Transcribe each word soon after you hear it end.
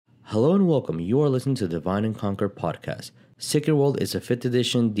Hello and welcome. You are listening to the Divine and Conquer podcast. Secret World is a 5th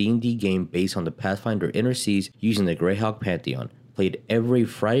edition D&D game based on the Pathfinder Inner Seas using the Greyhawk Pantheon. Played every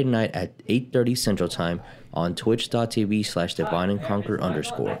Friday night at 8:30 Central Time on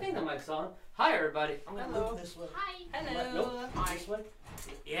twitch.tv/divineandconquer_. I think the mic's on. Hi, everybody. I'm going to move this way. Hi. Hello. Nope. This way.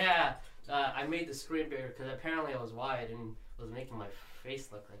 Yeah. I made the screen bigger because apparently I was wide and was making my face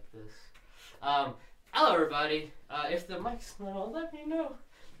look like this. Hello, everybody. If the mic's not on, let me know.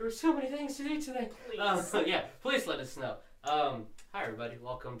 There were so many things to do today. Please. Yeah, please let us know. Hi, everybody.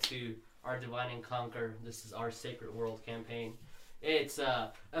 Welcome to our Divine and Conquer. This is our Sacred World campaign. It's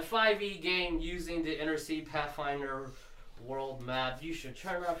a 5e game using the Inner Sea Pathfinder world map. You should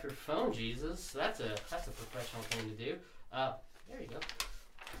turn off your phone, Jesus. That's a professional thing to do. There you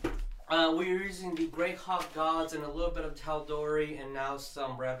go. We're using the Greyhawk Gods and a little bit of Tal'Dorei and now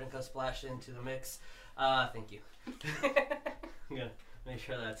some Ravnica splash into the mix. Thank you. I'm gonna make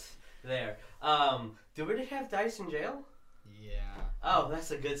sure that's there. Do we have dice in jail? Yeah. Oh, that's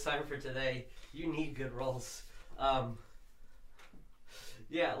a good sign for today. You need good rolls.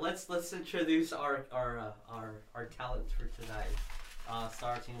 Yeah, let's introduce our talents for tonight.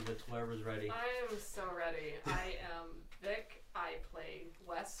 Starting with whoever's ready. I am so ready. I am Vic. I play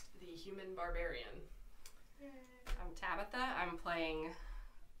West, the human barbarian. I'm Tabitha. I'm playing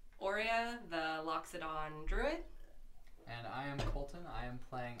Aurea, the Loxodon druid. And I am Colton. I am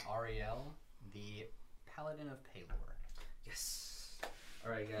playing Ariel, the Paladin of Paylor. Yes. All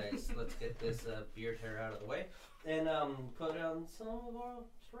right, guys. Let's get this beard hair out of the way and put on some of our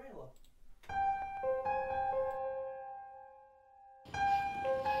Strela.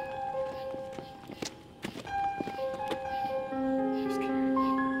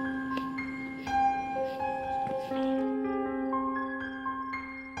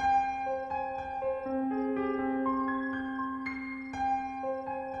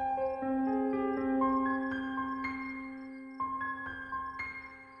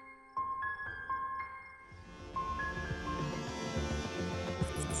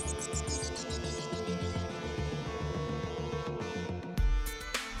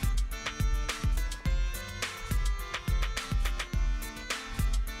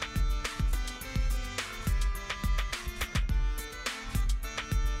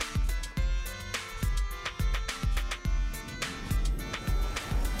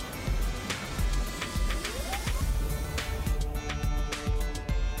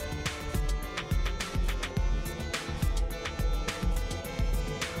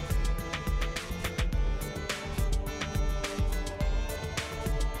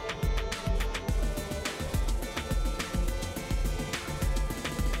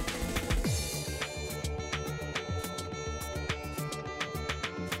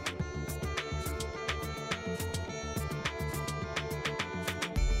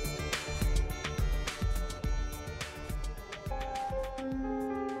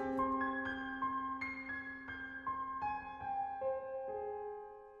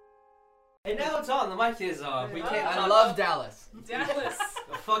 And now it's on. The mic is on. We can't. I love Dallas. Dallas.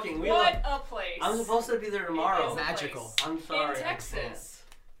 Fucking. What a place. I'm supposed to be there tomorrow. It is a Magical. place. I'm sorry. In Texas.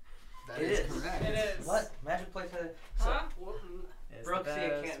 That It is is. correct. It is. What? Magic place? Huh? It's Brooksy, the I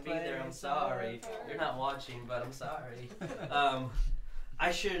best can't be there. I'm place sorry. on You're not watching, but I'm sorry.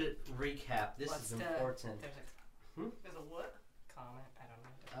 I should recap. This What's is the- important. There's a what? Comment. I don't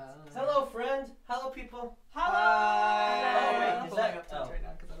know. Hello, friend. Hello, people. Hello. Oh, wait, I'm is pulling that- up touch oh. right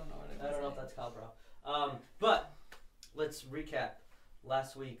now because I don't know what it is. I don't know if that's Calbro. But let's recap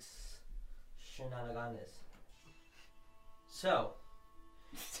last week's shenanigans. So,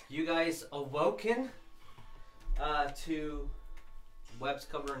 you guys awoken to webs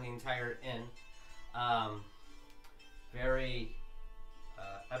covering the entire inn. Very,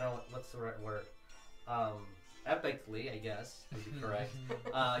 I don't know what's the right word. Epically, I guess would be correct.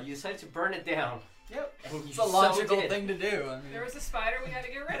 You decided to burn it down. Yep. And you It's a logical so did. thing to do. I mean, There was a spider. We had to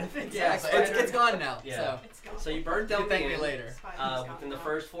get rid of it. Yeah, so it's gone now. Yeah. It's gone. So you burned So down you the thank me inn. later. Spider's gone Within the now.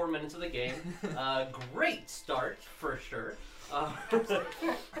 first 4 minutes of the game. Great start, for sure.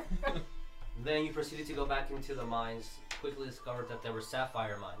 Then you proceeded to go back into the mines, quickly discovered that there were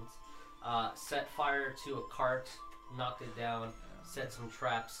sapphire mines. Set fire to a cart, knocked it down, set some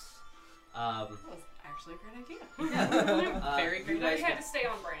traps. That was actually a great idea. Very you great. We guys had to stay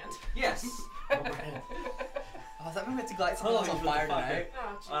on brand. Yes. Oh, is that movie to light something Oh, else on you fire fucker. tonight?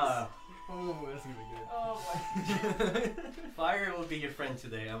 Oh, jeez. Ooh, that's gonna be good. Oh, boy. Fire will be your friend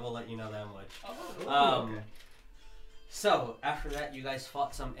today. I will let you know that much. Oh. Okay. So after that, you guys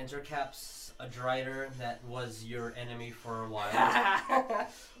fought some intercaps, a Drider that was your enemy for a while.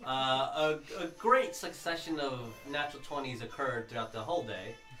 A great succession of natural 20s occurred throughout the whole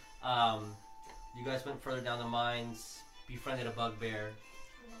day. You guys went further down the mines, befriended a bugbear.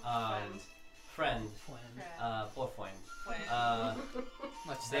 Friend. Poor friend.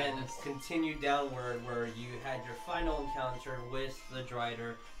 Much Then sadness. continued downward where you had your final encounter with the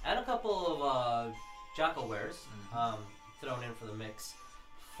Drider and a couple of Jackalwares thrown in for the mix.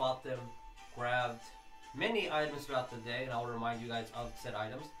 Fought them, grabbed many items throughout the day, and I'll remind you guys of said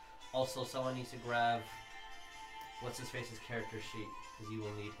items. Also, someone needs to grab what's his face's character sheet because you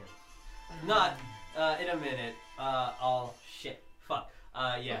will need him. Not in a minute. Yeah,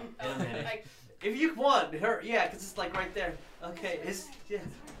 in a minute. If you want her, yeah, because it's like right there. Okay, it's yeah.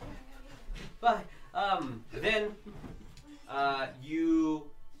 Bye. Then you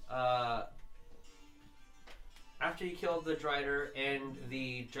after you killed the Drider and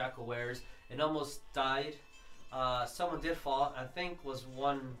the Jackalwares, it almost died. Someone did fall. I think was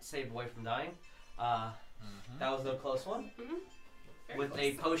one saved away from dying. That was a close one. With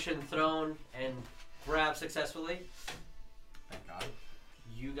a potion thrown and grabbed successfully. Thank God.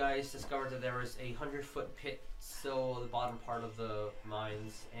 You guys discovered that there was a 100-foot pit still at the bottom part of the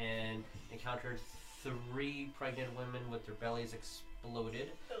mines and encountered 3 pregnant women with their bellies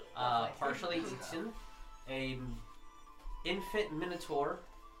exploded, partially eaten, a infant minotaur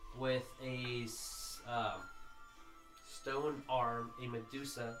with a stone arm, a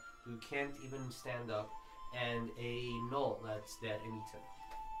Medusa who can't even stand up, and a gnoll that's dead and eaten.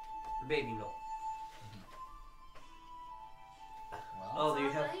 Baby gnoll. Well, Oh, do you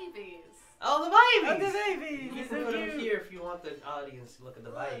have? babies. Oh, the babies! the babies! You can put them here if you want the audience to look at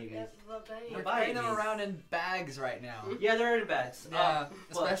the babies. The babies. We're carrying them around in bags right now. Yeah, they're in bags. Yeah,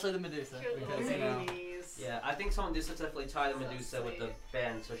 well, especially the Medusa. Cute Because, little you know. babies. yeah, I think someone did successfully tie the So Medusa with the sweet.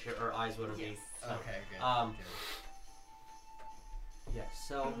 band so her eyes wouldn't be. Yes. So. Okay, good. Um, good. Yeah,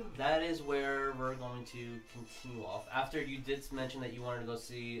 so that is where we're going to continue off. After you did mention that you wanted to go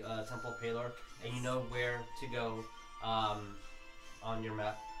see Temple Palor, and you know where to go on your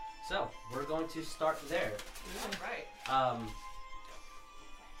map. So, we're going to start there. Right.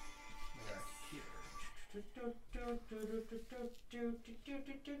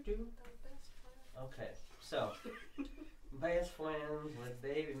 Okay, so best friends with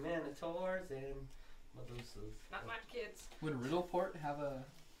baby minotaurs and Medusas. Not my kids. Would Riddleport have a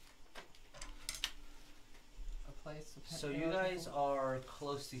place? So you guys are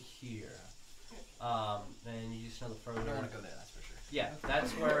close to here, and you just know the I further. don't want to go there, that's for sure. Yeah,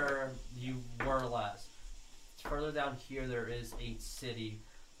 that's where you were last. Further down here, there is a city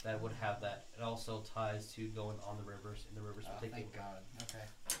that would have that. It also ties to going on the rivers, in the rivers Oh, particular. thank God. Okay.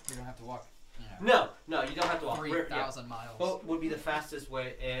 We don't have to walk. You know, No, you don't have to walk. 3,000 miles. Boat would be the fastest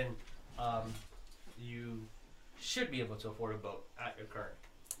way, and you should be able to afford a boat at your current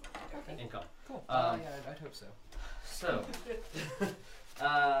income. Cool. Um, yeah, I'd hope so. So,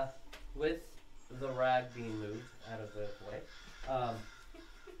 with the rag being moved out of the way,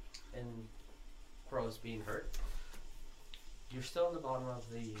 and crows being hurt, you're still in the bottom of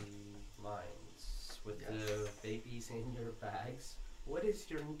the mines with the babies in your bags. What is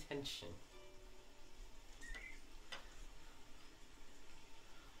your intention?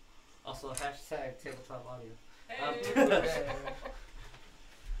 Also, hashtag tabletop audio.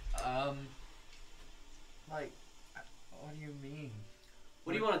 Like, what do you mean?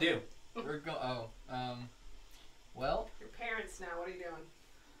 What do you want to do? Well, Your parents now. What are you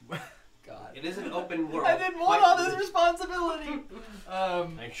doing? God. It is an open world. I didn't want all this responsibility.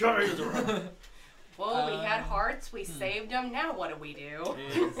 I'm sure it's a Well, we had hearts, we saved them, now what do we do?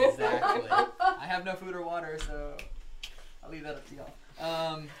 Exactly. I have no food or water, so I'll leave that up to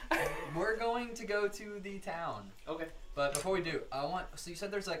y'all. We're going to go to the town. Okay. But before we do, so you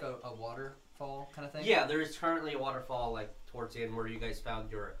said there's like a waterfall kind of thing? Yeah, there is currently a waterfall like towards the end where you guys found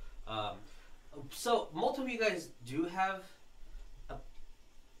your. So multiple of you guys do have a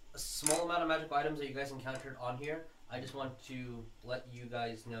small amount of magical items that you guys encountered on here. I just want to let you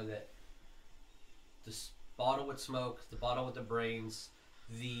guys know that this bottle with smoke, the bottle with the brains,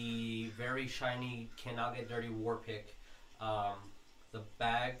 the very shiny cannot get dirty war pick, the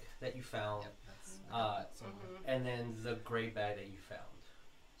bag that you found, Yep, that's and then the gray bag that you found.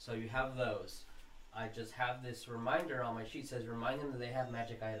 So you have those. I just have this reminder on my sheet says remind them that they have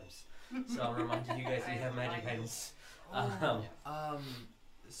magic items. So I'm reminding you guys that you have magic items.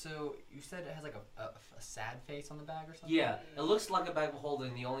 So you said it has like a sad face on the bag or something? Yeah, it looks like a bag of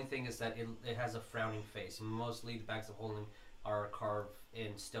holding. The only thing is that it has a frowning face. Mostly the bags of holding are carved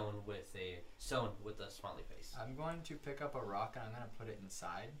in stone with a smiley face. I'm going to pick up a rock and I'm going to put it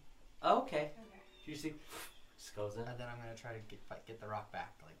inside. Oh, okay. You see, just goes in. And then I'm going to try to get the rock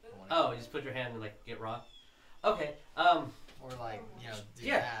back. Oh, you just put your hand and like get rock. Okay. Or like, do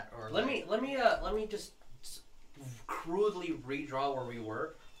Yeah. that. let me just crudely redraw where we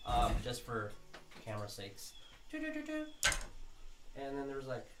were, just for camera sakes. And then there's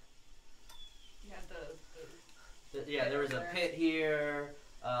like, You had there was a there. pit here,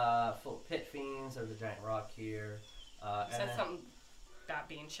 full of pit fiends. There's a giant rock here. You And said then something about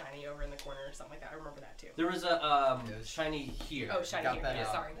being shiny over in the corner or something like that. I remember that too. there was a shiny here. Oh, shiny Got here. that Yeah,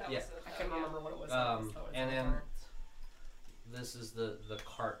 out. sorry. Yeah. I couldn't remember what it was. And in the then corner. this is the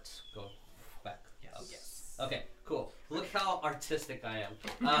cart. Go back. Yes. up. Yes. Okay, cool. Look how artistic I am.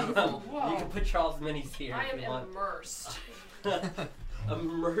 You can put Charles Minis here I if am you want. immersed.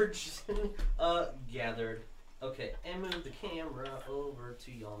 Emerged, gathered. Okay, and move the camera over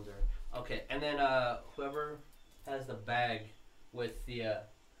to yonder. Okay, and then whoever has the bag with the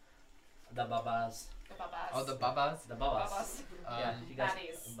babas. The babas. Oh, the babas. The babas. Babas. Yeah, you guys.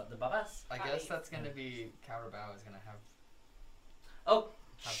 Baddies. The babas. I Bodies. guess that's gonna be Carabao is gonna have. Oh,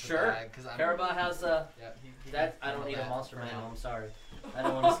 have the sure. bag, 'cause I'm- Carabao has Yeah, he that. can I don't handle need a that monster for manual. now. I'm sorry. I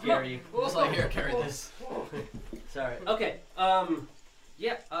don't want to scare you. Just like here, carry this. Sorry. Okay.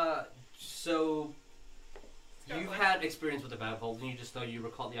 Yeah. So you've had experience with the bag hold, and you just know you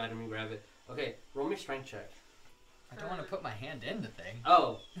recall the item and grab it. Okay. Roll me a strength check. I don't want to put my hand in the thing.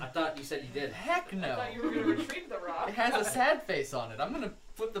 Oh, I thought you said you did. Heck I no. thought you were going to retrieve the rock. It has a sad face on it. I'm gonna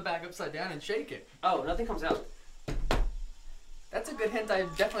flip the bag upside down and shake it. Oh, nothing comes out. That's a good hint. I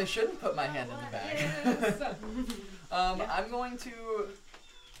definitely shouldn't put my hand in the bag. Yes. I'm going to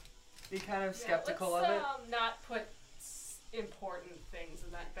be kind of skeptical let's, of it. Not put important things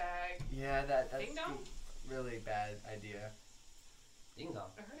in that bag. Yeah, that's Ding dong? a really bad idea. Ding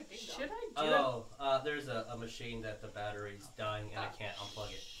dong. I heard a ding dong. Should I do it? Oh, there's a machine that the battery's dying and I can't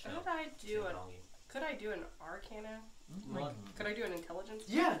unplug it. So Should I do ding an? dongy. Could I do an Arcana? What? Could I do an Intelligence?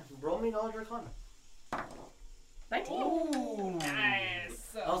 Yeah, roll me knowledge arcana. 19. Ooh.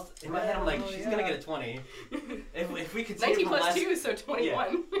 Nice. In my head, I'm like, Oh, she's yeah. gonna get a 20. If we continue 19 from plus last, 2, so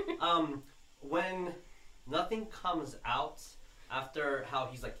 21. When nothing comes out after how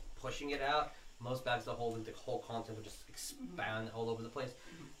he's like pushing it out, most bags of holding the whole content will just expand all over the place.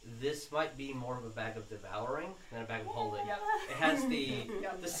 This might be more of a bag of devouring than a bag of holding. Yep. It has the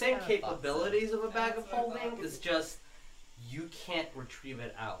Yep. same I thought so. capabilities of a bag of That's what I holding. thought. It's just you can't retrieve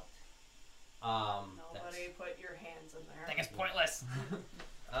it out. Nobody put your hands in there. I think it's pointless.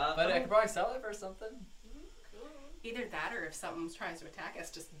 But But I could probably sell it for something. Cool. Either that or if something tries to attack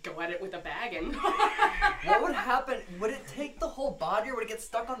us, just go at it with a bag and. What would happen? Would it take the whole body or would it get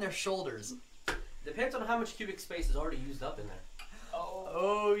stuck on their shoulders? depends on how much cubic space is already used up in there. Oh.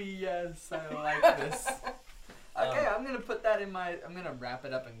 Oh yes, I like this. Okay, Um, I'm gonna put that in my. I'm gonna wrap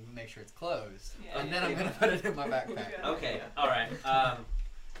it up and make sure it's closed, Yeah, and yeah, then I'm yeah. gonna put it in my backpack. Yeah. Okay, all right.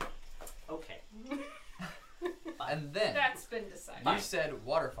 Okay. And then That's been decided. you said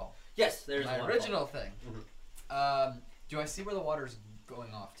waterfall. Yes, there's my one original thing. Mhm. Do I see where the water's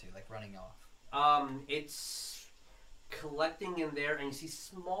going off to, like running off? It's collecting in there, and you see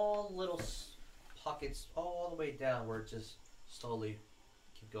small little pockets all the way down where it just slowly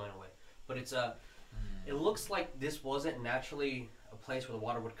keep going away. But it's it looks like this wasn't naturally a place where the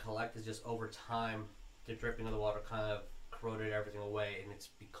water would collect. It's just over time, the dripping of the water kind of corroded everything away, and it's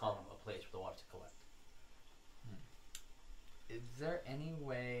become a place for the water to collect. Is there any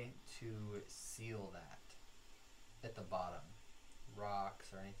way to seal that at the bottom?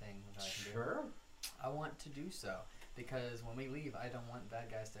 Rocks or anything that I can do? Sure. I want to do so because when we leave, I don't want bad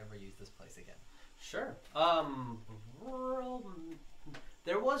guys to ever use this place again. Sure. Well,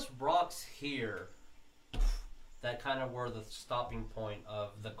 there was rocks here that kind of were the stopping point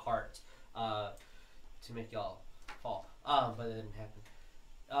of the cart to make y'all fall. But it didn't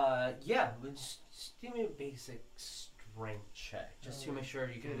happen. Yeah, but just give me a basic strength check, just to make sure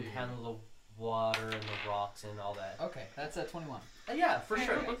you can Good. handle the water and the rocks and all that. Okay, that's at 21. Yeah, for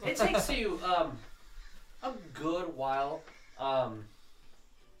sure. It takes you a good while.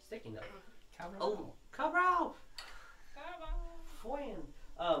 Sticky note. Oh, Cabral! Foyen.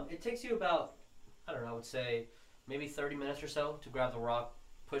 It takes you about, I don't know, I would say maybe 30 minutes or so to grab the rock,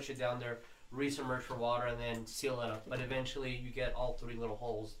 push it down there, resubmerge for water, and then seal it up. But eventually you get all three little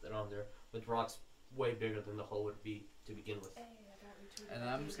holes that are on there with rocks way bigger than the hole would be to begin with. And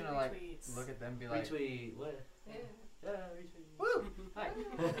I'm just gonna like look at them and be like, Retweet. What? Yeah. Yeah, retweet. woo!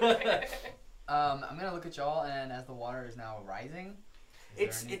 Hi. I'm gonna look at y'all, and as the water is now rising,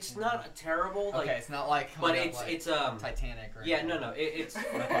 is there It's anything- not terrible, like, okay, it's not like but coming up it's like Titanic or yeah, anything. no, it's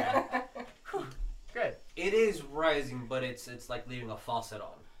Okay. Good. it is rising, but it's like leaving a faucet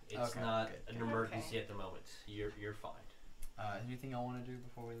on. It's Okay, not good. an emergency at the moment. You're fine. Anything y'all want to do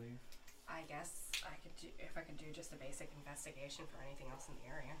before we leave? I guess I could do if I could do just a basic investigation for anything else in the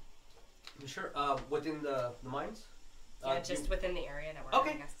area. Sure. Within the mines. Yeah, do just you- within the area that we're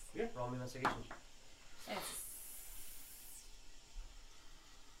Okay. in. Yeah. Roll me investigation. It's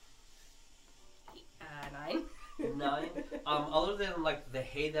 9. 9. Other than like the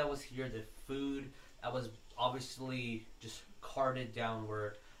hay that was here, the food that was obviously just carted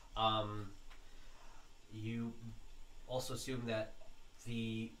downward. You also assume that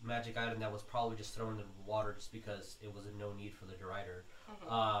the magic item that was probably just thrown into the water just because it was a no need for the derider.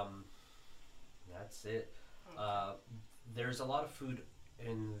 That's it. There's a lot of food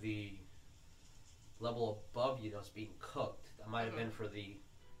in the level above you that's being cooked. That might have been for the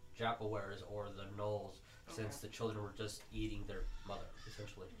jackalwares or the gnolls, since the children were just eating their mother,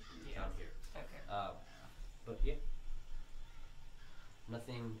 essentially, down here. Okay. But yeah,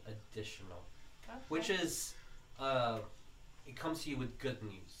 nothing additional. Okay. Which is, it comes to you with good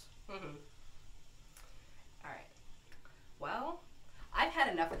news. Mm-hmm. Alright. Well, I've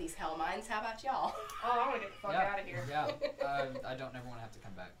had enough of these hell mines. How about y'all? Oh, I want to get the fuck out of here. Yeah. I don't ever want to have to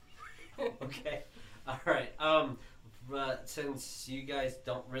come back. Okay. Alright. But since you guys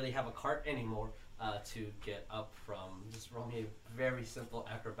don't really have a cart anymore to get up from, just roll me a very simple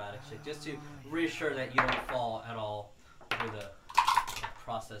acrobatic check just to reassure that you don't fall at all through the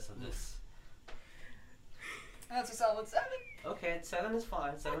process of this. That's a solid 7. Okay, 7 is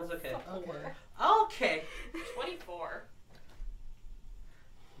fine. 7 is okay. Okay. Okay. 24.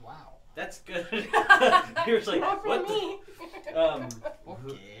 Wow. That's good. You're just like, Not for what me.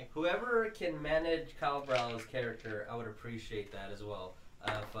 Okay. Whoever can manage Kyle Brow's character, I would appreciate that as well.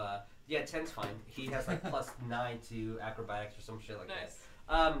 Yeah, 10's fine. He has like +9 to acrobatics or some shit like Nice.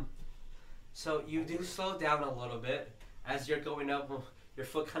 that. So you do slow down a little bit as you're going up. Your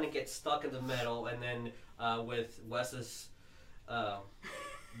foot kind of gets stuck in the metal, and then with Wes's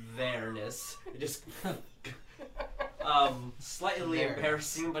there-ness, it just slightly There.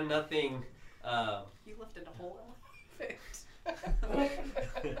 embarrassing, but nothing. You lifted a whole elephant.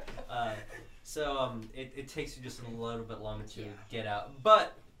 It takes you just a little bit longer to Yeah. get out,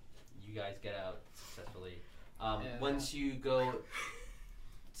 but you guys get out successfully. Yeah. Once you go,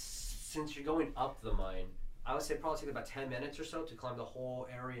 since you're going up the mine, I would say probably take about 10 minutes or so to climb the whole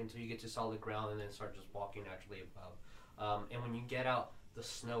area until you get to solid ground, and then start just walking naturally above. And when you get out, the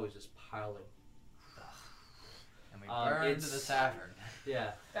snow is just piling. And we burned it's- the tavern.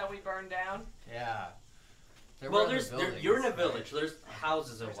 Yeah. That we burned down. Yeah. There Well, were other you're in a buildings, village. There's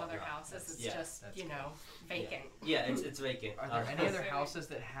houses and There's other whatnot. houses. It's Yeah, just, that's vacant. Yeah, it's vacant. Are there any other Assuming- houses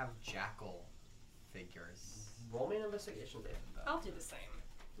that have jackal figures? Roll me an investigation, Dave. I'll do the same.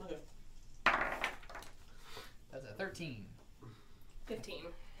 Okay. That's a 13. 15.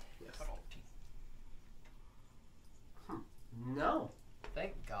 Yes. Total. No,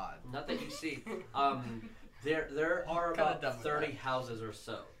 Thank God. not that you see. There are Kinda about done with 30 that. houses or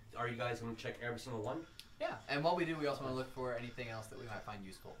so. Are you guys gonna check every single one? Yeah. And while we do, we also want to look for anything else that we might find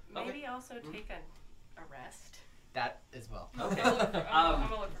useful. Maybe also take a rest. That as well. Okay. I'm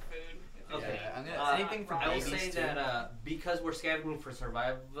gonna look for food. if Okay. Yeah, I'm gonna Uh, anything for I will babies say too. that because we're scavenging for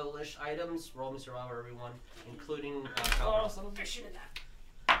survival-ish items, roll me survival everyone, including Calvin. Fishing in that.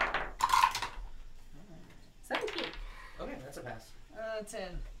 17. Okay, that's a pass.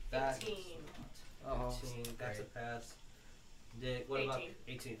 10. 18. Oh, 18, that's a great. pass. Dick, what about 18.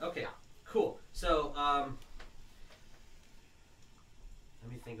 18? Okay, cool. So, let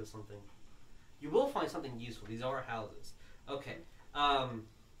me think of something. You will find something useful. These are houses. Okay.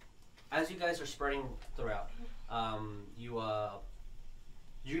 As you guys are spreading throughout, you're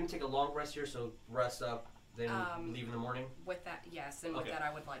gonna take a long rest here. So rest up, then leave in the morning. With that, yes, and with Okay. that,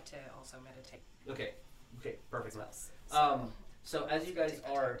 I would like to also meditate Okay. Okay. Perfect. as Now. well. So as you guys Take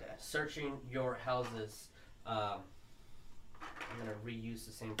that are time to- searching your houses, I'm gonna reuse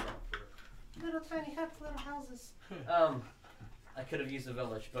the same prompt for little tiny little houses. I could have used a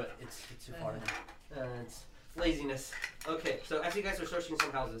village, but it's too far. It's laziness. Okay, so as you guys are searching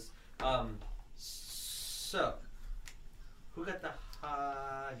some houses, so who got the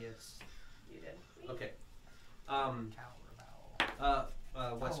highest? You did. Okay. Cow Wes Oh.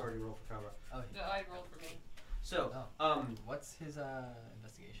 already rolled for Trauma. Oh, No, I rolled for me. So, what's his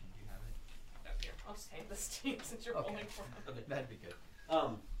investigation? Do you have it? Up here. I'll just hand this to you since you're Okay. rolling for it. okay. That'd be good.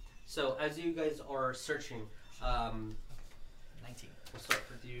 So as you guys are searching, 19. we'll start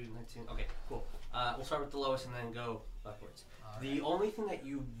with you, 19. Okay, cool. We'll start with the lowest and then go backwards. The Alright. only thing that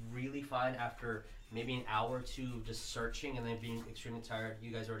you really find after maybe an hour or two of just searching and then being extremely tired,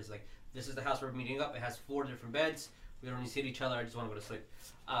 you guys are just like, this is the house we're meeting up. It has 4 different beds. We don't need to see each other. I just want to go to sleep.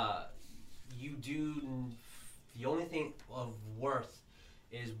 The only thing of worth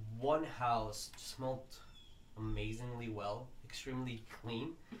is one house smelled amazingly well, extremely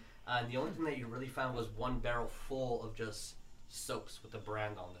clean. The only thing that you really found was one barrel full of just soaps with a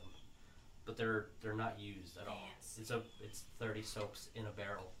brand on them, but they're not used at all. It's 30 soaps in a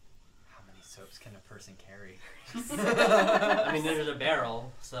barrel. How many soaps can a person carry? I mean, there's a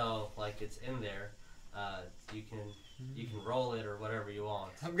barrel, so like it's in there. You can roll it or whatever you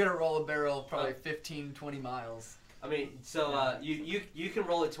want. I'm gonna roll a barrel probably 15, 20 miles. I mean, so you can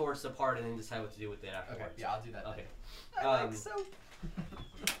roll it towards the part and then decide what to do with it afterwards. Okay, yeah, I'll do that. Okay. Then. I like soap.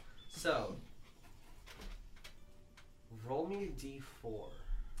 So, roll me a d4. Oh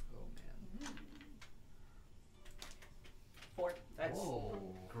man. 4. That's Whoa.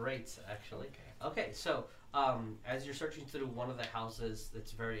 great, actually. Okay. Okay, so as you're searching through one of the houses,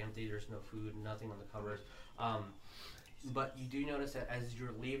 it's very empty. There's no food, nothing on the cupboards. But you do notice that as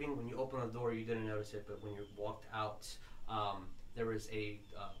you're leaving, when you open the door, you didn't notice it, but when you walked out, there was a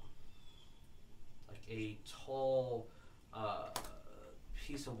tall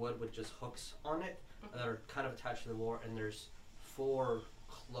piece of wood with just hooks on it that are kind of attached to the wall, and there's 4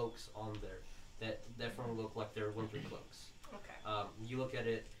 cloaks on there that definitely look like they're winter cloaks. Okay. You look at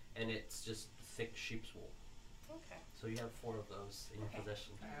it, and it's just thick sheep's wool. Okay. So you have 4 of those in your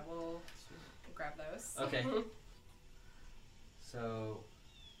possession. I will grab those. Okay. So,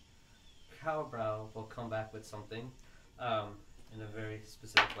 Cowbrow will come back with something in a very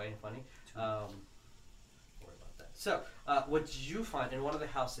specific way and funny. Don't worry about that. So, what you find in one of the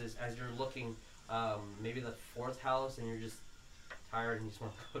houses as you're looking, maybe the 4th house, and you're just tired and you just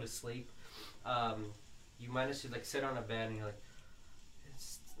want to go to sleep, you manage to like sit on a bed and you're like,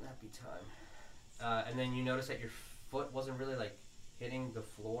 it's nappy time. And then you notice that your foot wasn't really like hitting the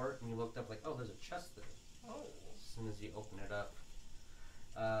floor, and you looked up like, oh, there's a chest there. Oh. As soon as you open it up,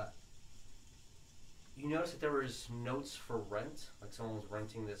 you notice that there was notes for rent, like someone was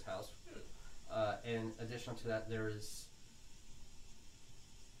renting this house. And additional to that, there is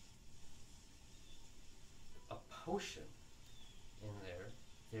a potion in there.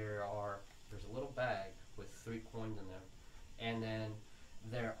 There's a little bag with 3 coins in there, and then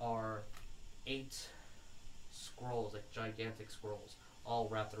there are 8 scrolls, like gigantic scrolls, all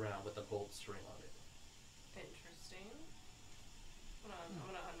wrapped around with a gold string on it. Interesting. I'm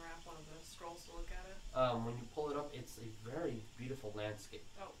gonna unwrap one of the scrolls to look at it. When you pull it up, it's a very beautiful landscape.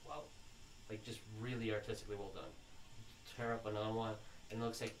 Oh, wow. Like, just really artistically well done. Tear up another one, and it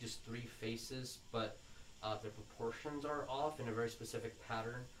looks like just 3 faces, but the proportions are off in a very specific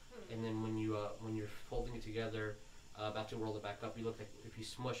pattern. And then when you're folding it together, about to roll it back up, you look like if you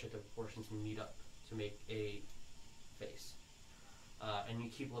smush it, the proportions meet up to make a face. And you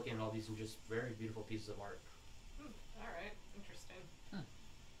keep looking at all these and just very beautiful pieces of art. Alright, interesting.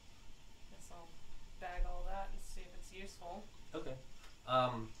 Guess I'll bag all that and see if it's useful. Okay.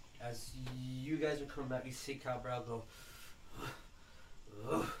 As you guys are coming back, you see Cowbrow go,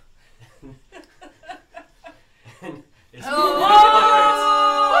 and it's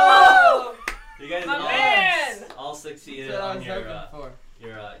you guys all succeeded on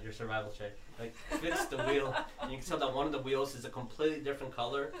your survival check. Like, fits the wheel, and you can tell that one of the wheels is a completely different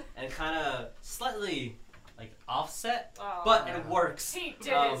color and kind of slightly like offset, but it works. He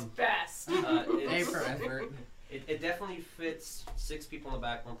did his best. A for effort. It definitely fits 6 people in the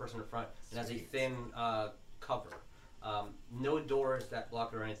back, 1 person in the front. It has a thin cover. No doors that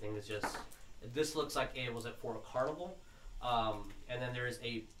block it or anything. It's just, this looks like it was for a carnival. And then there is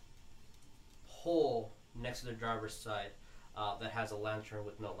a pole next to the driver's side that has a lantern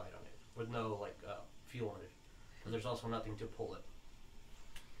with no light on it, with no like fuel on it. But there's also nothing to pull it.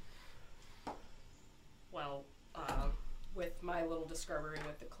 Well, with my little discovery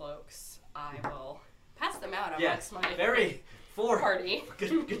with the cloaks, I will pass them out amongst my very 4 party.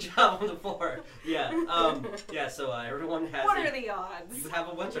 Good job on the 4. Yeah. Yeah. So everyone has. What are the odds? You have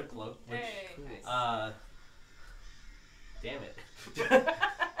a winter cloak, which. Hey, nice. Damn it.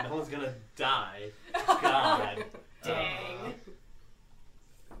 No one's gonna die. God. Dang.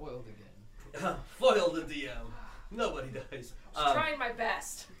 Foiled again. Foiled the DM. Nobody dies. Just trying my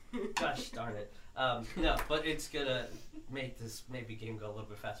best. Gosh darn it. No, but it's gonna make this maybe game go a little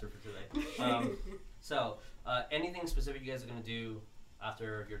bit faster for today. So, anything specific you guys are gonna do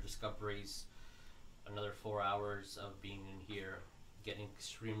after your discoveries? Another 4 hours of being in here, getting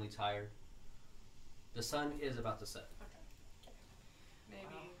extremely tired. The sun is about to set.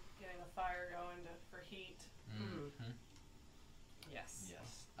 Maybe getting a fire going for heat. Mm-hmm. Yes.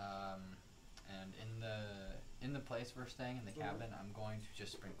 Yes. And in the place we're staying in the cabin, I'm going to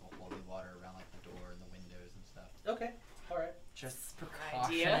just sprinkle holy water around like the door and the windows and stuff. Okay. All right. Just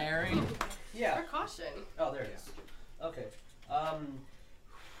Idea. precautionary. Yeah. Precaution. Oh, there it is. Okay. I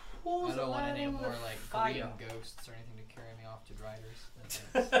don't want any more like fire? green ghosts or anything to carry me off to Driders.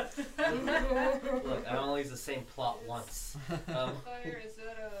 only use the same plot once. Fire, is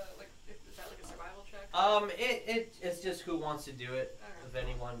that like a survival check? It's just who wants to do it. Alright. If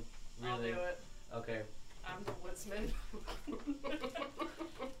anyone I'll really. do it. Okay. I'm the woodsman.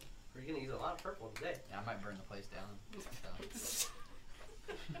 We're gonna use a lot of purple today. Yeah, I might burn the place down. So.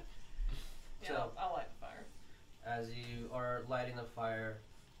 Yeah, So- I'll light the fire. As you are lighting the fire,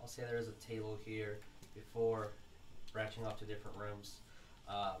 I'll say there is a table here before branching off to different rooms.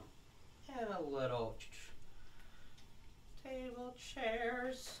 And a little table,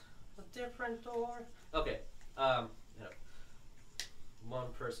 chairs, a different door. Okay. One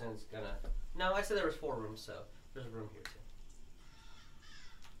person's gonna. No, I said there was 4 rooms, so there's a room here too.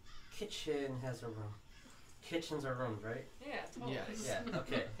 Kitchen has a room. Kitchens are rooms, right? Yeah, totally. Yes. Yeah.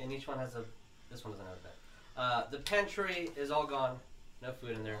 Okay. And each one has a. This one doesn't have a bed. The pantry is all gone. No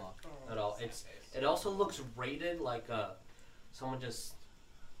food in there Oh. at all. It also looks raided, like someone just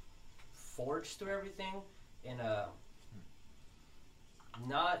forged through everything in a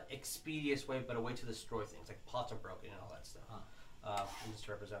not expeditious way, but a way to destroy things. Like pots are broken and all that stuff. And just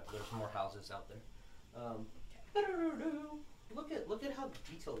to represent there's more houses out there. Look at how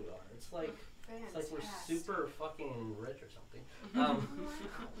detailed we are. It's like we're super fucking rich or something.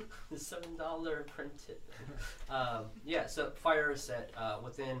 The $7 printed. Yeah, so fire is set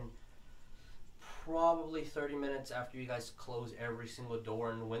within probably 30 minutes after you guys close every single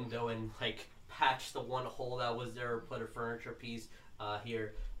door and window and like patch the one hole that was there, put a furniture piece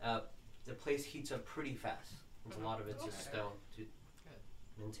here. The place heats up pretty fast. There's a lot of it's just stone to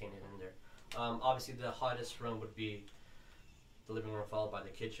maintain it in there. Obviously, the hottest room would be the living room, followed by the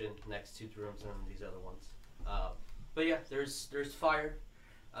kitchen, next 2 rooms, and then these other ones. But yeah, there's fire.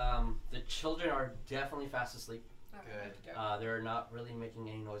 The children are definitely fast asleep. Good. They're not really making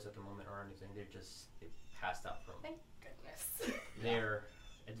any noise at the moment or anything. They passed out from. Thank goodness. They're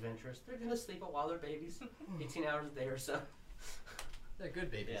adventurous. They're gonna sleep a while they're babies, 18 hours a day or so. They're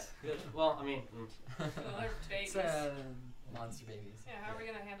good babies. Yeah, good. Well, I mean, Well, they're babies. It's, monster babies. Yeah, how are we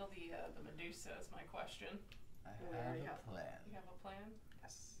gonna handle the Medusa is my question. I We have already a have- plan. You have a plan?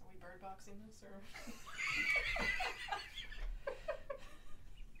 Yes. Are we bird boxing this or?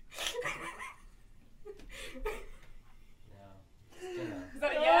 no. Is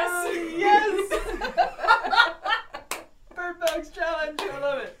that a yes? Yes! Bird Box challenge. I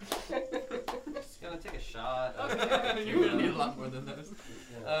love it. Just gonna take a shot. Okay. You're gonna need a lot more than those.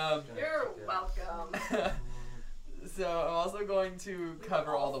 You're welcome. So I'm also going to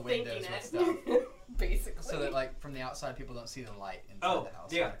cover all the windows with stuff, Basically. so that like from the outside people don't see the light inside Oh, the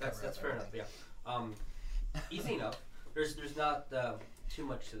house. yeah, So I that's cover up fair enough. everything. Yeah, easy enough. There's not too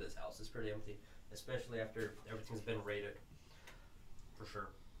much to this house. It's pretty empty, especially after everything's been raided. For sure.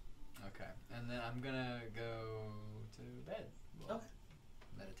 Okay, and then I'm gonna go to bed. Well, Okay.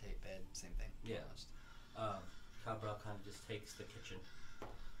 meditate, bed, same thing. Yeah. almost. Cabral kind of just takes the kitchen.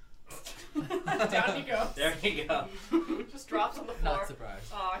 Down he goes. There you go. Just drops on the floor. Not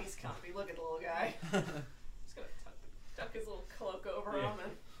surprised. Oh, he's comfy. Look at the little guy. Just gonna tuck his little cloak over Yeah. him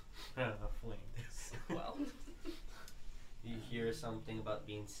and Fling. well. You hear something about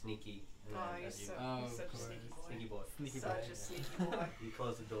being sneaky. And Oh, then he's, as you- so, Oh, he's such of a sneaky boy. sneaky boy. Sneaky Such boy. a sneaky boy. You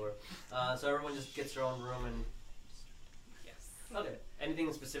close the door. So everyone just gets their own room and. Yes. Okay.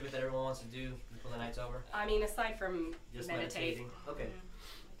 Anything specific that everyone wants to do before the night's over? I mean, aside from Just meditate. meditating. Okay.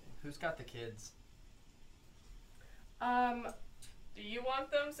 Who's got the kids? Do you want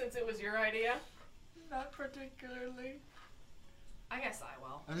them since it was your idea? Not particularly. I guess I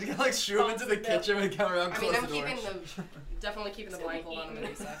will. I'm just gonna like shoo them into the kitchen and come around. I mean, close I'm the door. keeping them, definitely keeping the It's gonna be blindfold on eaten.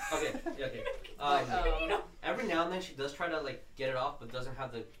 Medusa. Okay. Yeah, okay. But, Every now and then she does try to like get it off, but doesn't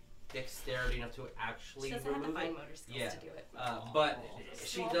have the dexterity enough to actually she doesn't have the remove fine it. motor skills Yeah. to do it. But she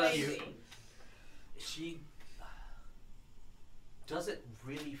Small does. baby. She doesn't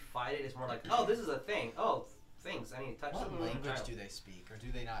really fight it. It's more like, oh, this is a thing. Oh, things. I need to touch What them. language Child. do they speak, or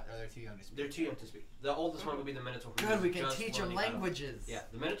do they not? Are they too young to speak? They're too young to speak. The oldest one would be the Minotaur. who Good, is we can just teach them learning how to- languages. Yeah,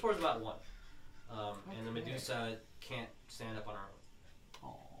 the Minotaur is about 1, and the Okay. Medusa can't stand up on her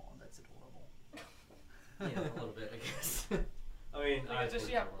Oh, that's adorable. own. Yeah, a little bit, I guess. I mean, I Does think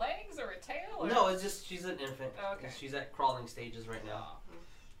she have so. legs or a tail? Or? No, it's just she's an infant. Oh, okay. She's at crawling stages right now.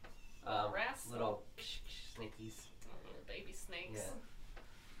 Wrestle. Little snakies Little baby snakes.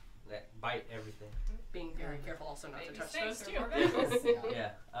 Yeah. that bite everything. Being very careful also not Baby to touch snakes those are too. more venomous.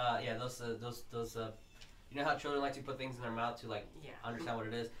 Yeah, those you know how children like to put things in their mouth to like Yeah. understand what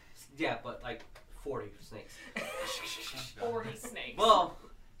it is? Yeah, but like 40 snakes. 40 snakes. Well,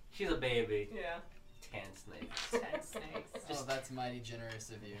 she's a baby. Yeah. 10 snakes. 10 snakes. Oh, that's mighty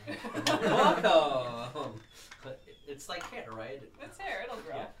generous of you. You're welcome. But it's like hair, right? It's hair. It'll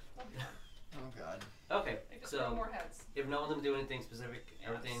grow. Yeah. Oh God. Okay, not want them to do anything specific.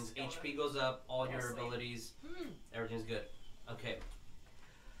 Everything's HP goes up, all your abilities, everything's good. Okay.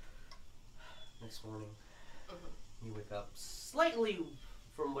 Next morning, you wake up slightly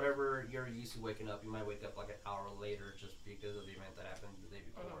from whatever you're used to waking up. You might wake up like an hour later just because of the event that happened the day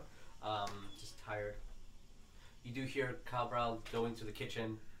before. Just tired. You do hear Cabral going to the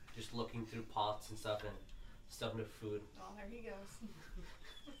kitchen, just looking through pots and stuff and stuffing the food. Oh, there he goes.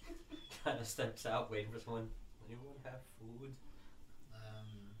 Kind of steps out, waiting for someone. Anyone have food?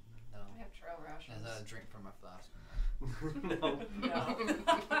 No. I have trail rations. Is that a drink from my flask? No.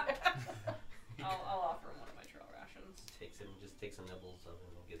 I'll offer him one of my trail rations. Just takes some nibbles of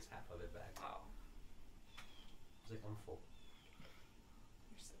it and gets half of it back. Oh, He's like, I'm full.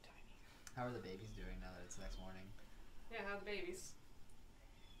 you're so tiny. How are the babies doing now that it's the next morning? Yeah, how are the babies?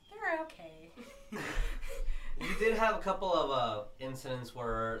 They're okay. You did have a couple of incidents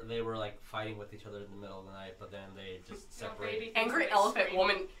where they were like fighting with each other in the middle of the night, but then they just No, separated. baby. Angry elephant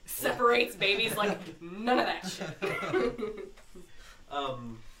woman separates babies like none of that shit.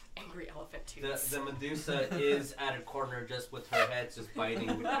 Angry elephant toots. The Medusa is at a corner just with her head just biting.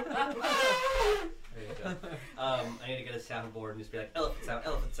 There you go. I need to get a soundboard and just be like, elephant sound,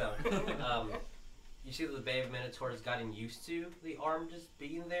 elephant sound. You see that the baby Minotaur has gotten used to the arm just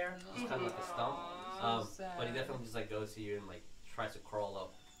being there. It's kind of like a stump. But he definitely just like goes to you and like tries to crawl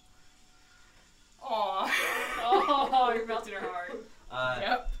up. Aww. Oh, you're melting her heart.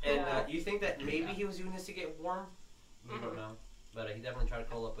 Yep. And you think that maybe he was doing this to get warm? You don't know. But he definitely tried to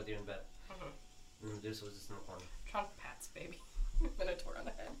curl up with you in bed. And Medusa was just in the corner. Trump pats baby. Minotaur on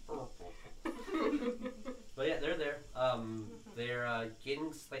the head. But yeah, they're there. They're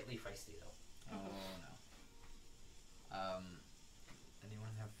getting slightly feisty though. Oh no.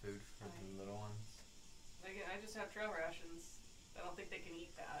 Anyone have food for the little ones? I just have trail rations. I don't think they can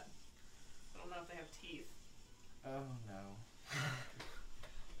eat that. I don't know if they have teeth. Oh no.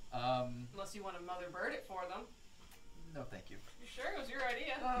 Unless you want to mother bird it for them. No, thank you. You sure? It was your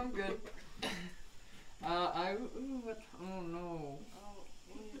idea. I'm good. Oh no. Oh,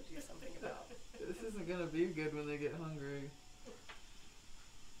 we need to do something about it. This isn't gonna be good when they get hungry.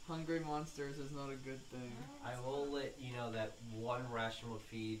 Hungry monsters is not a good thing. I will let you know that one ration will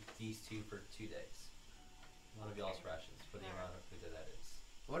feed these two for 2 days. One of y'all's rations for the amount of food that is.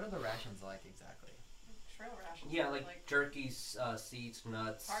 What are the rations like exactly? Trail rations. Yeah, like jerkies, seeds,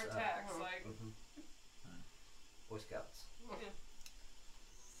 nuts. hardtacks, like. Boy Scouts. Yeah.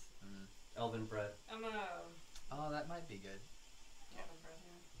 Elven bread. I'm gonna. Oh, that might be good. Yeah, bread,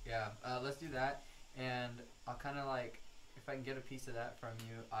 yeah. Yeah, let's do that. And I'll kind of like, if I can get a piece of that from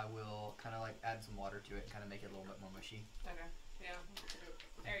you, I will kind of like add some water to it and kind of make it a little bit more mushy. Okay. Yeah.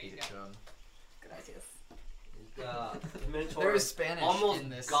 There you Feed it go. to 'em. Good ideas. The Minotaur There is Spanish almost in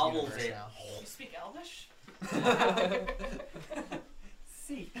this gobbles universe it. now. You speak Elvish?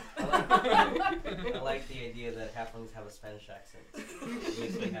 See. I like the idea that halflings have a Spanish accent. It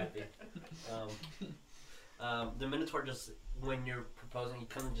makes me happy. The Minotaur just, when you're proposing, he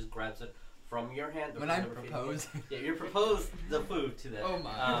kind of just grabs it from your hand. When I propose? Yeah, you propose the food to them. Oh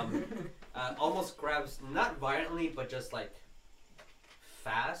my. Almost grabs, not violently, but just like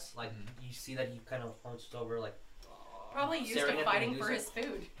fast. Like you see that he kind of hunched over, like. Probably used Staring to at the fighting for Medusa. his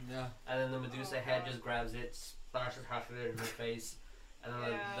food. Yeah. And then the Medusa head just grabs it, splashes half of it in her face, and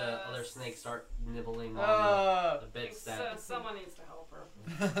then the other snakes start nibbling on the bits that. Someone needs to help her.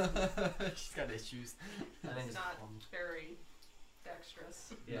 She's got issues. And then It's just, not very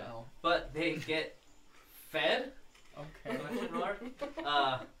dexterous. yeah. No. But they get fed. Okay. Question mark.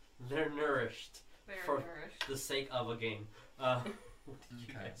 They're nourished They are For- nourished. the sake of a game. What did you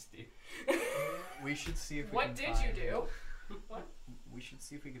Okay. guys do? We should see if we What can did find, you do? We should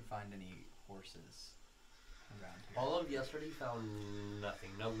see if we can find any horses around here. All of yesterday found nothing.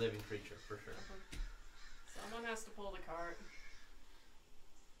 No living creature for sure. Someone has to pull the cart.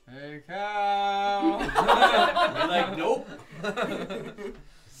 Hey cow! You're like, nope.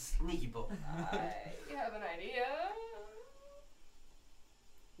 Sneaky boy. I have an idea.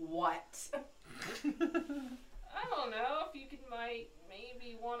 What? I don't know if you could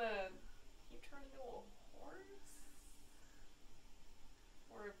maybe want to. You turn into a horse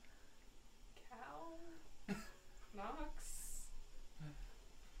or a cow. Knox,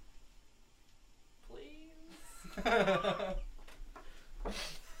 please.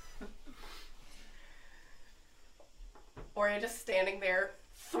 Or you're just standing there,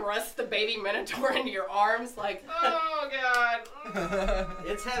 thrust the baby Minotaur into your arms, like. Oh God.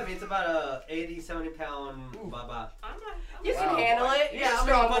 It's heavy. It's about a 80, 70 pound baba. I'm not. You Wow. can handle it. You're Yeah, I mean,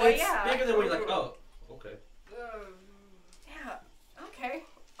 strong but boy, it's yeah. bigger than what you're like, oh, okay. Yeah. Okay.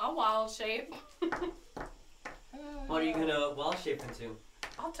 I'll wild shape. Well, what are you gonna wild shape into?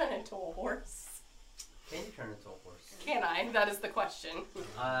 I'll turn into a horse. Can you turn into a horse? Can I? That is the question.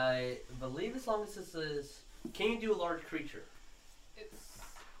 I believe as long as this is. Can you do a large creature?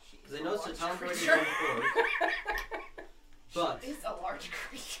 Because I know it's a town creature. But It's a large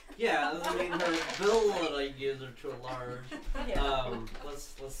creature. yeah, I mean her ability gives her to a large. Yeah.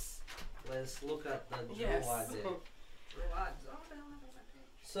 Let's look at the Yes. Druid.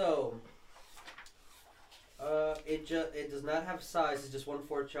 So, it does not have size. It's just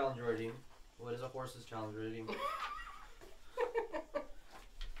 1/4 challenge rating. What is a horse's challenge rating?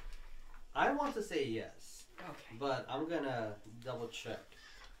 I want to say yes, Okay. but I'm gonna double check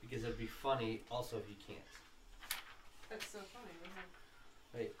because it'd be funny. Also, if you can't. That's so funny. We have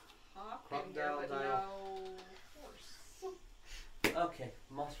Wait. hawk in here, Crocodile, but dial. no horse. Okay,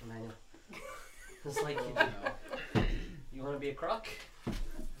 monster manual. It's like Oh, no. you want to be a croc?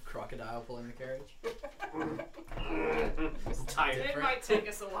 Crocodile pulling the carriage. I'm tired. It might take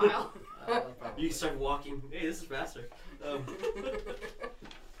us a while. Probably. You start walking. Hey, this is faster.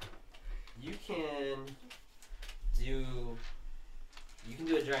 You can do. You can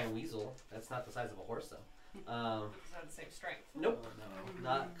do a giant weasel. That's not the size of a horse, though. It's not the same strength. Nope, Oh, no.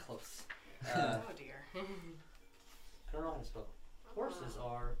 not close. Oh dear. I don't know how to spell. Horses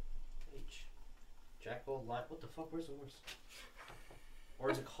are H. Jackal, lion. What the fuck? Where's the horse? Or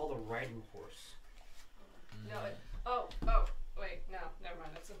is it called a riding horse? No, Mm. it, wait, no, never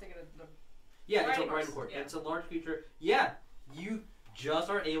mind. I'm thinking of the. Yeah, Riding it's a riding horse, horse. yeah. It's a large creature. Yeah, you just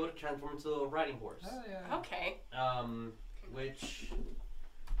are able to transform into a riding horse. Oh, yeah. Okay. Which,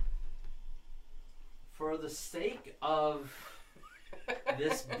 for the sake of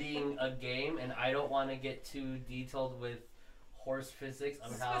this being a game, and I don't want to get too detailed with horse physics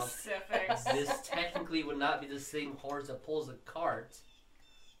on how Specifics. this technically would not be the same horse that pulls a cart.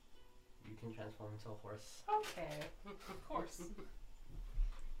 You can transform into a horse. Okay. Of course.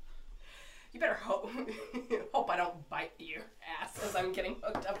 You better hope I don't bite your ass as I'm getting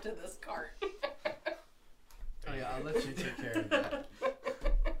hooked up to this cart. Oh yeah, I'll let you take care of that.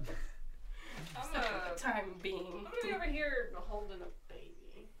 I'm For gonna the time being. be over here holding a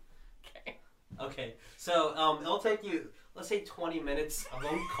baby. Okay. Okay, so it'll take you, let's say, 20 minutes of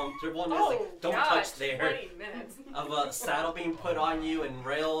uncomfortableness. Oh, like, don't gosh, touch there. 20 minutes. Of a saddle being put on you and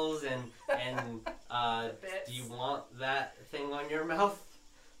rails and bits. do you want that thing on your mouth?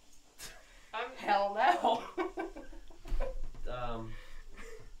 Hell no.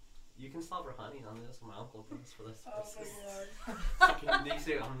 You can slap her honey on this. My uncle does for this. Oh You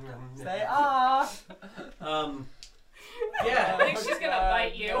say, Say ah. yeah. I think she's gonna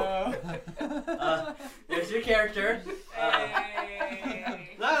bite you. There's your character. Hey.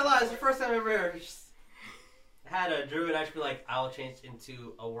 Not gonna lie, it's the first time I've ever had a druid actually be like, I'll change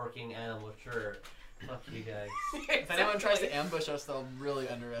into a working animal. Sure. Fuck you guys. If anyone tries to ambush us, they'll really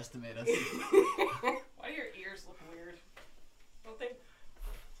underestimate us. Why do your ears look weird? Don't they?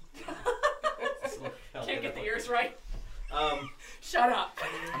 Can't get the ears right. Shut up.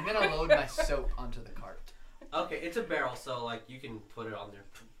 I'm gonna load my soap onto the cart. Okay, it's a barrel, so like you can put it on there.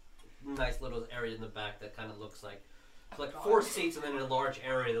 Nice little area in the back that kind of looks like it's like 4 seats and then a large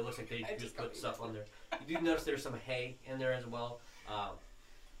area that looks like they I just just put got stuff on there. You do notice there's some hay in there as well.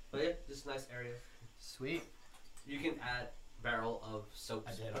 But yeah, just a nice area. Sweet. You can add barrel of soaps.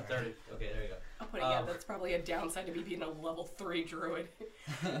 I did A already. 30. Okay, there you go. I'm putting it. That's probably a downside to me being a level 3 druid.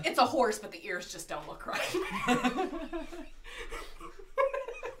 It's a horse, but the ears just don't look right.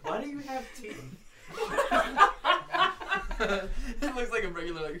 Why do you have teeth? It looks like a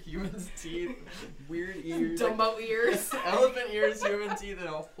regular like human's teeth. Weird ears. Dumbo ears. Elephant ears, human teeth, and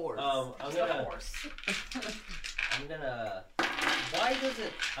a horse. I'm gonna. Why does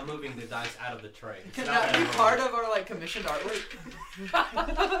it? I'm moving the dice out of the tray. It's Can not that be gonna part roll. of our like commissioned artwork?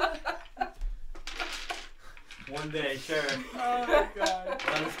 One day, sure. Oh my god.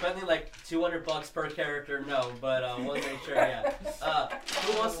 I'm spending like $200 per character. No, but one day, sure, yeah.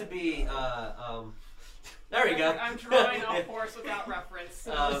 Who wants to be? There we go. I'm drawing a horse without reference.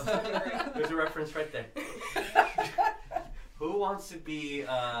 So There's a reference right there. Who wants to be?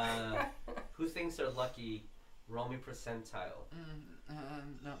 Who thinks they're lucky? Roll me percentile.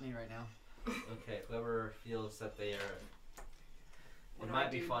 Not me right now. Okay, whoever feels that they are. What It do might I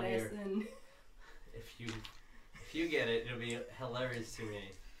be do funnier this and- if you get it. It'll be hilarious to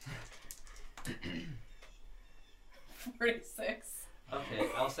me. 46. Okay,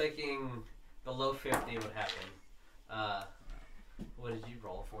 I was thinking below 50 would happen. What did you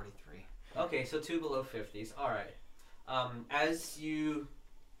roll? 43. Okay, so 2 below 50s. All right. As you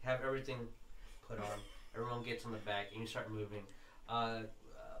have everything put on, everyone gets on the back, and you start moving.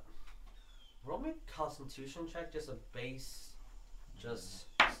 Roll me Constitution check, just a base, just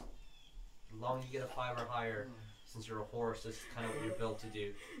as long as you get a 5 or higher. Since you're a horse, this is kind of what you're built to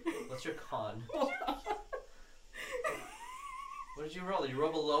do. What's your con? What did you roll? Did you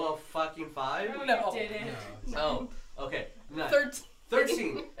roll below a fucking 5? No. You didn't. Oh, okay. No. 13.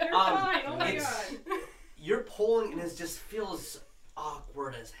 13. You're fine. Oh my it's- god. You're pulling and it just feels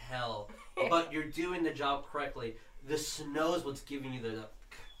awkward as hell. But you're doing the job correctly. The snow's what's giving you the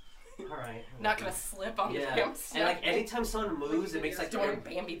alright. Not gonna slip on the Yeah. damn And snow. like anytime someone moves, it makes like Don't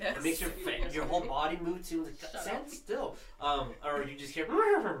Bambi this. it makes your whole body move too. Like, Shut stand up. still. Or you just hear.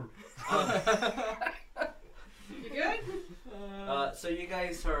 You good? So you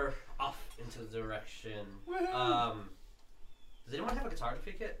guys are off into the direction. Does anyone have a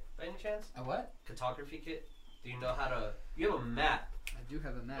cartography kit by any chance? A what? Cartography kit? Do you know how to? You have a map, I do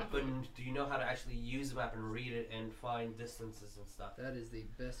have a map. but do you know how to actually use the map and read it and find distances and stuff? That is the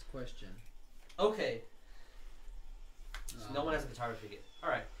best question. Okay. So no one has a cartography kit. All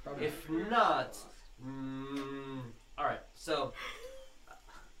right. Probably If not, all right. So,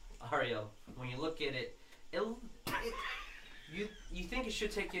 Ariel, when you look at it, you think it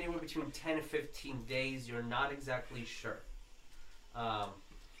should take you anywhere between 10 and 15 days. You're not exactly sure.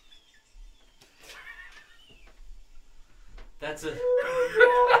 That's a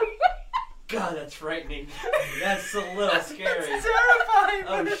God. That's frightening. That's a little scary. terrifying.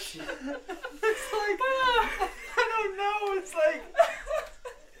 Oh shit. It's like I don't know. It's like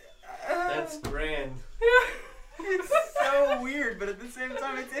That's grand. it's so weird, but at the same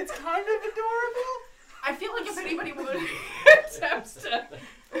time, it's kind of adorable. I feel like if anybody would attempt to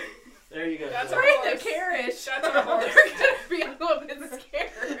There you go. That's So- our bring the horse. carriage, That's our horse. they're gonna be a little bit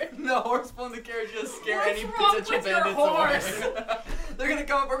scared. The horse pulling the carriage just scare What's any wrong potential with your bandits horse? away. They're gonna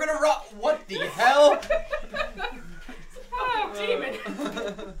come up. We're gonna rob. What the hell? Oh, demon.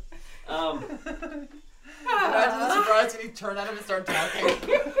 Imagine the surprise when you turn at him and start talking.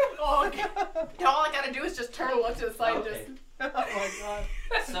 Oh, God. All I gotta do is just turn and look to the side Okay. and Oh my god.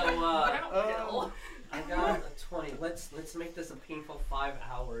 So just. I got a 20. Let's make this a painful 5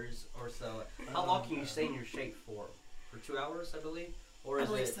 hours or so. How long can you stay in your shape for? For 2 hours, I believe? Or I is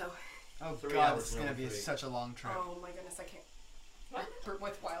believe it so. Oh 3 god, hours, this is no, gonna be 3. such a long trip. Oh my goodness, I can't.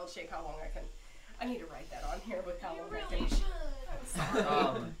 With wild shape, how long I can. I need to write that on here with how long I can.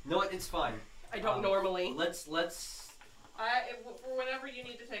 should. no, it's fine. I don't normally. Let's For whenever you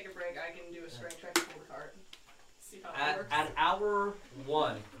need to take a break, I can do a strength check to pull the cart. See how it at works. hour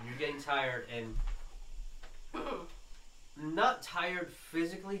 1, you're getting tired and not tired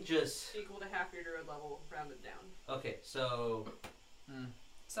physically, just Equal to half your druid level, rounded down. okay. So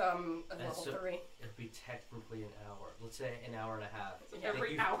So I'm at That's level so- 3. it'd be technically an hour. Let's say an hour and a half.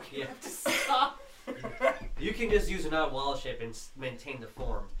 Every you- hour you yeah. have to stop. You can just use another wall shape and maintain the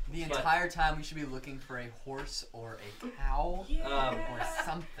form. The But- entire time we should be looking for a horse or a cow or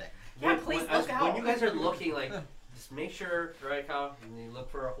something. Yeah, please look when out. you guys are looking, like, just make sure, right, cow, and you look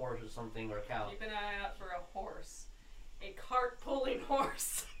for a horse or something or a cow. Keep an eye out for a horse. A cart pulling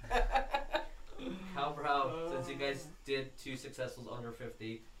horse. Cow for how, since you guys did 2 successfuls under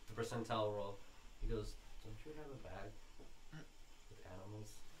 50, the percentile roll, he goes, don't you have a bag with animals?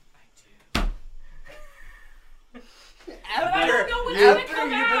 But I don't know what's gonna After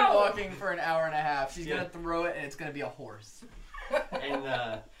come you've been out. walking for an hour and a half, she's Yeah. gonna throw it and it's gonna be a horse.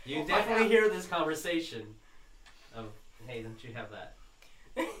 And you definitely hear this conversation of, hey, don't you have that?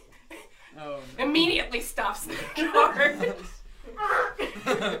 Oh. Immediately stops the cart.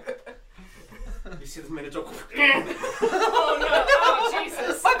 You see the Minotaur. Oh no! Oh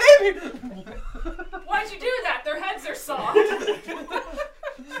Jesus! My baby! Why'd you do that? Their heads are soft.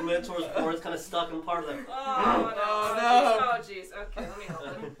 The Minotaur's board is kind of stuck in part of the. Oh no! Oh, Oh jeez. Okay, let me help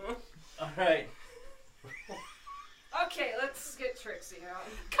him. Alright. Okay, let's get Trixie out.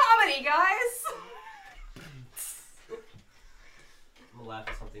 Comedy, guys. I'm gonna laugh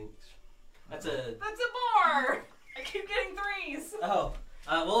at something. That's a. That's a bar. I keep getting 3s. Oh.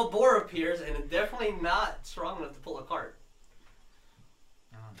 Well, a boar appears and it's definitely not strong enough to pull a cart.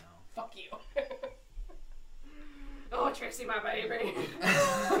 Oh no. Fuck you. Oh, Trixie, my baby.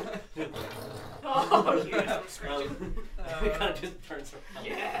 Oh yes, I'm screeching. It kind of just turns around.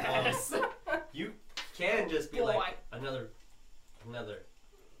 Yes. You can just be Boy. like, another.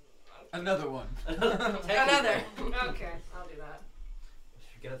 Another one. Another. Okay, I'll do that.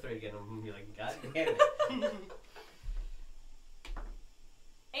 If you get a 3 again, I'm gonna be like, God damn it.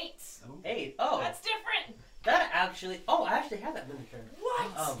 8. 8. Oh, That's different. that actually. Oh, I actually have that miniature.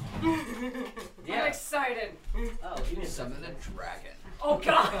 What? I'm Yeah. excited. Oh, you need Summon something. a dragon. Oh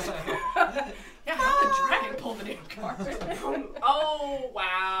God. Yeah, how did the dragon pull the damn cart? Oh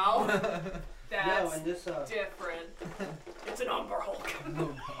wow. That's and this different. It's an Umber Hulk.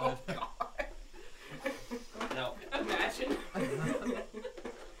 Oh, God. no. Imagine.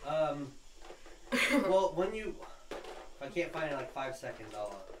 Well, when you, if I can't find it in like 5 seconds,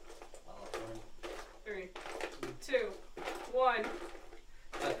 I'll run. 3, 2, 1.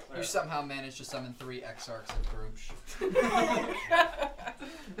 You somehow managed to summon 3 Exarchs of Groosh.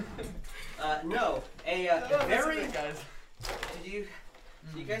 No, a very. guys. Do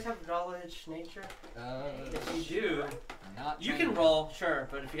you guys have knowledge nature? If you do, Not you trained. can roll, sure.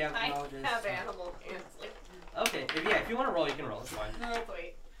 But if you have I knowledge, have animal hands. okay. If you want to roll, you can roll. It's fine. No,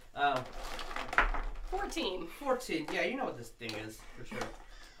 wait. 14. 14. Yeah, you know what this thing is for sure.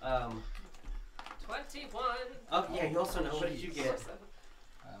 21. Oh yeah, you also know. What did you get?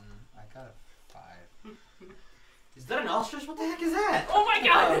 I got a 5. Is that an ostrich? What the heck is that? Oh my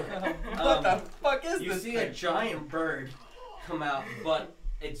god! What the fuck is You this see thing? a giant bird come out, but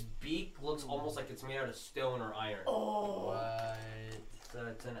its beak looks almost like it's made out of stone or iron. Oh. What? So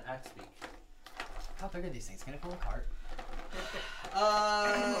it's an axe beak. How big are these things? Can it pull a cart?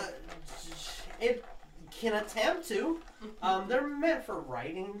 It can attempt to. They're meant for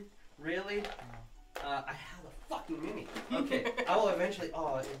riding, really. I have a fucking mini. Okay, I will eventually.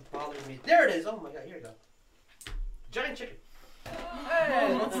 Oh, it bothers me. There it is. Oh my god, here you go. Giant chicken.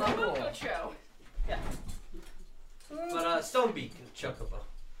 Hey, that's It's a cool. good show. Yeah. But Stonebeak Chocobo.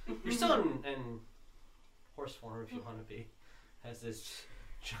 You're still in horse form if you want to be. Has this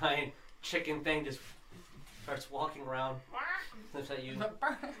giant chicken thing just starts walking around. Looks at you.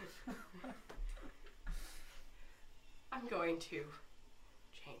 I'm going to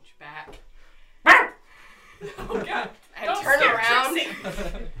change back. Oh god. And Don't turn scare around.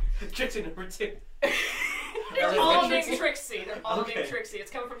 Trixie number 2. They're all named Trixie. They're all Okay. named Trixie.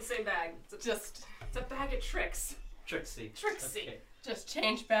 It's coming from the same bag. It's a bag of tricks. Trixie. Trixie. Okay. Just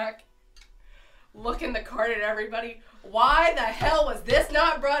change back. Look in the cart at everybody. Why the hell was this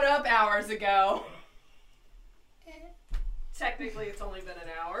not brought up hours ago? Technically, it's only been an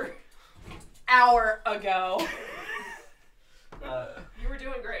hour. Hour ago. You were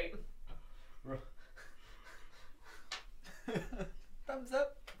doing great. Thumbs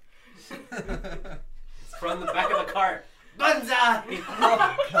up. From the back of the cart. Banzai!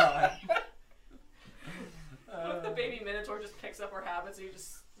 Oh god. What if the baby minotaur just picks up our habits and you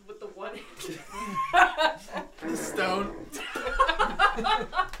just with the one Stone.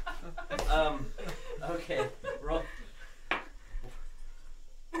 Okay. Roll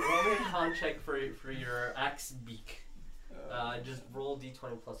me a con check for your axe beak. Just roll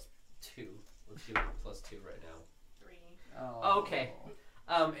d20 plus 2. Let's do plus 2 right now. 3. Oh. Okay.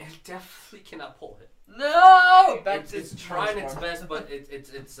 It definitely cannot pull it. No! It's trying its best, but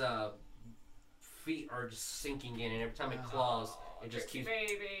its feet are just sinking in, and every time it claws, it just keeps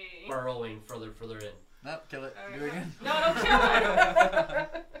baby. burrowing further in. Nope, kill it. Okay. Do it again. No, don't kill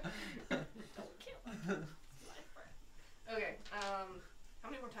it. Don't kill it. Okay. How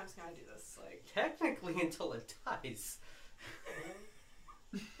many more times can I do this? Like. Technically, until it dies.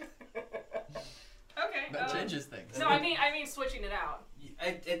 Okay. That changes things. No, I mean switching it out.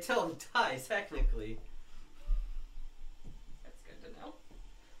 Until it dies, technically. That's good to know.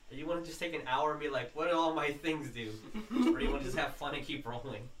 Do you want to just take an hour and be like, what do all my things do? Or do you want to just have fun and keep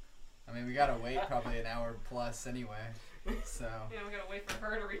rolling? I mean, we gotta wait probably an hour plus anyway. So. Yeah, we gotta wait for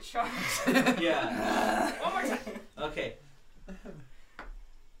her to recharge. Yeah. One more time. Okay.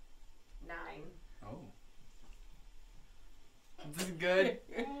 9. Oh. This is good.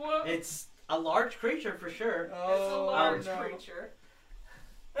 Whoop. It's a large creature for sure. It's a Oh, large no. creature.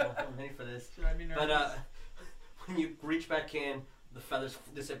 Well, I'm ready for this. Drive me nervous. But when you reach back in, the feathers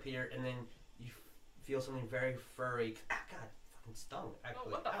disappear, and then you feel something very furry. Ah, God, fucking stung. Oh,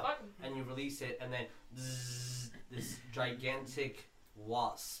 Actually, what the Ow. fuck? And you release it, and then zzz, this gigantic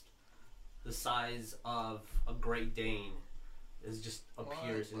wasp, the size of a Great Dane, just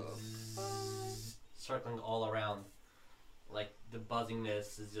appears and What the zzz, circling all around. Like the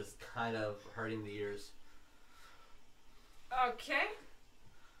buzzingness is just kind of hurting the ears. Okay.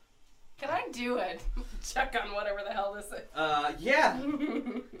 Can I do it? Check on whatever the hell this is. Yeah.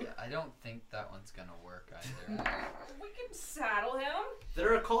 Yeah, I don't think that one's gonna work either. We can saddle him.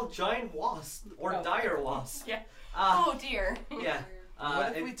 They're called giant wasps or Oh. dire wasps. Yeah. Uh, Oh dear. yeah.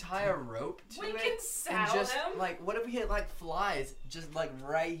 What if we tie a rope to We it? can and saddle just him. like, what if we hit like flies, just like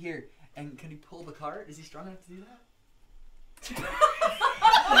right here? And can he pull the cart? Is he strong enough to do that?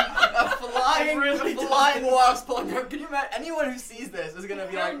 really flying wasp pulling the rope. Can you imagine? Anyone who sees this is gonna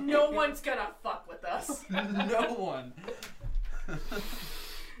be like, No one's gonna fuck with us. no one.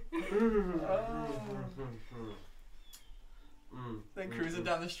 Then cruising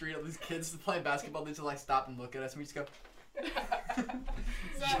down the street, all these kids playing basketball, they just like stop and look at us, and we just go.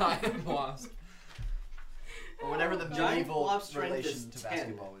 Giant wasp. Or whatever the Giant medieval wasp strength relation is to 10.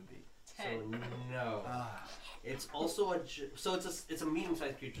 basketball would be. 10. So no. It's also it's a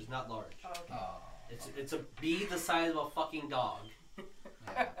medium-sized creature. It's not large. Oh, okay. It's a bee the size of a fucking dog.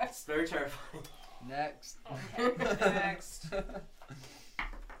 Yeah. It's very terrifying. Next. Okay, next. 3.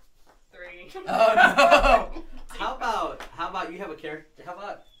 Oh no! How about you have a character? How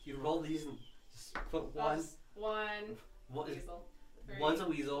about you roll these and just put one? One. What is, Weasel. 3, one's a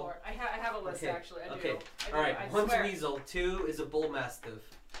weasel. 4. I have a list Okay, actually. I okay. do. I do. All right. I One's swear. a weasel. 2 is a bull mastiff.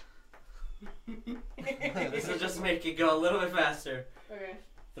 This will just make it go a little bit faster. Okay.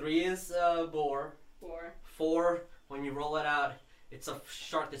 3 is boar. 4. 4, when you roll it out, it's a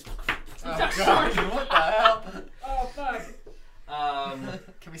shark that's. Oh gosh, what the hell? Oh fuck.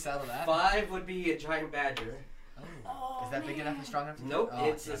 Can we settle that? 5 would be a giant badger. Oh. Is that big enough and strong enough? Nope, Oh,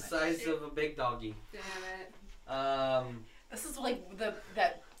 it's damn the it. size of a big doggy. Damn it. Um, This is like that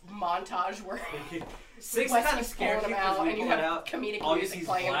montage where 6 Wesley's kind of scares pulling you them because out we and you pull it have out. comedic All you music see is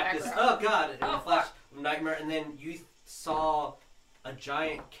playing in the blackness. background. Oh god! In Oh, a flash, nightmare, and then you saw a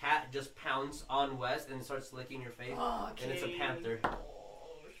giant cat just pounce on Wes and starts licking your face, Oh, and it's a kitty. panther. Oh,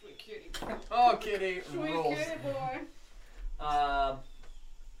 sweet kitty. Oh, kitty Sweet rules. kitty boy.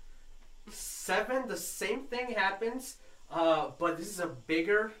 7, the same thing happens, but this is a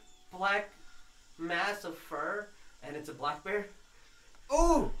bigger black mass of fur, and it's a black bear.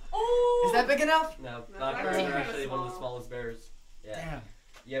 Ooh! Oh. Is that big enough? No, No, black that's bears are kinda actually one of the small. smallest bears. Yeah. Damn.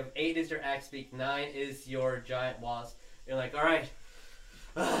 You have 8 is your axe beak, 9 is your giant wasp. You're like, all right.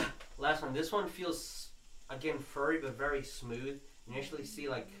 Last one. This one feels again furry but very smooth. You actually see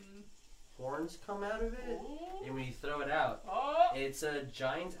like horns come out of it, and when you throw it out, Oh. it's a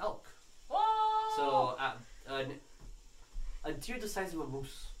giant elk. Oh. So a deer the size of a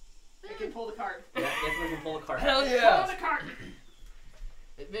moose. I can pull the card. Yeah, definitely can pull a cart. Hell Pull yeah! the card.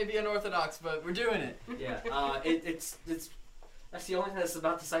 It may be unorthodox, but we're doing it. Yeah. It's that's the only thing that's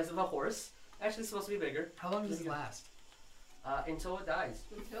about the size of a horse. Actually, it's supposed to be bigger. How long does it last? Until it dies.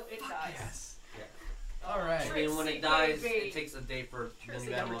 Until it dies. Yes. Yeah. All right. And then when it Trixie, dies, baby. it takes a day for the Trixie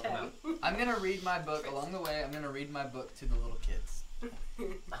new animal to come out. I'm gonna read my book along the way. I'm gonna read my book to the little kids.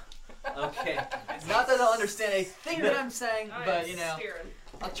 Okay. Not that they'll understand a thing that I'm saying, I but am you know, steering.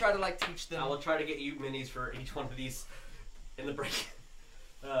 I'll try to like teach them. I will try to get you minis for each one of these in the break.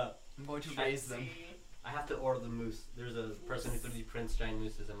 I'm going to raise them. See. I have to order the moose. There's a person who 3D prints giant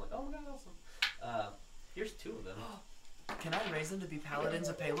mooses. I'm like, oh my god, awesome. Here's 2 of them. Can I raise them to be paladins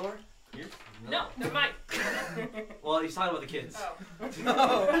of Paylor? Here's No, they're mine. Well, he's talking about the kids. Oh.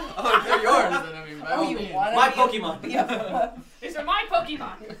 Oh, if they're yours, then I mean, by all you means. wanna My be Pokemon. These are my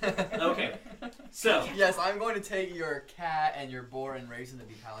Pokemon. Okay. So Yes, I'm going to take your cat and your boar and raise them to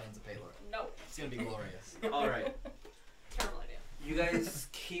be paladins of Paylor. No. It's gonna be glorious. all right. Terrible idea. You guys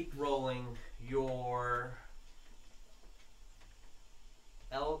keep rolling. Your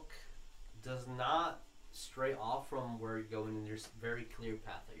elk does not stray off from where you're going, and there's a very clear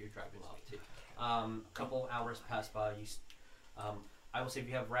path that you're driving off to. A couple of hours pass by. I will say if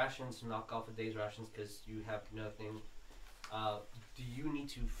you have rations, knock off a day's rations because you have nothing. Do you need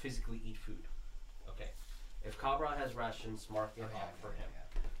to physically eat food? Okay. If Cabra has rations, mark it off for him.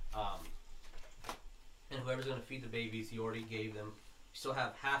 And whoever's going to feed the babies, he already gave them. You still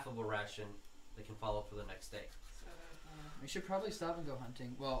have half of a ration that can follow for the next day. We should probably stop and go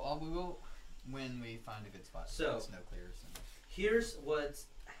hunting. Well, we will when we find a good spot. So- snow clears. Here's what's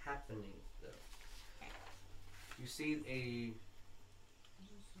happening, though. You see a.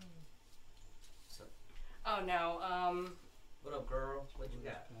 So, Oh no. what up, girl? What you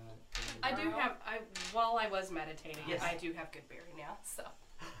got? I do have. While I was meditating, Yes. I do have good berry now. So.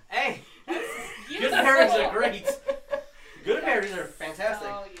 Hey! Useful. Good berries are great. Good berries are fantastic.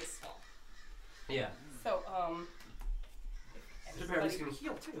 So useful. Yeah. So Good berries can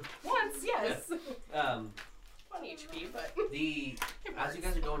heal too. once, yes. 1 HP, but. As you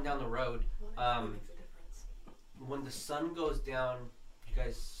guys are going down the road, when the sun goes down, you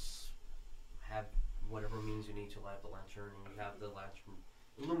guys have whatever means you need to light the lantern, and you have the lantern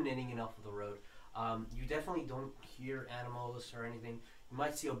illuminating enough of the road. You definitely don't hear animals or anything. You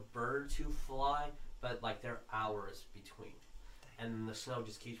might see a bird or 2 fly, but like there are hours between, and the snow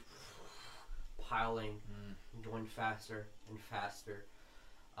just keeps piling, going faster and faster.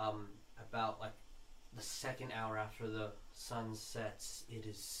 About like the second hour after the sun sets, it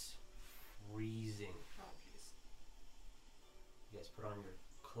is freezing. You guys put on your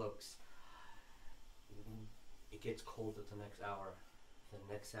cloaks. It gets cold at the next hour.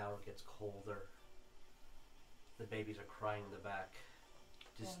 The next hour gets colder. The babies are crying in the back.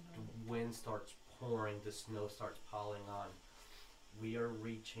 Just Oh, the wind starts pouring, the snow starts piling on. We are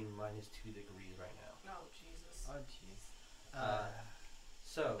reaching -2 degrees right now. Oh Jesus. Oh jeez.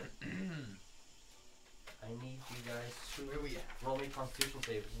 So, I need you guys to Where we at? roll me Constitution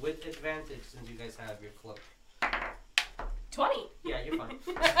save with advantage since you guys have your cloak. 20. Yeah, you're fine.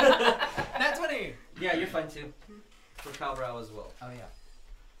 Nat 20! Yeah, you're fine too. For Calbrow as well. Oh yeah.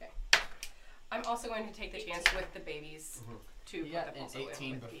 I'm also going to take the chance with the babies Mhm. to He put got them an also in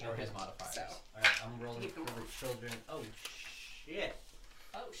 18 with before me. his modifiers. So. Alright, I'm rolling Keep them for the children. Oh, shit.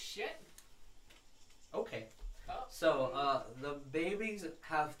 Oh shit. Okay. Oh. So, the babies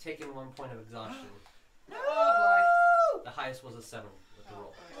have taken 1 point of exhaustion. Oh The highest was a 7 with the Oh, roll.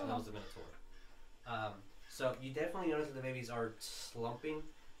 okay. So that was the Minotaur. So you definitely notice that the babies are slumping,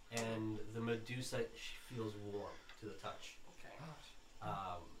 and the Medusa she feels warm to the touch. boy. Okay.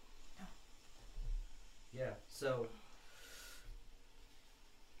 Yeah. So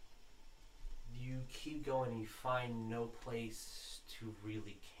you keep going, and you find no place to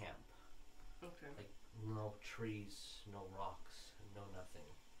really camp. Okay. Like no trees, no rocks, no nothing.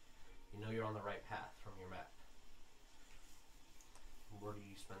 You know you're on the right path from your map. Where do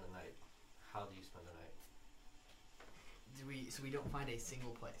you spend the night? How do you spend the night? So we don't find a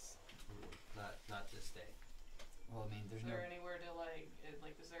single place. Not this day. Well, I mean, there's Is no. there anywhere to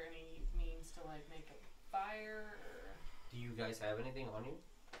is there any means to make a fire or? Do you guys have anything on you?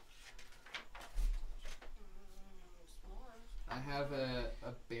 Explore. I have a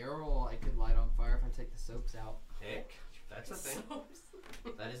barrel I could light on fire if I take the soaps out. Heck, that's a thing.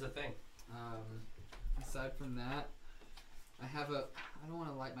 That is a thing. Aside from that, I have a. I don't want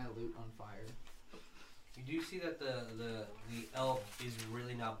to light my loot on fire. You do see that the elf is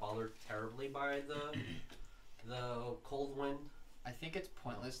really not bothered terribly by the cold wind. I think it's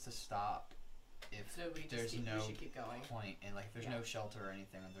pointless to stop if So we just there's keep, no we should keep going. point and like if there's Yeah. no shelter or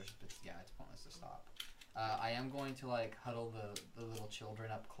anything. And it's pointless to stop. I am going to huddle the little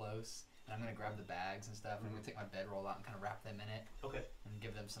children up close, and I'm gonna grab the bags and stuff. And I'm gonna take my bedroll out and kind of wrap them in it Okay. and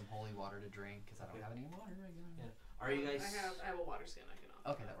give them some holy water to drink because I don't Okay. have any water right now. Yeah. Are you guys? I have a water skin I can offer.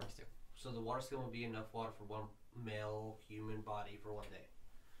 Okay, that works too. So the water skin will be enough water for one male human body for 1 day.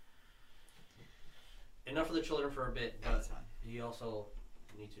 Enough for the children for a bit, but That's fine. you also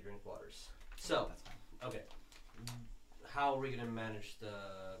need to drink waters. So, That's fine. okay. How are we gonna manage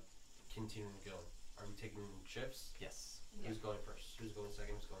the continuing going? Are we taking shifts? Yes. Who's going first? Who's going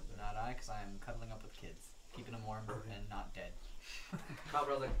second? Who's going third? Not I, because I am cuddling up with kids, keeping them warm and not dead.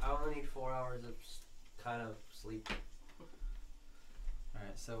 Calbro's like, I only need 4 hours of kind of sleep. All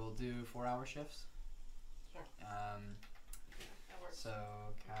right, so we'll do 4-hour shifts. Sure. That works. So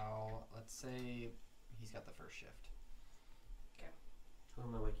Cal, let's say he's got the first shift. Who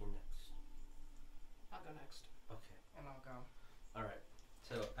am I waking next? I'll go next. Okay. And I'll go. Alright.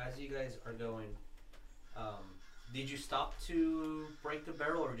 So as you guys are going, did you stop to break the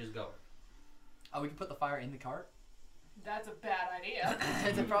barrel or just go? Oh, we can put the fire in the cart. That's a bad idea.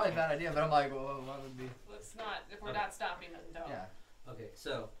 It's probably a bad idea, but I'm like, well, what would be? Let's not. If we're Okay. not stopping, then don't. Yeah. Okay,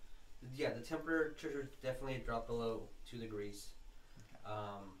 so yeah, the temperature definitely dropped below 2 degrees. Okay.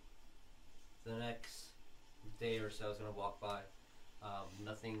 The next day or so is gonna walk by.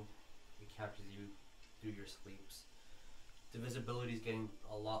 Nothing encounters you through your sleeps. The visibility is getting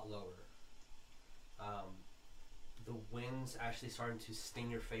a lot lower. The wind's actually starting to sting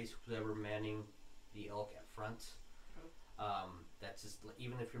your face. Whoever manning the elk at front. That's just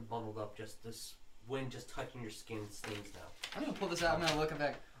even if you're bundled up, just this wind just touching your skin stings now. I'm gonna pull this out. I'm gonna look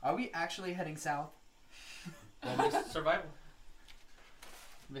back. Are we actually heading south? Well, it's survival.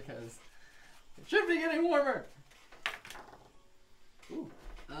 Because it should be getting warmer. Ooh.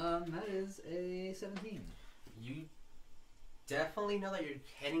 That is a 17. You definitely know that you're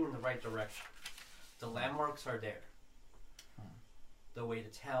heading in the right direction. The landmarks are there. The way the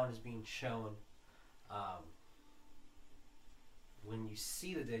town is being shown. When you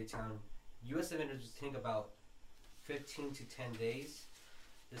see the daytown, U.S. Avengers think about 15 to 10 days.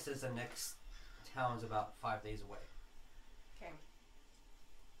 This is the next town is about 5 days away. Okay.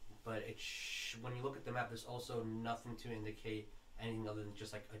 But when you look at the map, there's also nothing to indicate anything other than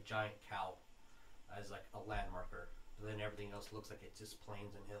just like a giant cow as like a landmarker. But then everything else looks like it's just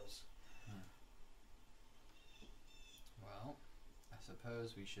plains and hills. Well, I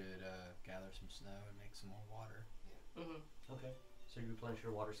suppose we should gather some snow and make some more water. Mhm. Okay. So you replenish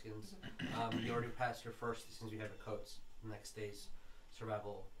your water skins. You already passed your first since you have your coats. The next day's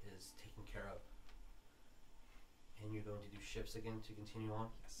survival is taken care of. And you're going to do shifts again to continue on?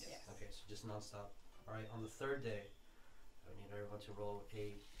 Yes. Yes. Okay, so just non-stop. Alright, on the third day, I need everyone to roll a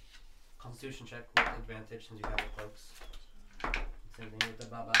Constitution check with advantage since you have the cloaks. Same thing with the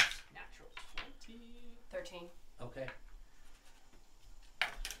babas. Natural 20. 13. Okay.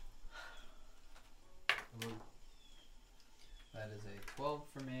 That is a 12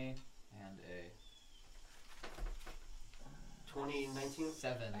 for me and a 2019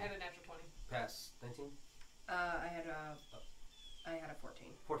 7. I had a natural 20. pass. 19, I had a 14.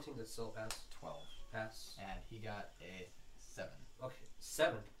 14 that's still a pass. 12. Pass. And he got a 7. Okay,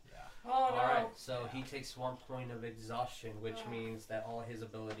 7. Yeah. Oh All no. right, so he Yeah. takes 1 point of exhaustion, which Oh. means that all his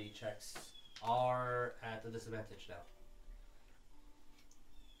ability checks are at the disadvantage now.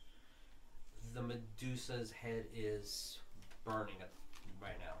 The Medusa's head is burning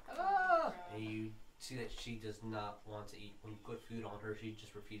right now. Ah! And you see that she does not want to eat. When you put food on her, she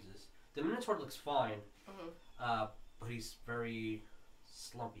just refuses. The Minotaur looks fine, Mhm. but he's very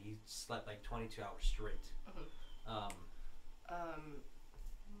slumpy. He slept like 22 hours straight.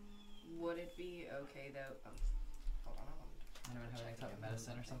 Would it be okay though? Hold on. Anyone have any Check type it. of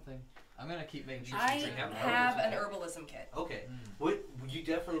medicine or something? I'm gonna keep making sure I she's drinking water. have an herbalism kit. Okay, Mm. you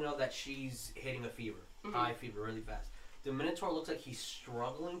definitely know that she's hitting a fever, Mhm. high fever, really fast. The Minotaur looks like he's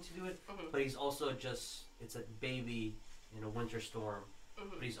struggling to do it, Mhm. but he's also it's a baby in a winter storm.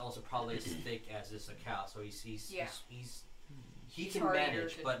 Mhm. But he's also probably as thick as this a cow, so he Yeah. he It's can harder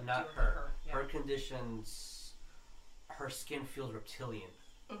manage, to but not do it her. Yeah. Her conditions, her skin feels reptilian.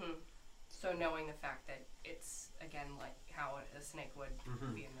 Mhm. So knowing the fact that it's again like how a snake would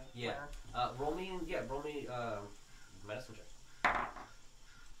Mhm. be in the Yeah. winter. Roll me medicine check.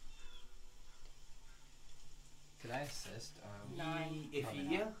 Could I assist? Nine. If Probably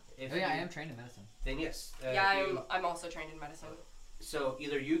you, not. yeah, if Oh yeah, I you- am trained in medicine. Then yes. Yeah, if you- I'm also trained in medicine. So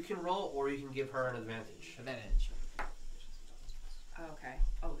either you can roll or you can give her an advantage. Advantage. Okay.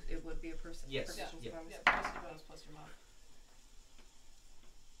 Oh, it would be a person. Yes, proficiency yeah. bonus. Yeah, plus your bonus plus your mod.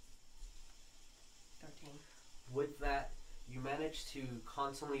 13. With that, you manage to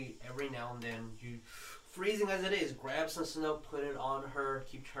constantly, every now and then, you, freezing as it is, grab some snow, put it on her,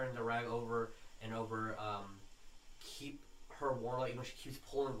 keep turning the rag over and over, keep her warm. Even she keeps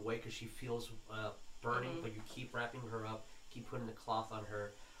pulling away because she feels burning, Mhm. but you keep wrapping her up, keep putting the cloth on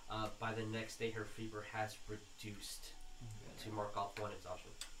her. By the next day, her fever has reduced to mark off 1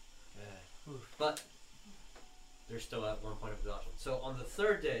 exhaustion. But they're still at 1 point of exhaustion. So on the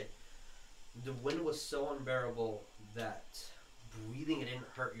 3rd day, the wind was so unbearable that breathing it in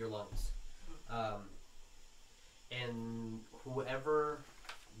hurt your lungs. And whoever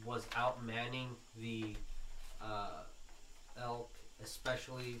was out manning the elk,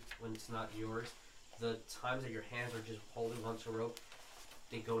 especially when it's not yours, the times that your hands are just holding onto a rope,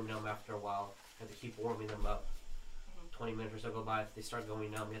 they go numb after a while. You have to keep warming them up. 20 minutes or so go by. If they start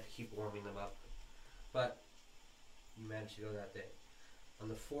going numb, you have to keep warming them up. But you managed to go that day. On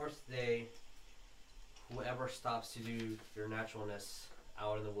the 4th day, whoever stops to do your naturalness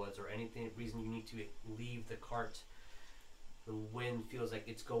out in the woods or anything reason you need to leave the cart, the wind feels like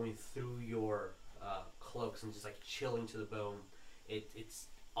it's going through your cloaks and just like chilling to the bone. It's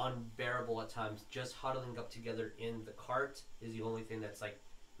unbearable at times. Just huddling up together in the cart is the only thing that's like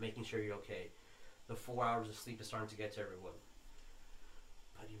making sure you're okay. The 4 hours of sleep is starting to get to everyone.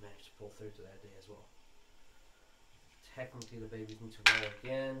 But you managed to pull through to that day as well. Technically the babies need to roll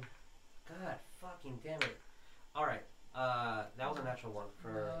again. God fucking damn it. Alright, that was a natural one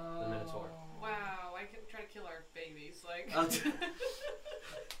for the Minotaur. Wow, I can try to kill our babies. Like.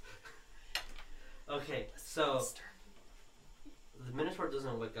 Okay, so the Minotaur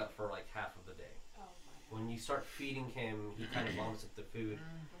doesn't wake up for like half of the day. Oh my. When you start feeding him, he kind of vomits up the food.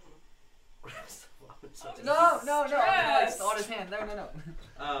 Grabs the vomits up the No! Stress. It's on his hand. No.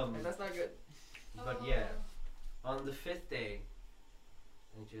 food. That's not good. But yeah, on the 5th day,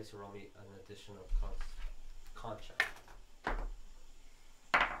 I need you guys to roll me an additional con check.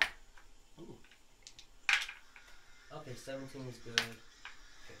 Ooh. Okay, 17 is good.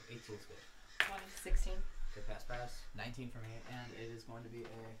 Okay, 18 is good. 16. Okay, pass. 19 for me, and it is going to be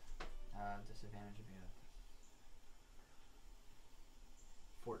a disadvantage of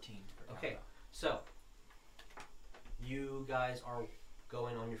 14 for Okay. combo. So, you guys are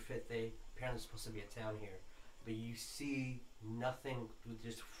going on your 5th day. Apparently, there's supposed to be a town here, but you see nothing.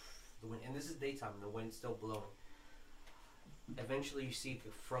 Just the wind, and this is daytime. And the wind's still blowing. Eventually, you see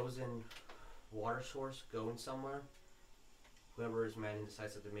a frozen water source going somewhere. Whoever is manning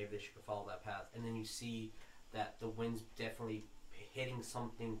decides that maybe they should follow that path, and then you see that the wind's definitely hitting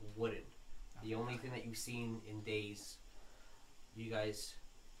something wooden. The only thing that you've seen in days. You guys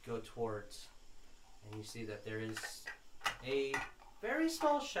go towards, and you see that there is a very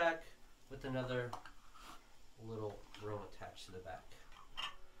small shack with another little room attached to the back.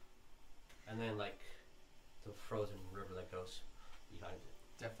 and then like the frozen river that goes behind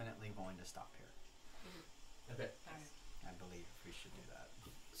it. Definitely going to stop here. Okay. Alright. I believe we should do that.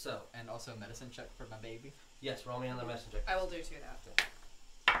 So And also medicine check for my baby. yes, roll me on the messenger. I will do too that.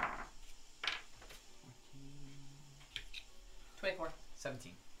 24.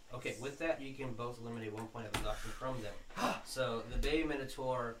 17. Okay, with that you can both eliminate 1 point of exhaustion from them. So the baby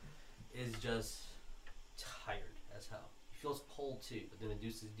minotaur is just tired as hell. He feels cold too, but the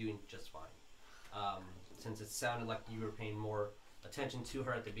Medusa is doing just fine. Since it sounded like you were paying more attention to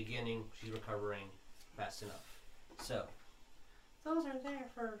her at the beginning, she's recovering fast enough. So those are there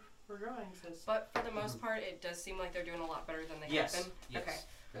for drawings. But for the most part, it does seem like they're doing a lot better than they Yes, have been. yes. Okay.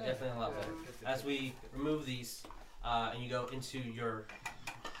 They're definitely a lot better. As we remove these and you go into your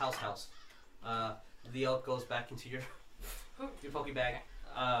house, the elk goes back into your pokey bag.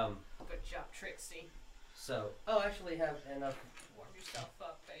 Good job, Trixie. So, I actually have enough Warm yourself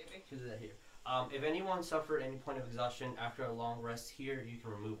up, baby. to do that here. If anyone suffered any point of exhaustion after a long rest here, you can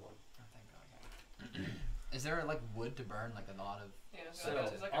remove one. Oh, thank God. Is there like wood to burn? Like a lot of. Yeah, So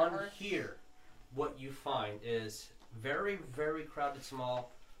it's like a on hearth. here, what you find is very, very crowded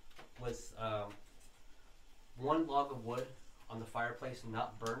small with one log of wood on the fireplace,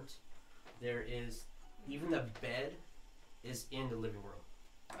 not burnt. There is, even the bed is in the living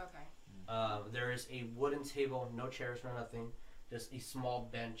room. Okay. There is a wooden table, no chairs, no nothing, just a small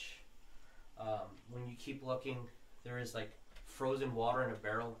bench. When you keep looking, there is like frozen water in a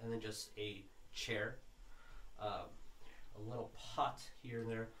barrel and then just a chair. A little pot here and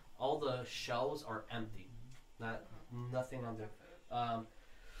there. All the shelves are empty. Nothing on there.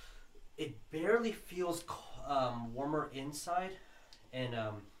 It barely feels warmer inside. And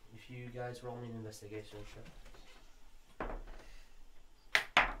if you guys roll me an investigation check.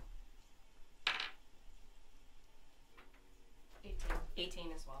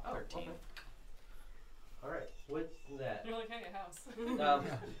 18 as well. Oh, 13. okay. Alright, with that. You're like, hey, a house.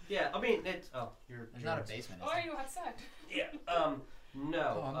 Yeah, I mean, it's. Oh, you're. There's not a basement. Is Why are there? you outside? Yeah,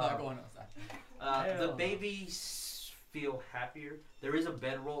 no. Oh, I'm not going outside. The babies feel happier. There is a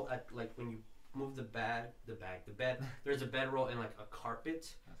bedroll at, like, when you move the bed, there's a bedroll and, like, a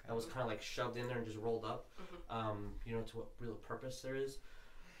carpet that was kind of, like, shoved in there and just rolled up. You know, to what real purpose there is.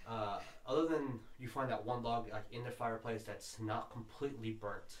 Other than you find that one log, like, in the fireplace that's not completely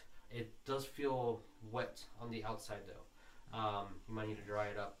burnt. It does feel wet on the outside, though. You might need to dry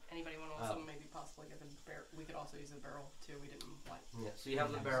it up. Anybody want to also maybe possibly get the barrel? We could also use the barrel too. We didn't like. Yeah, so you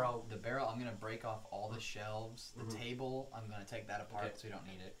have the barrel. The barrel, I'm gonna break off all the shelves. The Mhm. table, I'm gonna take that apart Okay. so we don't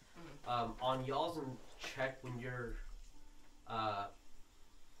need it. On y'all's and check when you're.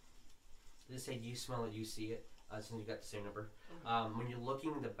 Just say you smell it, you see it. Since you got the same number. When you're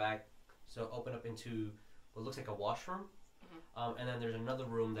looking in the back, so open up into what looks like a washroom. And then there's another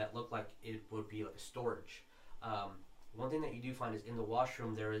room that looked like it would be like a storage. One thing that you do find is in the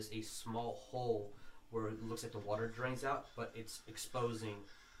washroom there is a small hole where it looks like the water drains out, but it's exposing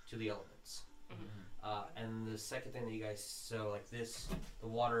to the elements. And the second thing that you guys, so like this, the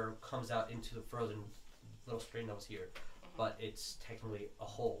water comes out into the frozen little stream that was here, but it's technically a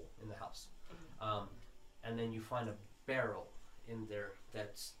hole in the house. And then you find a barrel in there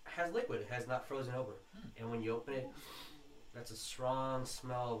that has liquid, it has not frozen over. And when you open it, that's a strong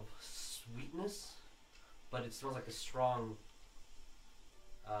smell of sweetness, but it smells like a strong,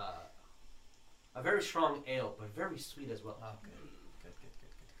 a very strong ale, but very sweet as well. Oh, good.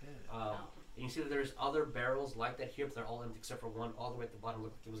 Good. And you see that there's other barrels like that here, but they're all empty except for one all the way at the bottom.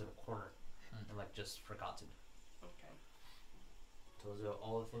 Looked like it was in a corner and like just forgotten. Okay. So those are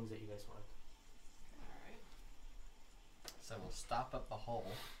all the things that you guys want. Alright. So we'll stop up the hole,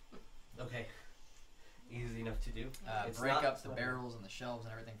 Okay. Easy enough to do. It's break not- up the barrels and the shelves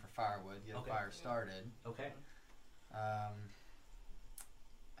and everything for firewood, get Okay. a fire started. Okay. I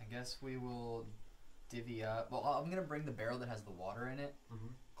guess we will divvy up. Well, I'm gonna bring the barrel that has the water in it Mm-hmm.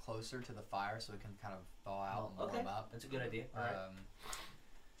 closer to the fire so it can kind of thaw out and warm Okay. up. That's a good idea. All right.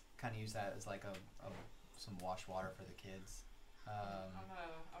 Kind of use that as like some wash water for the kids. I'm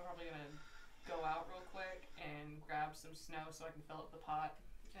probably gonna go out real quick and grab some snow so I can fill up the pot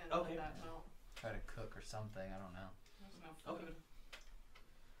and Okay. let that melt. Try to cook or something. I don't know. There's no Okay. food.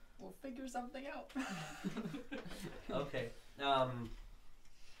 We'll figure something out. Okay.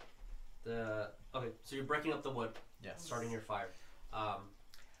 Okay. So you're breaking up the wood, Yes. starting your fire.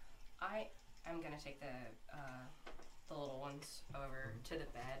 I am gonna take the little ones over to the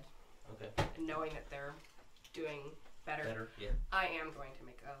bed, Okay. and knowing that they're doing better, Better. Yeah. I am going to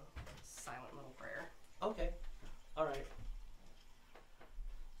make a silent little prayer. Okay. All right.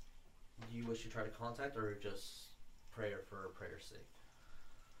 Do you wish to try to contact or just prayer for prayer's sake?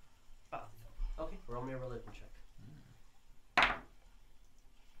 Okay, roll me a religion check.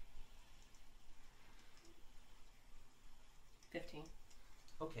 15.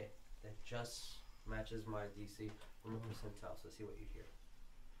 Okay, that just matches my DC from the percentile, so see what you hear.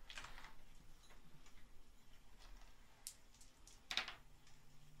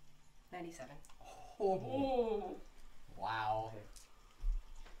 97. Oh. Ooh. Wow. Okay.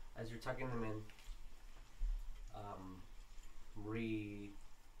 As you're tucking them in,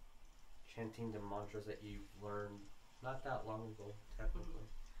 re-chanting the mantras that you've learned not that long ago, technically.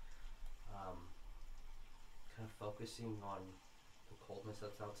 Kind of focusing on the coldness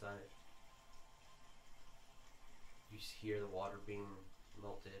that's outside. You hear the water being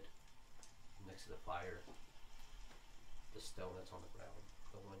melted next to the fire, the stone that's on the ground,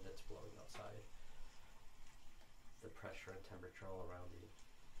 the wind that's blowing outside, the pressure and temperature all around you.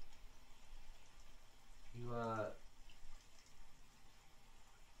 You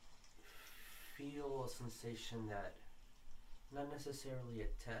feel a sensation that not necessarily a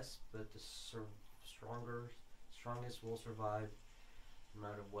test, but the strongest will survive no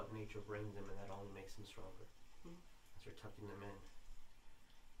matter what nature brings them, and that only makes them stronger. As you're tucking them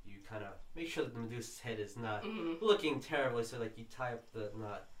in, you kind of make sure that the Medusa's head is not looking terribly, so like you tie up the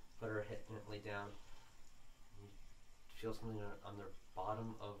knot, put her head gently down. You feel something on the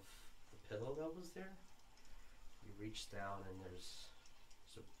bottom of the pillow that was there. You reach down and there's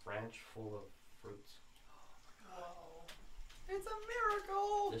a branch full of fruit. Whoa. It's a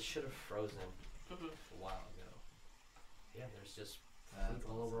miracle. This should have frozen a while ago. Yeah, there's just fruit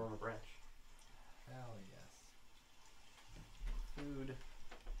all over on the branch. Hell yes. Food.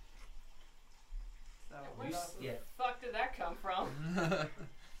 So You where s- the yeah. fuck did that come from?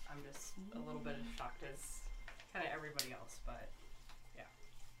 I'm just a little bit shocked as kind of everybody else, but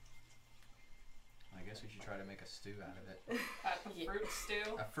I guess we should try to make a stew out of it. a fruit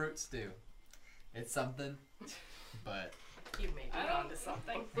stew. A fruit stew. It's something, but You may be I don't- onto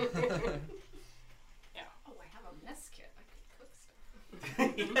something. Yeah. Oh, I have a mess kit. I could cook stuff.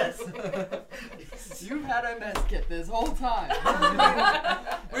 Yes. you've had a mess kit this whole time.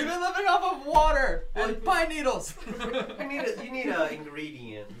 We've been living off of water and pine needles. you need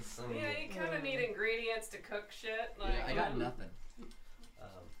ingredients. I mean, Yeah, you kind of need ingredients to cook shit. Like, I got nothing.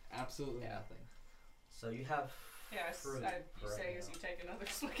 Absolutely Yeah. nothing. So you have Yeah, fruit. you right say as now. you take another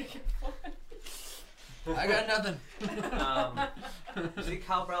swig of your I got nothing. You see,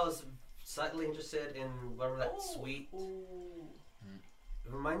 Cowbell is slightly interested in whatever that sweet. It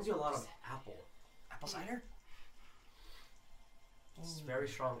reminds you a lot of apple. Apple cider? It's very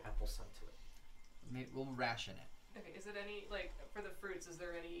strong apple scent to it. Maybe we'll ration it. Okay, is it any, like, for the fruits, is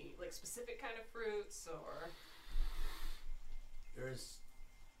there any, like, specific kind of fruits, or? There's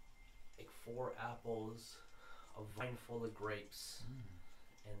like 4 apples, a vine full of grapes,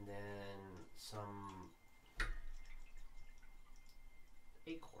 and then some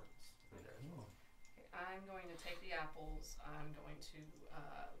acorns in there as well. Okay, I'm going to take the apples, I'm going to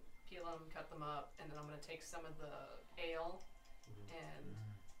peel them, cut them up, and then I'm going to take some of the ale, and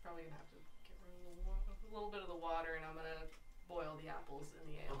probably going to have to get rid of a little bit of the water, and I'm going to boil the apples in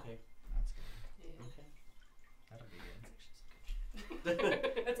the ale. Okay. That's good. Yeah. Okay. That'll be good.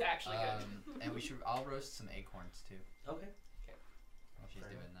 It's actually good. And I'll roast some acorns too. Okay. While she's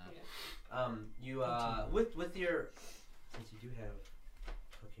Fair doing that. Yeah. You with your, since you do have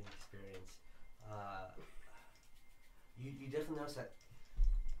cooking experience, you definitely notice that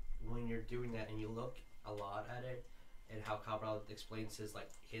when you're doing that and you look a lot at it, and how Cabral explains his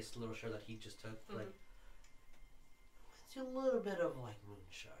little share that he just took, like it's a little bit of like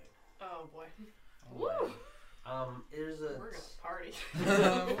moonshine. Oh boy. Woo! There's a We're gonna party.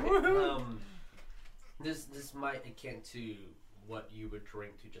 this might akin to what you would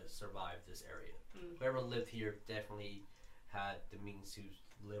drink to just survive this area. Whoever lived here definitely had the means to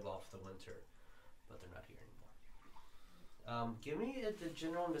live off the winter, but they're not here anymore. Give me the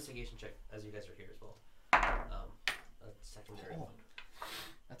general investigation check as you guys are here as well. A secondary one.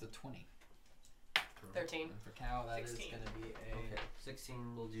 That's a 20. 13. And for Cal, that 16. is going to be a Okay,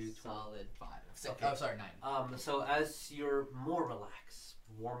 16 will do 20. solid 5. Okay. Oh, sorry, 9. So as you're more relaxed,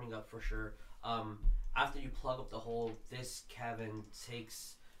 warming up for sure, after you plug up the hole, this cabin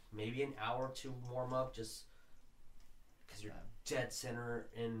takes maybe an hour to warm up, just because you're dead center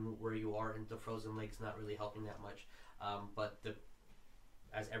in where you are, and the frozen lake's not really helping that much. But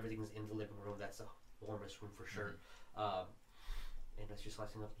as everything's in the living room, that's the warmest room for sure. And as you're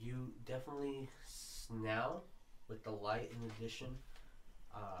slicing up, you definitely now, with the light in addition,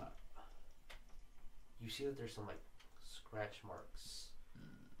 you see that there's some like scratch marks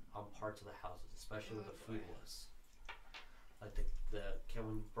on parts of the houses, especially where the food was. like the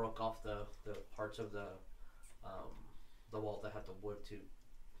Kevin broke off the parts of the wall that had the wood to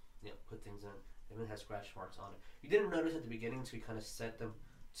put things in. It even has scratch marks on it. You didn't notice at the beginning, so we kind of set them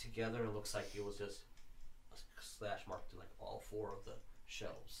together, and it looks like it was just a slash mark to like all 4 of the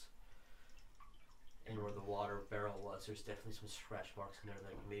shelves. And where the water barrel was, there's definitely some scratch marks in there,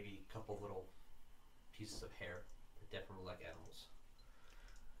 like maybe a couple little pieces of hair that definitely look like animals.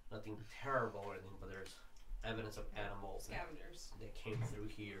 Nothing terrible or anything, but there's evidence of animals Scavengers. that came through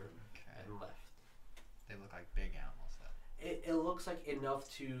here Okay. and left. They look like big animals, though. It looks like enough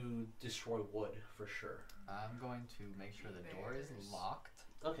to destroy wood for sure. I'm going to make sure the door is Bears. locked,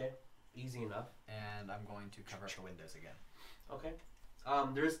 Okay, easy enough. and I'm going to cover up the windows again. Okay.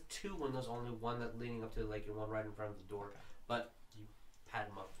 There's 2 windows, only one that leading up to the lake and one right in front of the door. Okay. But you pad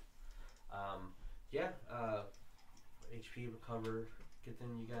them up. HP recovered. Good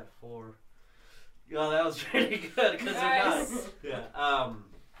thing you got 4. Yeah, that was pretty good because Nice. they're not.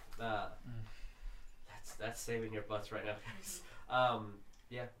 Yeah. That's saving your butts right now, guys.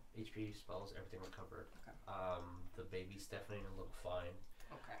 Yeah, HP spells, everything recovered. Okay. The baby's definitely gonna look fine.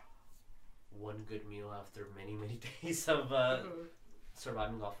 Okay. One good meal after many days of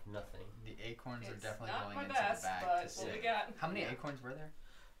surviving off nothing. The acorns are It's definitely not going my into best, the bag but to what save. we got. How many Yeah. acorns were there?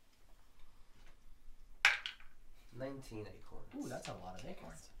 19 acorns. Ooh, that's a lot of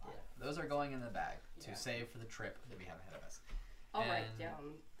acorns. Yeah. Those are going in the bag to Yeah. save for the trip that we have ahead of us. I'll write And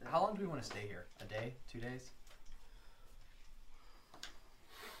down. How long do we want to stay here? A day? 2 days?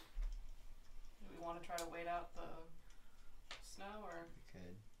 Do we want to try to wait out the snow, or We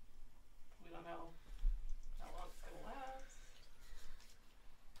could. we don't know how long it's gonna last?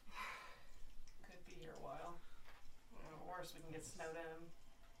 Could be here a while. Or worse, we can get snowed in.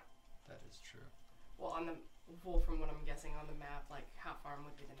 That is true. Well, from what I'm guessing on the map, like how far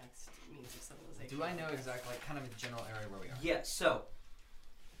would be the next means of civilization? Do I know exactly, like, kind of a general area where we are? Yeah, so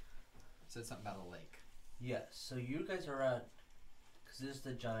It said something about a lake. so you guys are at, because this is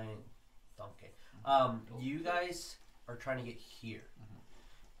the giant donkey. You guys are trying to get here.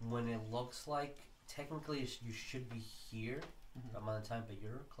 When it looks like technically you should be here amount of time, but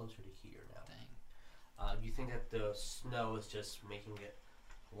you're closer to here now. Dang. You think that the snow is just making it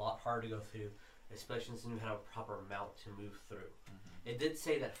a lot harder to go through, especially since you have a proper mount to move through. It did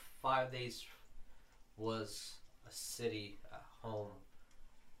say that 5 days was a city, a home.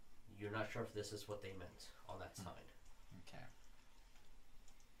 You're not sure if this is what they meant on that sign. Okay.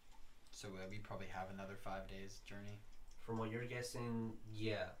 So we probably have another 5 days journey. From what you're guessing,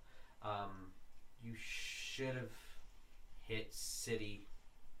 yeah. You should have hit city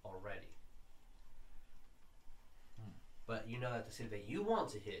already. But you know that the city that you want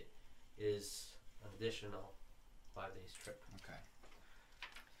to hit is an additional 5 days trip. Okay.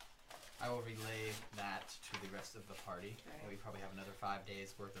 I will relay that to the rest of the party. Okay. We probably have another 5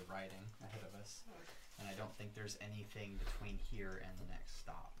 days worth of riding ahead of us. Okay. And I don't think there's anything between here and the next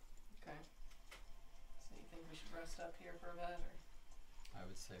stop. Okay. So you think we should rest up here for a bit, or? I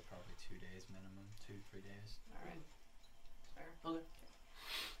would say probably 2 days minimum, 2-3 days. All right. Fair. All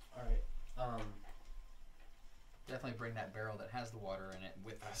right. Definitely bring that barrel that has the water in it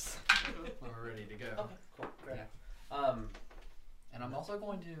with us when we're ready to go. Okay. Cool. Great. Yeah. And I'm also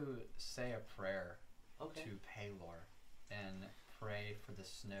going to say a prayer Okay. to Paylor and pray for the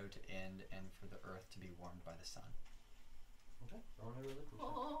snow to end and for the earth to be warmed by the sun. Okay. Roll another religion check.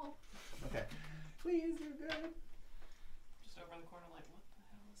 Oh. Okay. Please, you're good. Just over in the corner, like, what the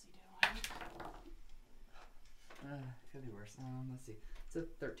hell is he doing? Could be worse. Let's see. It's a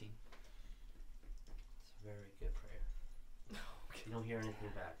 13. It's a very good prayer. You don't hear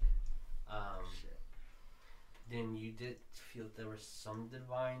anything back. Shit. Then you did feel that there was some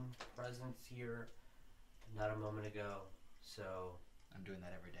divine presence here not a moment ago. So I'm doing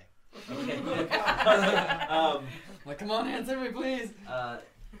that every day. okay. Like, come on, answer me, please.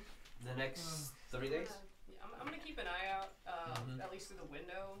 The next 3 days? Yeah, I'm gonna keep an eye out, Mhm. at least through the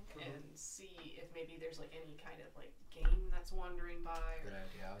window, and see if maybe there's like any kind of like game that's wandering by. Good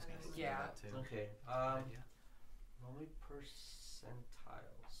idea. I was gonna say Yeah. that too. Okay. Good idea. Roll me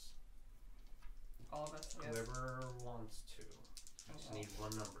percentiles. All of us. Yes. Whoever wants to. Oh, Just well. need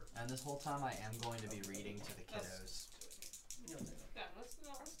one number. And this whole time I am going to be reading to the Let's kiddos. do it. Yeah, let's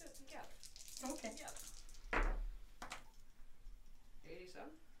do it together. Okay. Together. 87.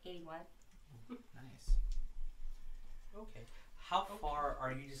 81. Nice. Okay. How far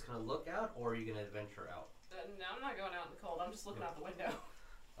are you just gonna look out, or are you gonna adventure out? No, I'm not going out in the cold. I'm just looking out the window.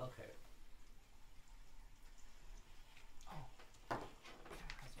 Okay.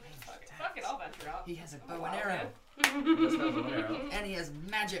 Fuck it, I'll venture out. He has a I'm bow and wild arrow. That's not an arrow. And he has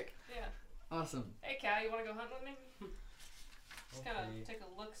magic. Yeah. Awesome. Hey, Cal, you want to go hunting with me? Just kind of take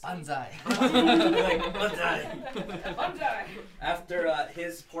a look. Banzai. Like, banzai. Banzai. After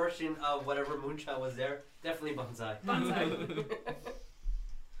his portion of whatever moonshine was there, definitely banzai. Banzai.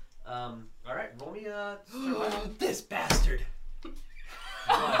 All right, roll me survival. This bastard.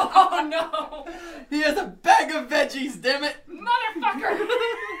 Oh no! He has a bag of veggies, damn it! Motherfucker!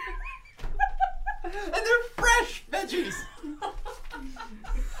 And they're fresh veggies!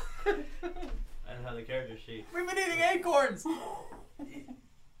 I don't have the character sheet. We've been eating acorns!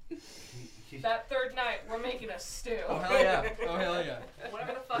 That third night, we're making a stew. Oh hell yeah. Oh hell yeah.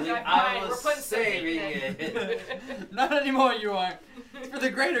 Whatever the fuck I I find, we're was putting some meat saving in it. Not anymore, you aren't. It's for the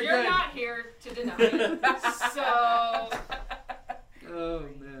greater You're good. not here to deny it. So. Oh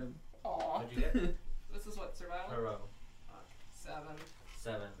man. Aw. What'd you get? This is what, survival? Hero. 7.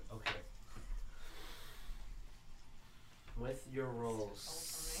 7. Okay. With your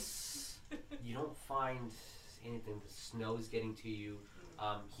rolls, you don't find anything. The snow is getting to you.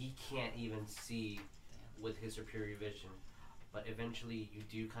 He can't even see with his superior vision, but eventually you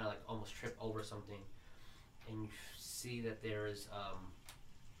do kind of like almost trip over something, and you see that there is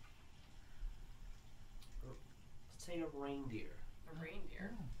let's say a reindeer, A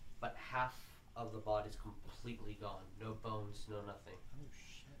reindeer. but half of the body's completely gone. No bones, no nothing. Oh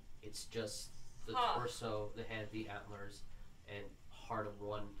shit. It's just the Huh. torso, the head, the antlers, and part of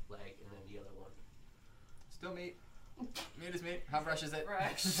one leg, and then the other one. Still meat. Meat is meat. How fresh is it?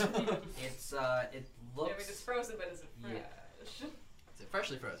 Fresh. It's it Yeah, I mean, looks. it's frozen, but is it fresh? Yeah. Is it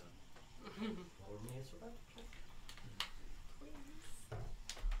freshly frozen? Roll me a survival check. Please.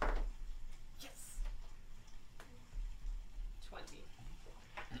 Yes. 20.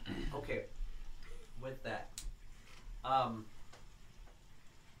 Okay. With that,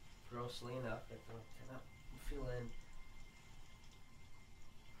 grossly enough, I cannot feel in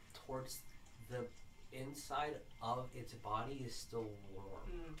towards the inside of its body is still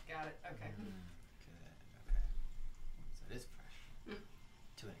warm. Got it. Okay. Good. Okay. So it is fresh.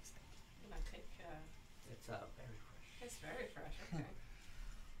 To an extent. And I take. It's very fresh. It's very fresh. Okay.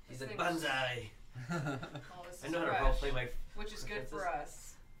 He's This like thing's- banzai. All this I is know how to fresh, roleplay my. which is good for preferences.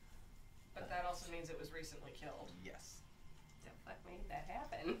 us. But that also means it was recently killed. Yes. The fuck made that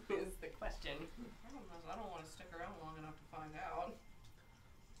happen? Is the question. I don't know. I don't want to stick around long enough to find out.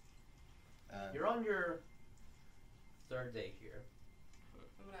 You're on your third day here.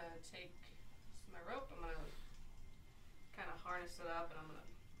 I'm gonna take my rope. I'm gonna kind of harness it up, and I'm gonna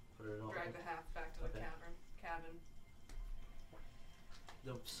Put it on. drag the half back to the Okay. cabin.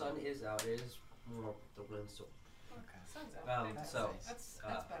 The sun is out. It is more the wind, so Okay. Sun's out. Okay, so that's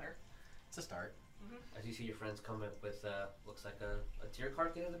uh, better. It's a start. as you see your friends come up with looks like a deer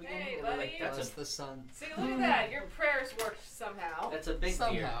carcass at the beginning, Hey, and they're like, buddy. that's That's a the sun. See, look at that. Your prayers worked somehow. that's a big deer.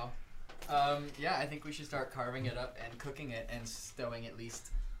 Somehow. Yeah, I think we should start carving it up and cooking it and stowing at least,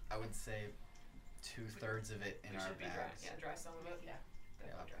 I would say, 2/3 of it in We our should be dry. bags. Yeah, dry some of it. Yeah,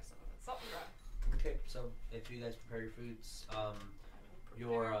 definitely Yeah. dry some of it. Salt and dry. Okay, so if you guys prepare your foods, I will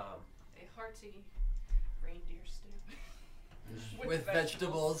your prepare a hearty reindeer stew. With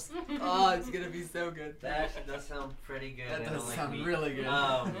vegetables. Oh, it's gonna be so good. that does sound pretty good. That I does don't like sound meat. really good.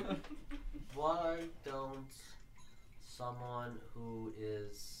 Why don't someone who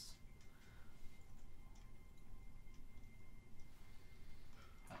is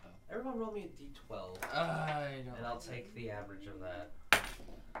everyone roll me a d12, I don't and I'll take the average of that.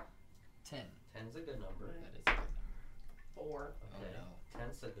 10. 10's a good number. That is a good number. 4. Okay. Oh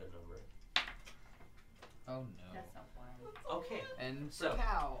 10's a good number. no. Oh no. That's not fun. Okay. And So-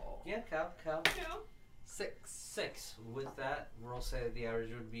 cow. Yeah, cow. Yeah. 6. 6. With that, we'll say the average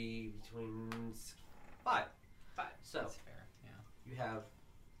would be between 5. 5. So That's fair. Yeah. you have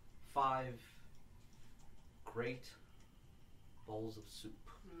 5 great bowls of soup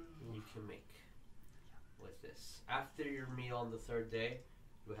you can make with this. After your meal on the third day,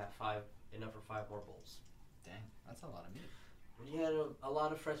 you have enough for 5 more bowls. Dang, that's a lot of meat. You had a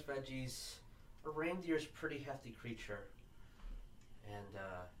lot of fresh veggies. A reindeer's pretty hefty creature,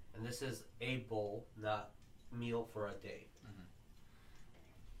 and this is a bowl, not meal for a day.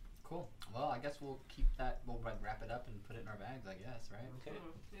 Cool. Well, I guess we'll keep that. We'll wrap it up and put it in our bags. I guess, right? Okay.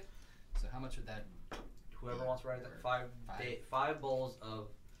 Yep. So how much would that? Whoever wants to write that, Five. 5 bowls of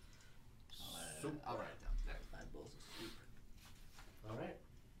soup. I'll write it down. 5 bowls of soup. All right.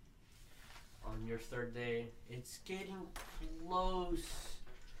 On your third day, it's getting close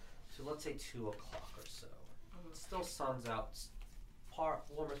to, let's say, 2 o'clock or so. Still sun's out. It's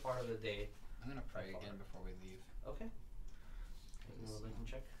warmest part of the day. I'm gonna pray again before we leave. Okay. Take a religion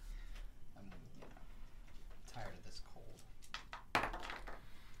check. I'm, tired of this cold.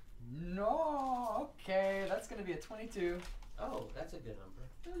 No. Okay, that's gonna be a 22. Oh, that's a good number.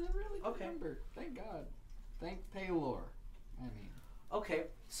 That's a really good Okay. number. Thank God. Thank Paylor. I mean, Okay,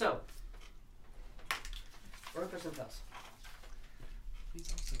 so roll for some else. please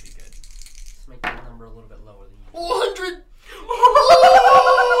also be good. Let's make that number a little bit lower than you. 100.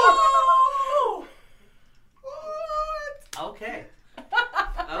 Okay.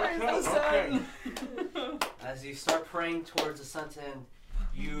 Praise the Okay. sun. As you start praying towards the sun's end,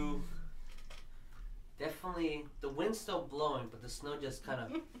 you definitely, the wind's still blowing, but the snow just kind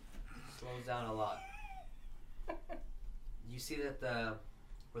of slows down a lot. You see that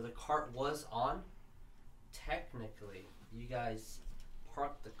where the cart was on, technically, you guys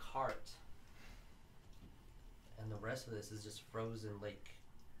parked the cart, and the rest of this is just frozen lake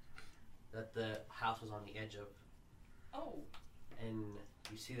that the house was on the edge of. Oh. And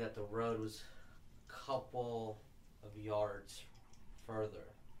you see that the road was a couple of yards further,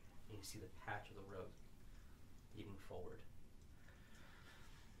 and you see the patch of the road leading forward.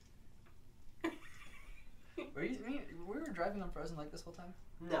 We were driving on Frozen Lake this whole time?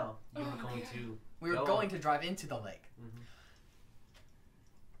 No, you were Oh, going man. to. We were go going on. to drive into the lake. Mhm.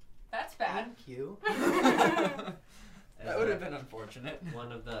 That's bad. Thank you. As, That would have been unfortunate.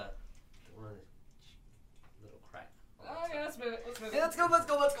 one of the little crack. Oh yeah, let's move it. Let's move it. Hey, let's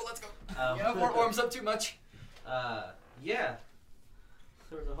go. Yeah, Fort warms up too much. Yeah.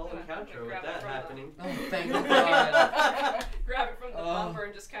 There was a whole I'm gonna encounter with grab it that from the- happening. Oh, thank God. Grab it from the Oh. bumper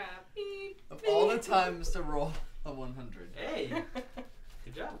and just kind of beep. Of all the times to roll a 100. Hey,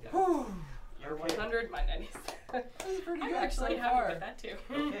 good job, guys. Whew. Your Okay. 100, my 90s. That was pretty I'm good actually so happy far. with that too.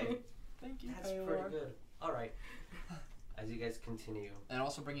 Okay, Thank you, that's Paylor. pretty good. All right. As you guys continue, And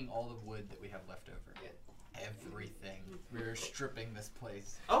also bringing all the wood that we have left over. Everything. We're stripping this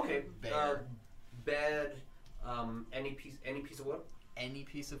place. okay. Bare. Bed. Any piece of wood. Any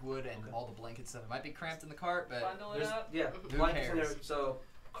piece of wood and Okay. all the blankets stuff. It might be cramped in the cart, but Bundle it There's, up. yeah, Who blankets in there. cares? So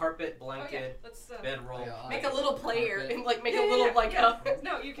carpet, Oh yeah, blanket, let's bedroll. Yeah, make a little play area Carpet. and like make Yeah, a little yeah, like yeah.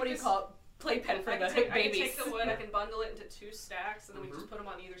 no, you can What do you just- call it? Playpen for I the can, take, I can babies. take the wood, I can bundle it into 2 stacks, and then we Mhm. just put them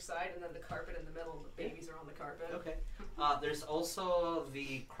on either side, and then the carpet in the middle, and the babies are on the carpet. Okay. There's also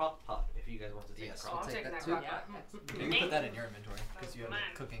the crock pot if you guys want to take Yes. the Oh, crock I'm take taking that that too. crock Yeah. pot. maybe put that in your inventory because you have Mine.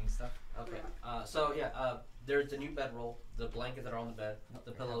 the cooking stuff. Okay. So yeah, there's the new bedroll, the blankets that are on the bed, Nope,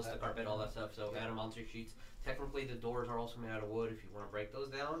 the we have pillows, the that. carpet, all that stuff. So Yeah. add them onto your sheets. Technically, the doors are also made out of wood. If you want to break those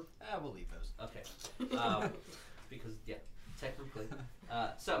down, We'll leave those. okay. Because yeah, technically.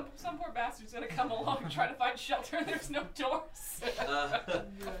 So. Some poor bastard's gonna come along and try to find shelter, and there's no doors.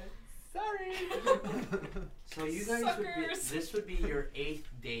 Sorry. So you guys would be, Suckers. this would be your 8th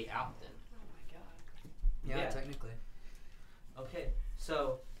day out then. Oh my god. Yeah, Yeah. technically. Okay,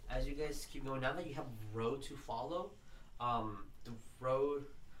 so as you guys keep going, now that you have a road to follow, the road,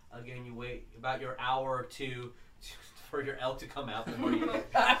 again, you wait about your hour or two for your elk to come out before you.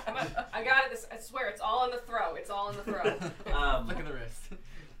 I got it. I swear, it's all in the throw. It's all in the throw. Look at the wrist.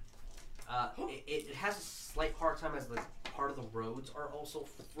 It has a slight hard time as like part of the roads are also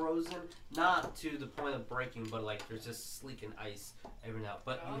frozen, not to the point of breaking, but like there's just sleek and ice every now.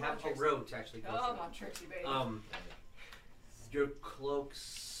 But you Come have on, a Trixie. road to actually go Come through. on, Trixie baby. Your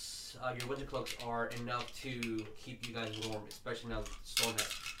cloaks, your winter cloaks are enough to keep you guys warm, especially now that the storm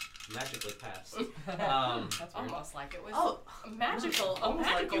has magically passed. That's weird. Almost like it was Oh, magical. A almost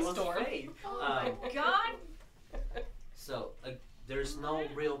like it magical was storm. fate. Oh my god. So there's no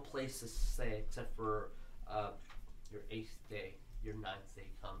real place to stay except for your 8th day. Your 9th day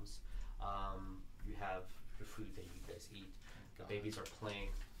comes. You have your food that you guys eat. The babies are playing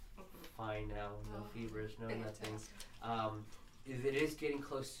fine now. No fevers, no nothing. It is getting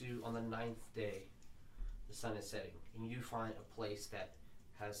close to, on the 9th day, the sun is setting, and you find a place that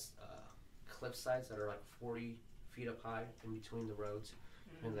has cliff sides that are like 40 feet up high in between the roads,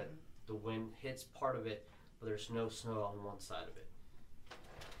 and that the wind hits part of it, but there's no snow on one side of it.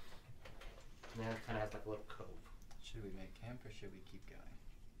 And then it kind of has like a little cove. Should we make camp or should we keep going?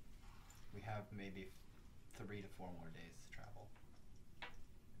 We have maybe 3 to 4 more days to travel.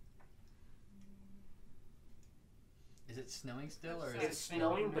 Is it snowing still, or is It's it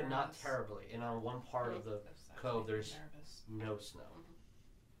snowing, but not nervous. terribly. And on one part of the cove, there's no snow.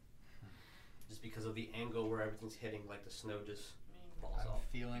 Just because of the angle where everything's hitting, like the snow just falls I'm off.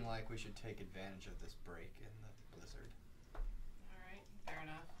 feeling like we should take advantage of this break in the blizzard. Alright, fair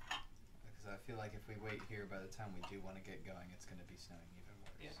enough. Because I feel like if we wait here, by the time we do want to get going, it's going to be snowing even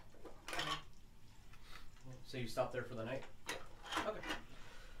worse. Yeah. So you stop there for the night? Okay.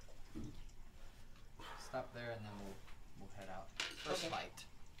 Stop there and then we'll head out. First Okay. light.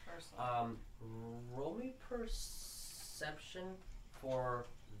 Personal. Roll me perception for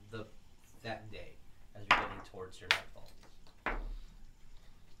that day as you're getting towards your nightfall.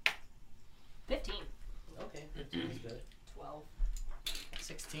 15. Okay, 15 is good. 12.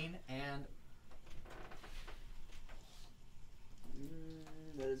 16 and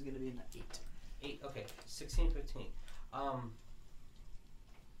that is going to be an 8. 8, okay. 16, 15.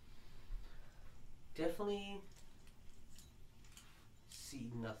 Definitely see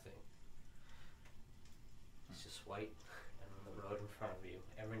nothing. It's just white and the road in front of you.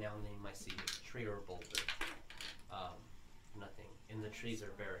 Every now and then you might see a tree or a boulder. Nothing. And the trees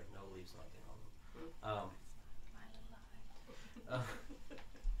are barren, no leaves, nothing on them.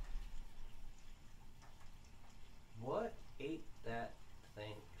 What ate that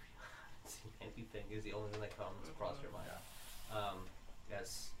thing? If you haven't seen anything, is the only thing that comes across your mind.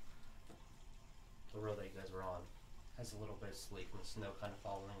 Yes. The road that you guys were on has a little bit of sleek and the snow kind of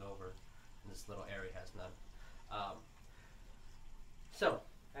falling over, and this little area has none. So,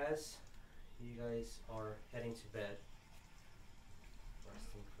 as you guys are heading to bed,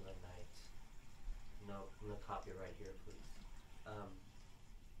 resting for the night, no copyright here, please.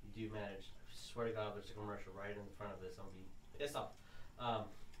 You do manage. I swear to God, there's a commercial right in front of this. I'm gonna be pissed off. No,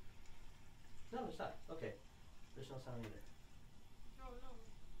 there's not. Okay, there's no sound either. Oh no.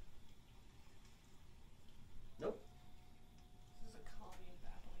 Nope. This is a calming,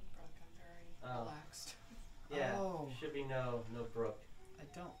 babbling brook. I'm very relaxed. Yeah. Oh. Should be no brook. I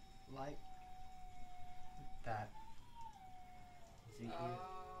don't like that. Ezekiel,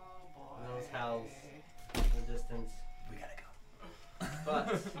 Oh boy. those howls in the distance. We gotta go.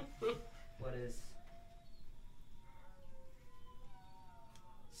 But what is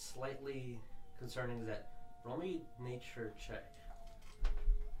slightly concerning is that roll me nature check.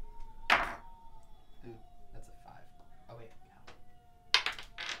 Ooh, that's a 5. Oh wait,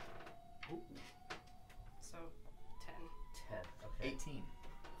 Ooh, So 10. 10. Okay. 18.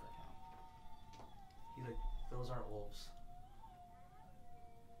 He's like, those aren't wolves.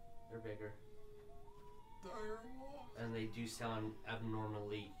 They're bigger. And they do sound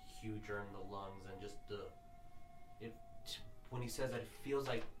abnormally huger in the lungs, and just when he says that, it feels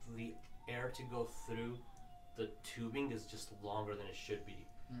like the air to go through the tubing is just longer than it should be.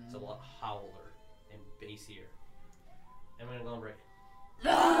 It's a lot howler and bassier. I'm gonna go on break.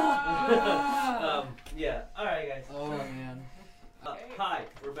 Yeah. All right, guys. Oh man. Okay. Hi,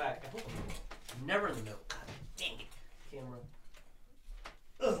 we're back. Never in the middle. God dang it, camera.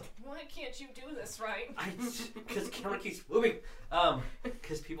 Why can't you do this right? Because camera keeps moving.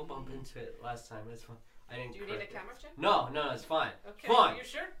 Because people bump into it last time. It's fine. I didn't. Do you need a camera check? No, it's fine. Okay. Fine. You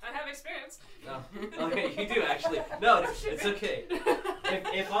sure? I have experience. No. Okay, you do actually. No, it's okay.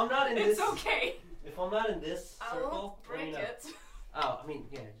 If I'm not in this, It's okay. if I'm not in this I circle, won't let me break know. it. Oh, I mean,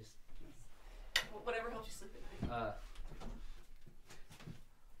 yeah, just Whatever helps you sleep at night.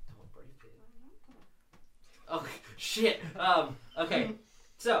 don't break it. Oh shit. Okay.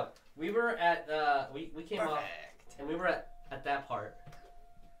 So we were at we came off and we were at that part.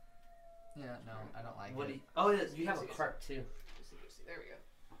 Yeah, no, I don't like What it. do you, oh, yeah, you have a cart too. There we go.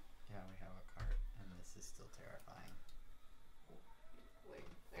 Yeah, we have a cart, and this is still terrifying. Wait.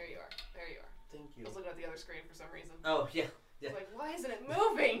 There you are. There you are. Thank I you. was looking at the other screen for some reason. Oh yeah. I was like, why isn't it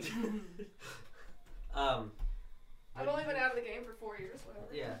moving? I've only been out of the game for 4 years.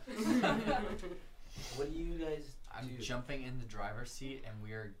 Whatever. Yeah. What do you guys I'm do? jumping in the driver's seat, and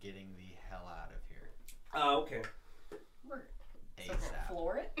we are getting the hell out of here. Oh, okay. So ASAP.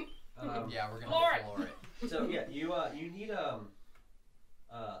 floor it. Yeah, we're gonna Floor it. floor it. So yeah, you need a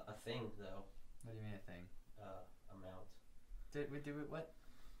thing though. What do you mean a thing? A mount. Did we do it? What?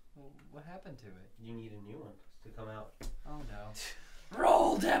 What happened to it? You need a new one to come out. Oh no.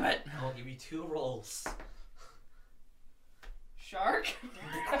 Roll, damn it! I'll give you 2 rolls. Shark.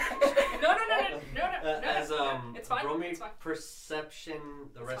 No. As It's fine. roll me It's fine. perception.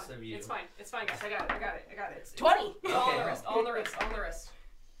 The It's rest fine. of you. It's fine, guys. I got it. It's 20. All on the Okay. wrist. All on the wrist.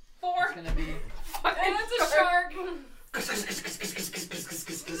 4. It's gonna be And it's a shark.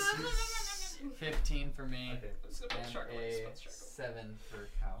 15 for me, Okay. Let's go put the and shark away. a Let's put the shark away. 7 for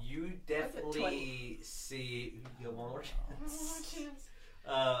Cow. You definitely see. You get one more chance.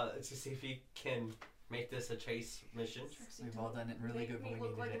 To see if you can make this a chase mission. We've all done it really good when Make we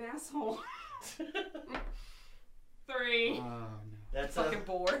me look needed like it. an asshole. 3. Oh no. That's Fucking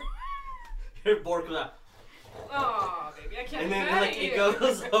bored. your board goes out, Oh, baby, I can't and be then mad like at it you.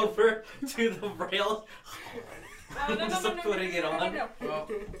 goes over to the rail. No, Just putting it on. Well,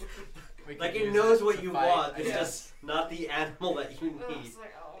 we Like could it use knows it what to you fight, want. I It's guess. just not the animal that you Oh, need. it's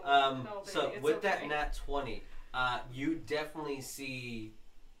like, oh, no, So baby, it's with that okay. nat 20, you definitely see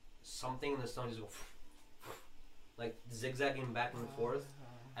something in the stone just go like zigzagging back and forth,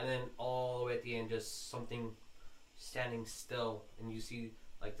 and then all the way at the end, just something standing still, and you see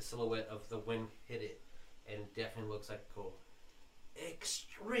like the silhouette of the wind hit it, and it definitely looks like a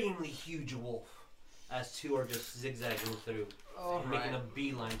extremely huge wolf. As two are just zigzagging through, making a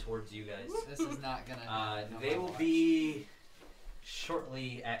beeline towards you guys. This is not gonna. They will be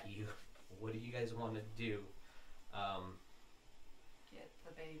shortly at you. What do you guys want to do? Get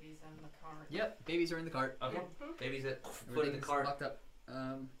the babies in the cart. Yep, babies are in the cart. Okay, babies that put in the Everything's cart. locked up.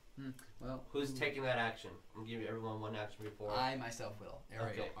 Well, Who's taking that action? I'm giving everyone one action before. I myself will. Ariel.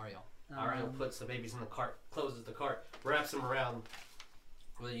 Okay. Ariel. Ariel puts the babies in the cart, closes the cart, wraps them around.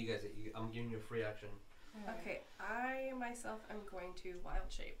 What do you guys? I'm giving you a free action. Okay, I myself am going to wild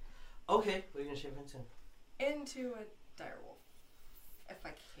shape Okay, what are you gonna shape into? into a direwolf. If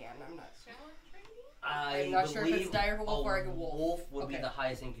I can, I'm not. I'm not sure if it's direwolf or a wolf. Wolf would be Okay. the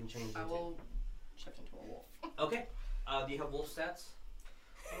highest thing you can change I into. will shift into a wolf. Okay. Do you have wolf stats?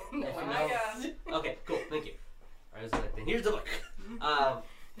 No, If you I know- guess. Okay, cool. Thank you. All right, so then here's the book. All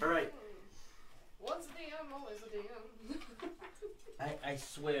right. Once a DM, always a DM. I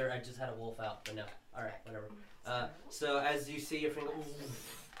swear I just had a wolf out, but no. All right, whatever. So as you see your finger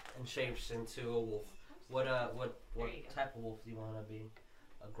and shapes into a wolf, what There you go. type of wolf do you want to be?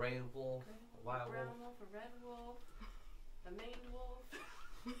 A gray wolf, a wild Brown wolf? wolf, a red wolf, a maned wolf.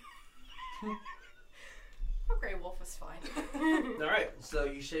 A gray wolf is fine. All right, so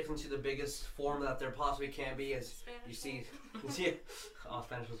you shape into the biggest form that there possibly can be. As Spanish you see, wolf. all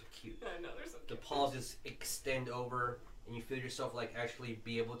Spanish wolves are cute. I know, they're so The cute. paws just extend over, and you feel yourself like actually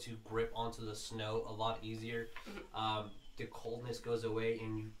be able to grip onto the snow a lot easier. The coldness goes away,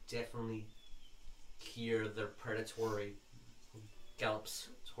 and you definitely hear their predatory gallops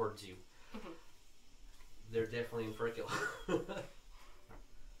towards you. They're definitely in for a kill.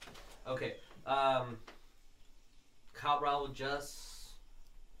 Okay. Cowbrow will just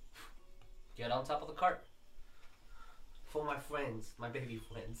get on top of the cart. For my friends, my baby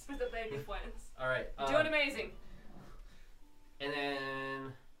friends. The baby twins. All right. Doing amazing. And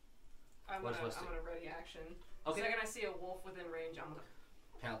then I'm What's gonna Westy? ready action. okay, The second I see a wolf within range, I'm gonna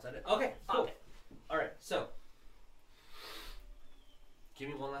pounce at it. Okay, pop cool. it. All right, so give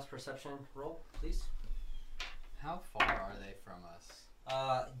me one last perception roll, please. How far are they from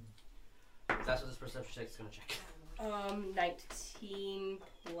us? That's what this perception check is gonna check. 19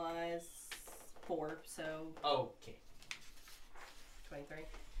 plus 4, so Okay. 23.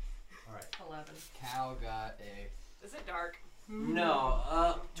 All right. 11. Cow got a. Is it dark?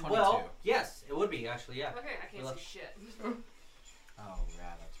 No. 22. Well, yes, it would be actually. Yeah. Okay, I can't Look. see shit. Oh,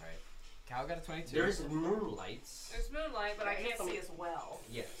 yeah, that's right. Cow got a 22. There's moonlights. There's moonlight, but I There is can't some- see as well.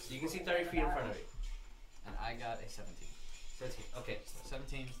 Yes, you can see 30 feet in front of you. And I got a 17. 13. Okay. So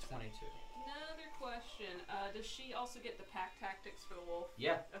 17, 22. Another question. Does she also get the pack tactics for the wolf?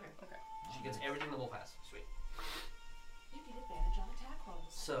 Yeah, Okay. she gets everything the wolf has. Sweet. You get advantage on attack rolls.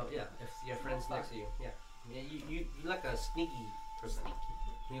 So yeah, if your friend's next to you, yeah, you like a sneaky person.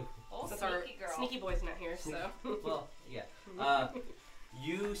 You, Oh, Since our sneaky girl. sneaky boy's not here, so. well, yeah.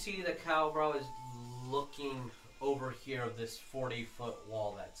 You see the cowbrow is looking over here of this 40-foot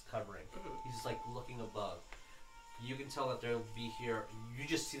wall that's covering. He's just like looking above. You can tell that they'll be here. You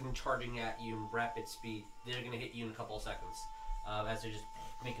just see them charging at you in rapid speed. They're gonna hit you in a couple of seconds as they're just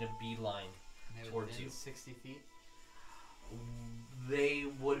making a beeline. And they Towards within you. 60 feet. They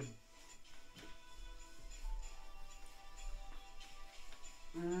would.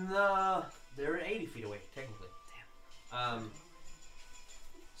 No, they're 80 feet away, technically. Damn.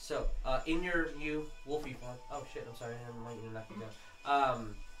 So, in your new Wolfie form. Oh shit! I'm sorry, I'm letting you knock me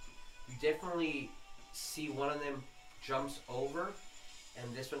down. You definitely see one of them jumps over,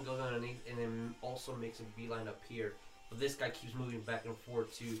 and this one goes underneath, and then also makes a beeline up here. But this guy keeps moving back and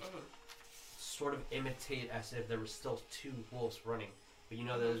forth to sort of imitate as if there were still two wolves running, but you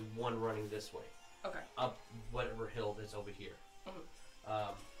know there's one running this way, Okay. up whatever hill that's over here.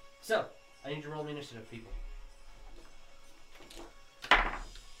 So I need to roll an initiative, people.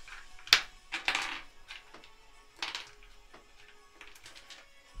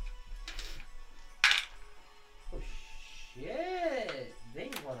 Oh shit! They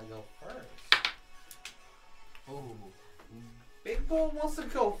want to go first. Oh. Big Bull wants to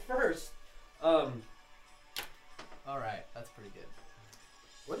go first. Alright, that's pretty good.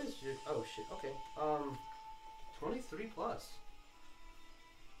 What is your? Oh shit. Okay. 23 plus.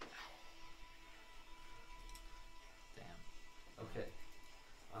 Damn. Okay.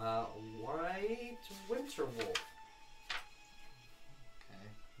 White Winter Wolf. Okay.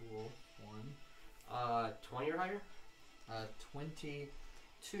 Cool. 1. 20 or higher.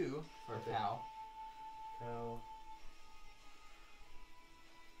 22 for Okay. cow. Cow.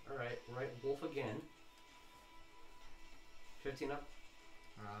 Alright, right wolf again. 15 up.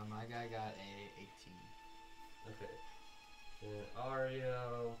 My guy got a 18. Okay. Then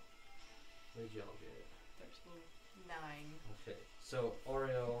Ariel. What did y'all get? 13. 9. Okay. So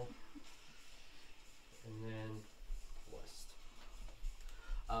Ariel. And then West.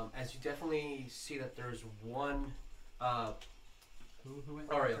 As you definitely see that there's one. Who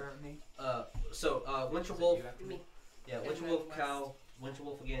went Ariel. after me? Winter Was it Wolf. you after me? Yeah, And Winter then Wolf, West. Cow, Winter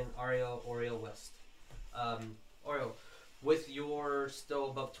Wolf again, Ariel, West. Ariel, with your still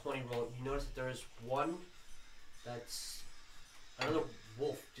above 20 roll, you notice that there is one that's another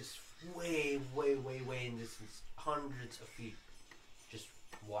wolf just way in distance, hundreds of feet, just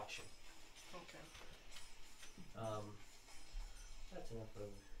watching. Okay. That's enough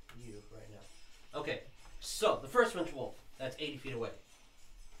of you right now. Okay, so the first Winter Wolf, that's 80 feet away,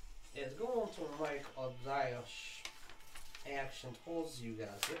 is going to make a dash action towards you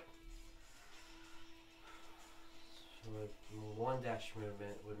guys. Yep. So one dash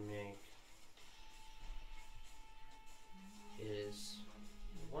movement would make is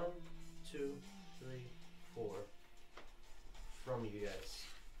 1, 2, 3, 4 from you guys.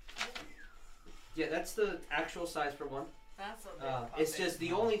 Yeah, that's the actual size for one. That's a big It's puppy. just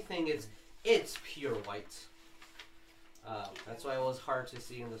the only thing is it's pure white. That's why it was hard to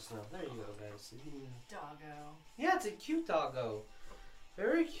see in the snow. There you go, guys. Doggo. Yeah, it's a cute doggo.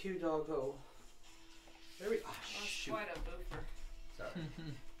 Very cute doggo. Very. Ah, That's shoot. quite a boofer. Sorry.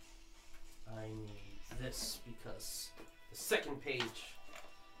 I need this because the second page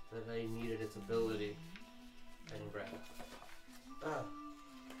that I needed its ability, I didn't grab it.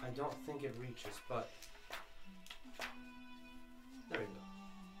 I don't think it reaches, but there we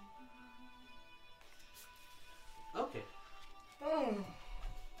go. Okay.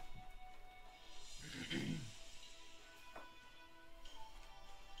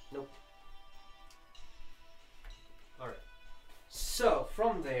 Nope. Alright. So,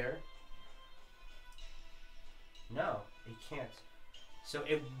 from there... No, it can't. So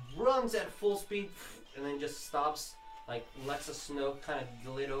it runs at full speed and then just stops, like lets the snow kind of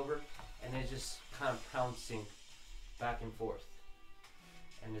glide over, and it's just kind of pouncing back and forth.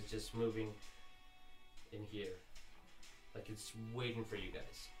 And it's just moving in here. Like it's waiting for you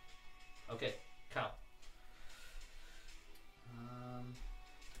guys. Okay, Kyle.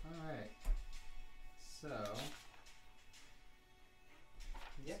 Alright. So.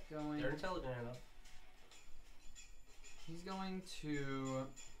 Yeah, Going. They're intelligent enough. He's going to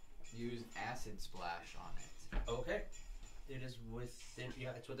use acid splash on it. Okay. It is within, yeah,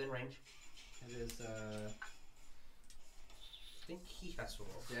 it's within range. It is I think he has to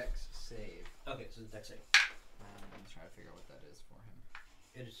roll. Dex save. Okay, so the dex save. I'm trying to figure out what that is for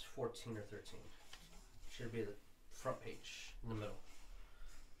him. It is 14 or 13. Should be the front page, in the middle.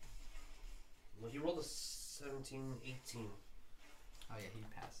 Well, he rolled a 17, 18. Oh yeah, he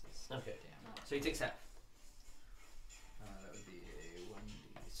passes. Okay. Damn. So he takes half. That would be a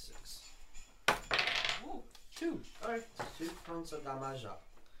 1d6. 2. Alright. 2 points of damage.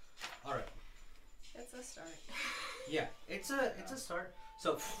 Alright. It's a start. Yeah, it's a start.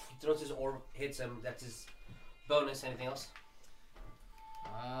 So he throws his orb, hits him. That's his bonus. Anything else?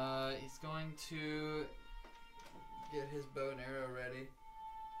 He's going to get his bow and arrow ready.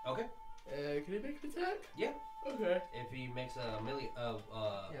 Okay. Can he make an attack? Yeah. Okay. If he makes a melee,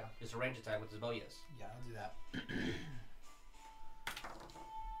 Yeah. just a range attack with his bow, yes. Yeah, I'll do that.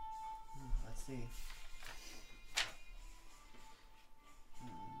 Let's see.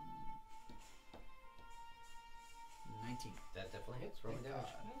 19. That definitely hits. Roll Thank damage.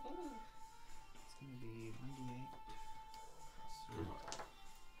 God. It's gonna be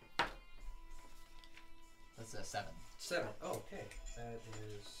 1d8. That's a 7. 7. Oh, okay. That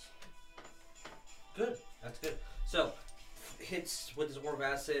is good. That's good. So, hits with his orb of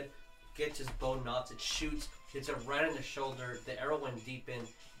acid, gets his bow knots, it shoots, hits it right in the shoulder. The arrow went deep in,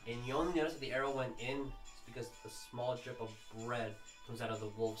 and you only notice that the arrow went in because a small drip of red comes out of the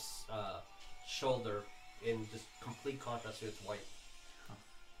wolf's shoulder in just complete contrast to its white. Huh.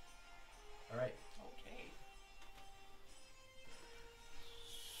 Alright. Okay.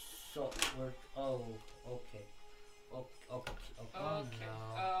 So, we're. Oh, okay. Oh, okay. Okay. Oh, Okay.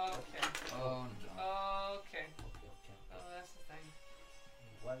 no. Okay. Oh no. Okay. Okay. Oh, that's the thing.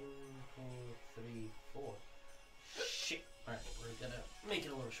 1, 2, 3, 4. Shit. Alright, we're gonna make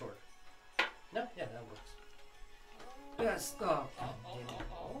it a little shorter. No? Yeah, that works. Yes. Oh,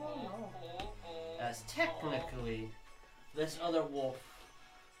 as technically, this other wolf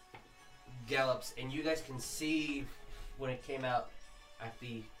gallops, and you guys can see when it came out at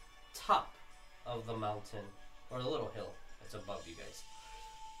the top of the mountain, or the little hill that's above you guys.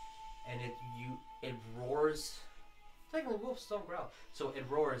 And it roars Technically, wolves don't growl. So it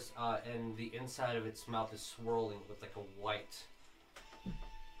roars, and the inside of its mouth is swirling with like a white.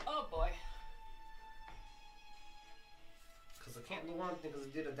 Oh boy. Because I can't do one thing because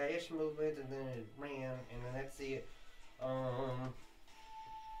it did a dash movement and then it ran and then that's it. Okay,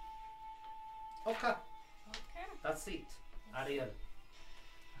 Okay. that's it. Adios.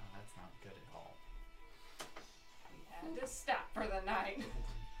 Oh, that's not good at all. We had to stop for the night.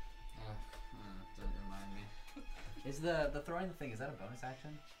 Don't remind me. Is the throwing the thing, is that a bonus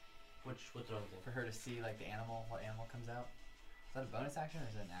action? Which one thing? For her to see like the animal, what animal comes out? Is that a bonus action or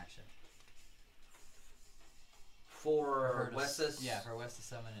is it an action? For her to Wes's? Yeah, for Wes to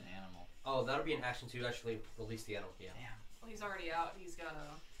summon an animal. Oh, that'll be an action to actually release the animal. Yeah. Damn. Well, he's already out. He's got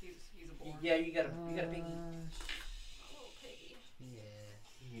a. He's a boar. Yeah, you got a piggy. A little piggy. Yeah.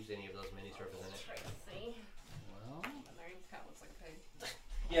 You can use any of those minis to represent it. Tracy. Well. And there he kind of looks like a pig.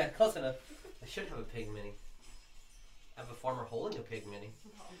 Yeah, close enough. I should have a pig mini. I have a farmer holding a pig mini.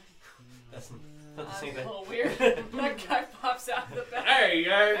 That's not the same That's a thing. little weird. That guy pops out of the back. Hey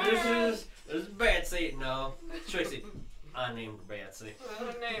guys, this is Betsy. No, Tracy. I named Betsy. Her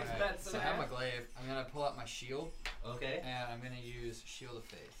name's Alright, Benson. so I have my glaive. I'm gonna pull out my shield Okay. and I'm gonna use Shield of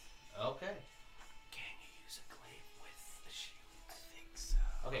Faith. Okay. Can you use a glaive with a shield? I think so.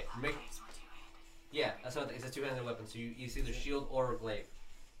 Okay, make. Yeah, that's what it's a two-handed weapon, so you use either shield or a glaive.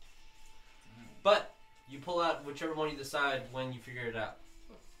 But you pull out whichever one you decide when you figure it out.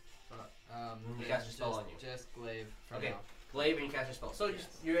 When you cast a spell on you. Just glaive for Okay. now. Glaive and you cast your spell. So Yes.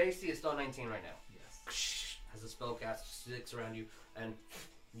 your AC is still 19 right now. Yes. As the spell cast sticks around you, and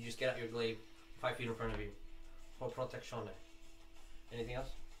you just get out your glaive 5 feet in front of you for protection. Anything else?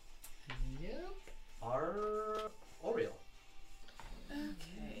 Yep. Oriel.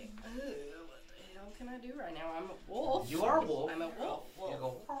 Okay. What the hell can I do right now? I'm a wolf. You are a wolf. I'm a wolf. You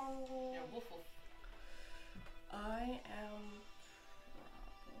go. Yeah, woof woof. I am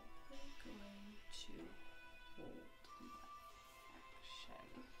probably going to hold my action.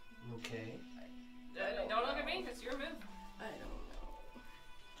 Okay. Don't look at me. It's your move. I don't know.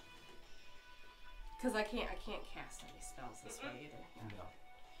 Cause I can't cast any spells this way either. No.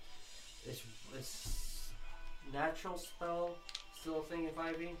 It's natural spell still a thing in 5e?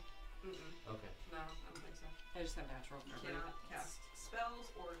 Mm-mm. Okay. No, I don't think so. I just have natural You for cannot cast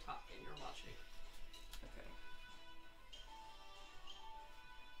spells or talk in your watching. Okay.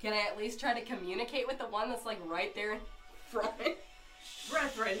 Can I at least try to communicate with the one that's like right there in front?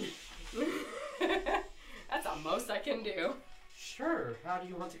 Brethren. That's the most I can do. Sure. How do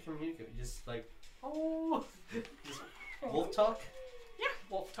you want to communicate? Just like, oh. Just wolf talk? Yeah,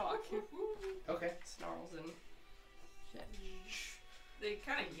 wolf talk. Okay. Snarls and shit. They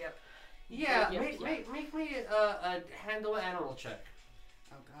kind of yip. Yeah, Yeah, make me a handle animal check.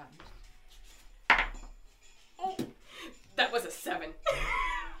 Oh god. Oh, that was a 7.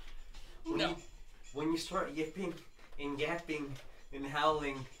 No. When you start yipping and yapping and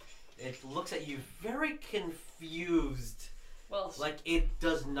howling, it looks at you very confused. Well, Like it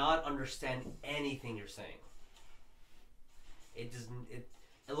does not understand anything you're saying. It doesn't. It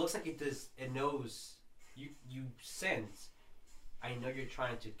looks like it does. It knows. You sense. I know you're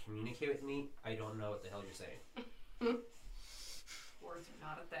trying to communicate with me. I don't know what the hell you're saying. Words are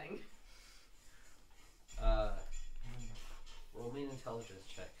not a thing. Roll me an intelligence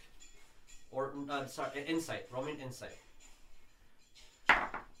check. Or sorry, an insight. Roll me an insight.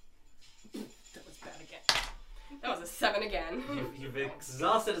 that was bad again. That was a 7 again. You've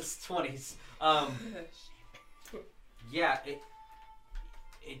exhausted its 20s. Yeah,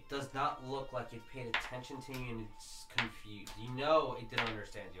 it does not look like it paid attention to you and it's confused. You know it didn't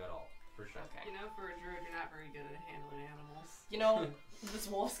understand you at all, for sure. Okay. You know, for a druid, you're not very good at handling animals. You know, this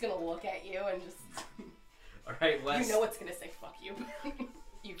wolf's gonna look at you and just. Alright, Wes. You know it's gonna say fuck you.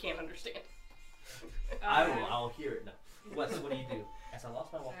 You can't understand. I will. I'll hear it now. Wes, what do you do? As I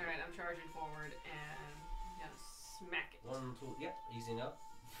lost my walk. Alright, I'm charging forward and I'm gonna smack it. 1, 2, yep, easy enough.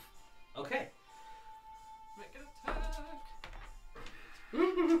 Okay. Make an attack.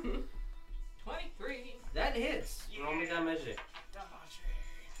 23. That hits. Roll me damage. Damage.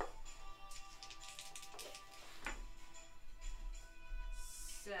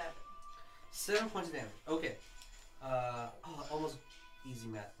 7. 7 points of damage. Okay. Almost easy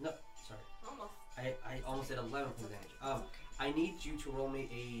math. No, sorry. Almost. I almost did 11 points of damage. I need you to roll me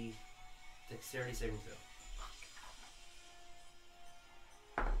a dexterity saving throw.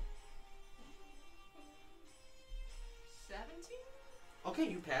 17? Okay,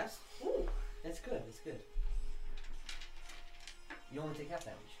 you pass. Ooh. That's good. That's good. You only take half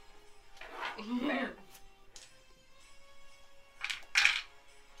damage. Fair.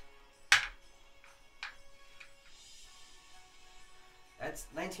 That's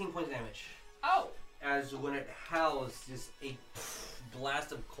 19 points of damage. Oh! As when it howls, just a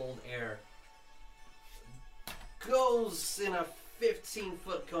blast of cold air goes in a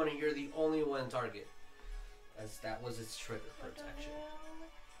 15-foot cone, and you're the only one target. As that was its trigger for its action.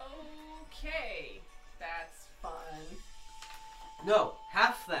 Okay. That's fun. No,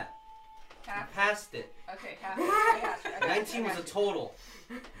 half that. Half. You passed it. Okay, half it. I got you. I got 19 you. I was got a you. total.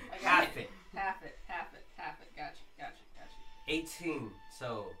 I got Half you. it. Half it. Half it. Half it. Gotcha. Gotcha. Gotcha. 18.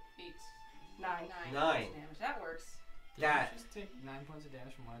 So 8. 9. 9. Damage. That works. Did you That- just take 9 points of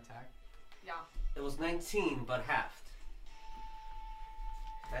damage from one attack? Yeah. it was 19, but halved.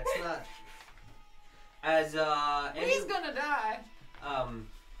 That's not. As He's gonna die.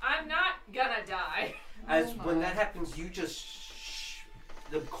 I'm not gonna die. as Oh when my. that happens, you just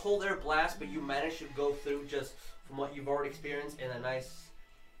the cold air blast, but you manage to go through just from what you've already experienced in a nice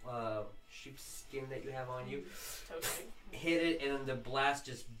sheepskin that you have on you. Totally. Hit it, and then the blast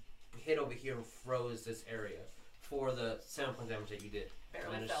just hit over here and froze this area for the 7 point damage that you did.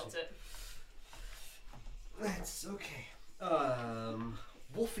 Barely Managed felt to- it. That's okay.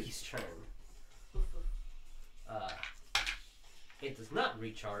 Wolfie's turn. It does not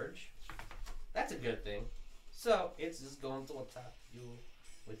recharge. That's a good thing. So it's just going to attack you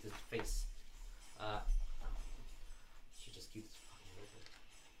with his face. Should just keep this fucking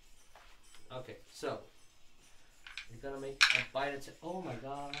open. Okay, so he's gonna make a bite attack. Oh my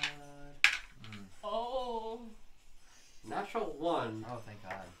god! Oh. Natural 1, Oh, thank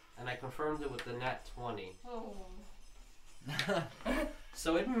God. and I confirmed it with the nat 20. Oh.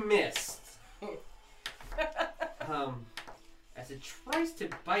 So it missed. As it tries to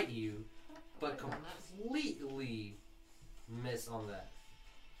bite you, but completely miss on that.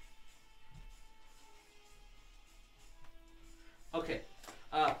 Okay.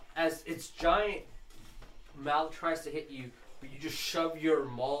 As its giant mouth tries to hit you, but you just shove your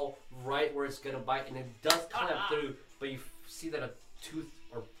maul right where it's gonna bite, and it does clamp through, but you see that a tooth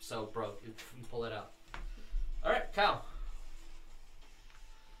or so broke. You pull it out. All right, Kyle.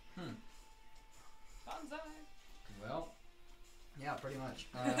 Bonsai. Well, yeah, pretty much.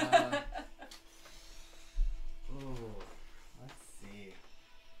 Ooh, let's see.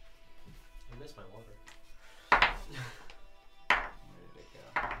 I missed my water. Where did it go?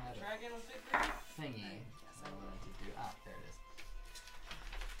 I had a Dragon with big green. thingy. Yes, I wanted to do. Ah, there it is.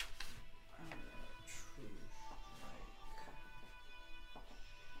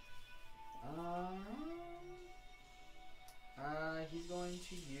 He's going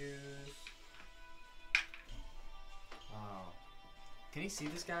to use. Oh, can he see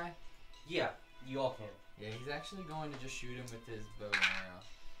this guy? Yeah, you all can. Yeah, he's actually going to just shoot him with his bow and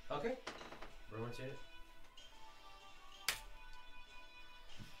arrow. Okay. Rotate it.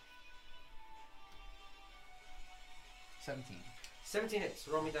 $17. 17 hits.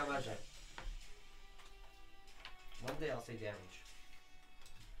 Roll me down magic. One day I'll say damage.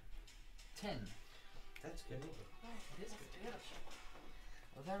 10. That's good. It is good.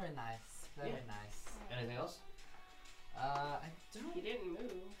 Well, very nice. Very Yeah. nice. Anything else? I don't He didn't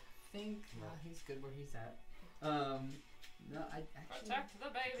move. think No. he's good where he's at. No, I actually. Protect the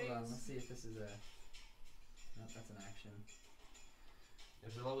babies. Hold on, let's see if this is a. No, that's an action. If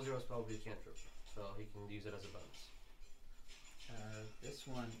it's a level 0 spell, it'll be a cantrip. So he can use it as a bonus. This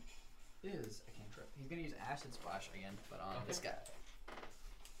one is a cantrip. He's gonna use Acid Splash again, but on Okay. this guy.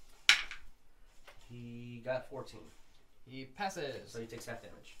 He got 14. He passes. So he takes half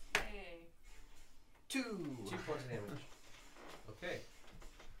damage. Hey. 2. 2 points of damage. Okay.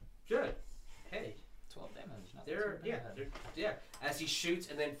 Good. Hey. 12 damage. Not They're, too yeah, bad. yeah. As he shoots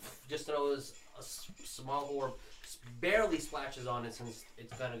and then just throws a small orb, barely splashes on it since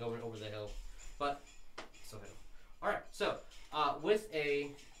it's kind of going over the hill, but still hit him. All right, so with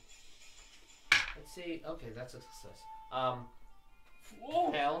a, let's see, okay, that's a success.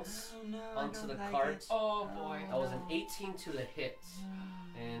 Whoa. Pounds Oh, no, onto the cart. Oh boy. That was an 18 to the hit,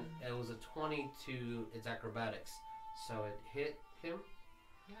 and it was a 20 to its acrobatics. So it hit him.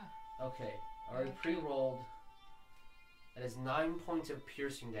 Yeah. Okay, already pre-rolled. That is 9 points of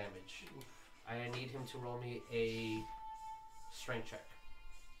piercing damage. I need him to roll me a strength check.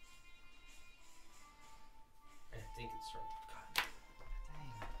 I think it's strength. God.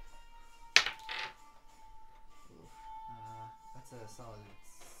 Dang. Oof. That's a solid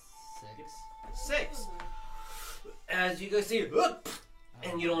 6. 6. As you guys see, whoop,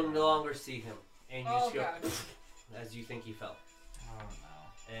 and you don't no longer see him, and you Oh, just go God. as you think he fell. Oh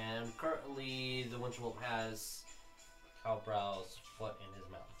no. And currently, the Winter Wolf has Cowbrow's foot in his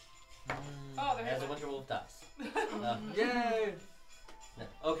mouth. Oh, there's As the a, Winter Wolf dies. Yay! No.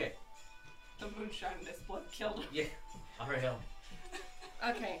 Okay. the moonshine in this blood killed him. Yeah. Ariel.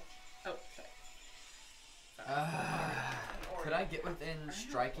 Okay. Oh, sorry. Could I get within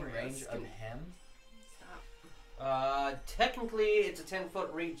striking range of him? Stop. Technically, it's a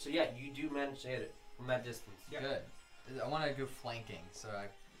 10-foot reach, so yeah, you do manage to hit it from that distance. Yeah. Good. I want to go flanking, so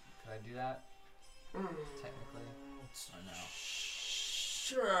could I do that? Technically. Or no?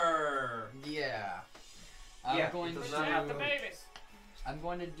 Sure. Yeah. Yeah, I'm going it does to. not have The babies. I'm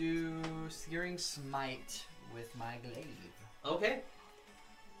going to do Searing Smite with my glaive. Okay.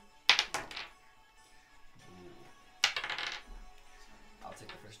 I'll take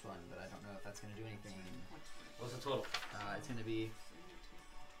the first one, but I don't know if that's going to do anything. What's the total? It's going to be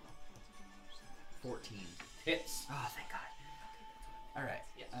 14. Hits. Oh, thank God. All right.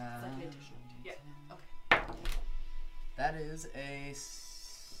 Yeah, it's like an additional. Yeah, That is a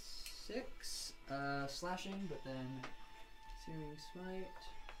 6 slashing, but then Searing Smite.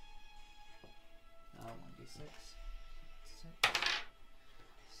 1d6. 6,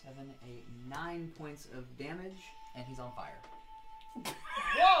 7, 8, 9 points of damage, and he's on fire.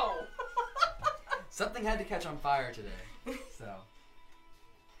 Whoa! Something had to catch on fire today, so.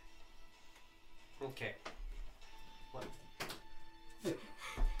 Okay. What?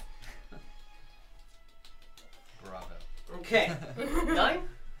 Bravo. Okay. 9?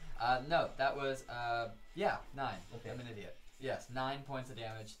 No, that was, 9. Okay. I'm an idiot. Yes, 9 points of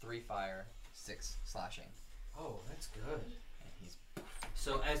damage, 3 fire, 6 slashing. Oh, that's good. And he's.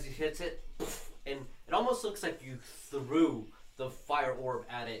 So as he hits it, and it almost looks like you threw the fire orb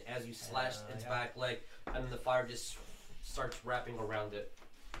at it as you slashed its back leg, and the fire just starts wrapping around it.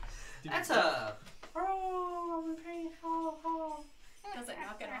 That's a. Does it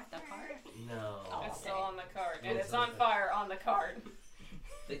knock it off that part? No. It's still on the card. And Wolf's it's on on the- fire on the card.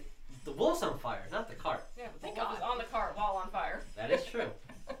 The wolf's on fire, not the cart. Yeah, but Thank the wolf is God. on the card while on fire. That is true.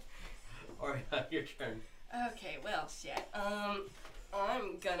 Alright, your turn. Okay, well, shit.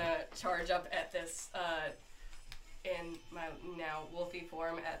 I'm gonna charge up at this, in my now wolfy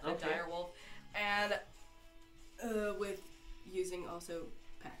form at the Okay. dire wolf, and, with using also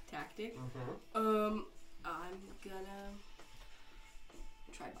pack tactic, Mm-hmm. I'm gonna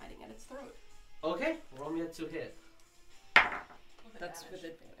try biting at its throat. Okay, roll me a 2 hit. That's with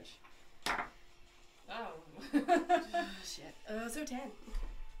advantage. Oh. Shit. So 10.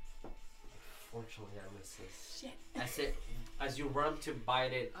 Fortunately, that misses. Shit. As you run up to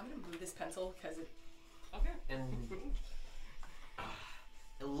bite it, I'm gonna move this pencil because it. Okay. and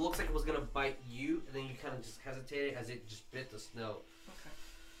it looks like it was gonna bite you, and then you kind of just hesitated as it just bit the snow. Okay.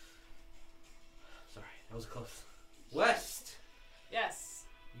 Sorry, that was close. West, Yes.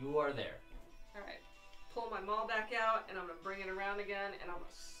 you are there. Alright. Pull my maul back out, and I'm gonna bring it around again, and I'm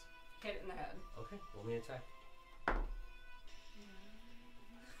gonna hit it in the head. Okay, roll me an attack.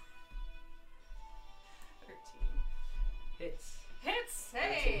 13. Hits. Hits! 13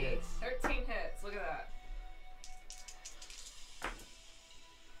 Hey! hits. 13 hits. Look at that.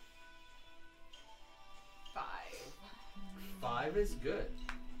 5. 5 is good.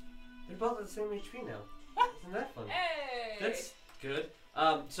 They're both at the same HP now. Isn't that fun? Hey! That's good.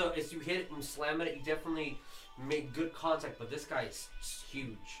 So as you hit it and slam it, you definitely make good contact, but this guy is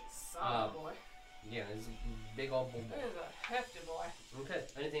huge. Son of a boy. Yeah, it's a big old bull. That is a hefty boy. Okay,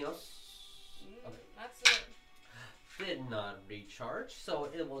 anything else? Okay. That's it. Did not recharge, so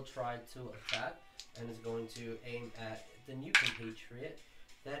it will try to attack, and is going to aim at the new compatriot.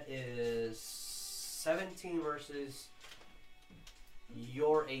 That is 17 versus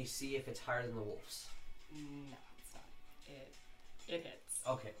your AC if it's higher than the wolf's. No, it's not. It hits.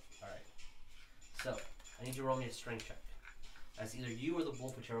 Okay, alright. So, I need you to roll me a strength check. As either you or the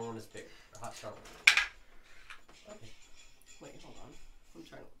wolf, whichever one is bigger. Or hot start with. Okay. Wait, hold on. I'm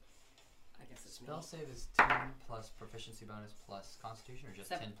trying to. I guess it's me. Spell save is 10 plus proficiency bonus plus constitution, or just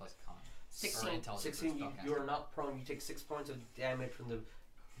 7. 10 plus con? 16. Or intelligence. 16, you spellcaster. are not prone. You take 6 points of damage from the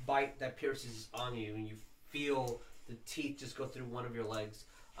bite that pierces on you, and you feel the teeth just go through one of your legs.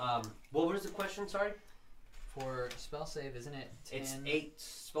 What was the question, sorry? For spell save, isn't it 10? It's 8.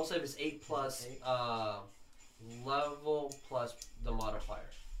 Spell save is 8 plus 8. level plus the modifier.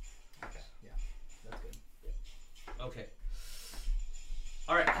 Okay, yeah. That's good. Okay.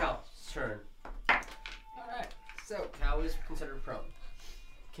 Alright, Cal's turn. Alright, so Cal is considered prone.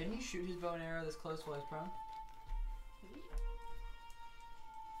 can you shoot his bow and arrow this close while he's prone?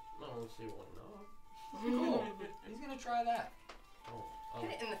 I don't see one, no. Cool. He's gonna try that. Oh,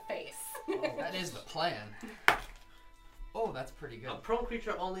 Hit it in the face. oh. That is the plan. Oh, that's pretty good. A prone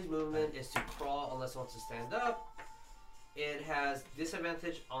creature only movement is to crawl unless it wants to stand up. It has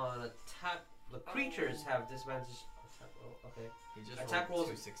disadvantage on attack. The creatures have disadvantage. Attack roll. Okay. He just attack rolled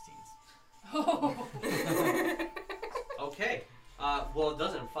rolls- 2 16s. Oh. Okay. Well, it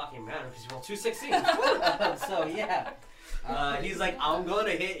doesn't fucking matter because you rolled 2 16s. So yeah. He's like, I'm gonna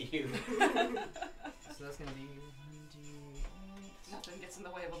hit you. So that's gonna be 1d8. Nothing gets in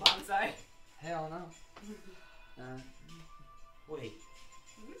the way of a bonsai. Hell no. Wait.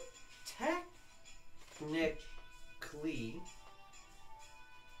 Technically,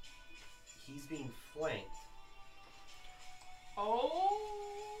 he's being flanked. Oh.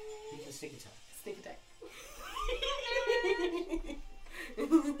 He can sneak attack. Sneak attack.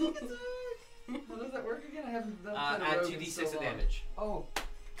 How does that work again? I haven't done Add 2d6 of damage. Oh,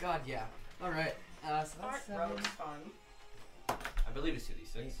 God, yeah. All right. So that's Art 7, rogue's fun. I believe it's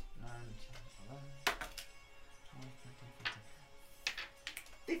 2d6. 9, 10, 11, 12,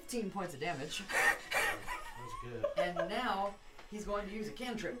 13, 15 points of damage. That's good. And now he's going to use a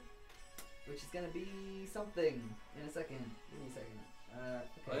cantrip, which is going to be something in a second. Give me a second.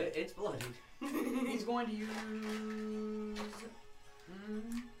 Okay. It's bloodied. He's going to use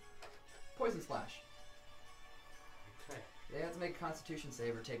Poison Splash. Okay. They have to make a Constitution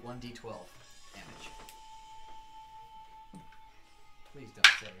save or take 1d12 damage. Please don't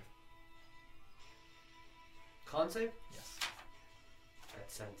save. Con save? Yes.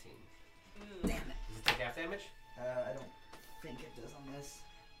 That's 17. Damn it. Does it take half damage? I don't think it does on this.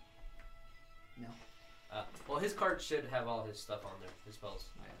 No. Well, his card should have all his stuff on there, his spells.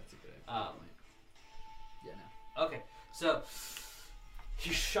 Oh, yeah, that's a good Um, point. Yeah, no. Okay, so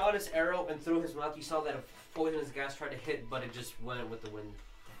he shot his arrow and through his mouth. You saw that a poisonous gas tried to hit, but it just went with the wind.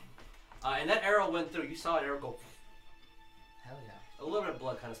 And that arrow went through. You saw an arrow go. Hell yeah. A little bit of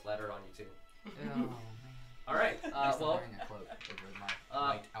blood kind of splattered on you too. Oh, man. All right. I'm still Well, wearing a cloak over my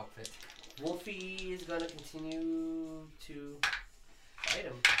white outfit. Wolfie is gonna continue to fight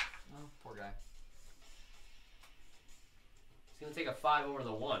him. Oh, poor guy. He's gonna take a 5 over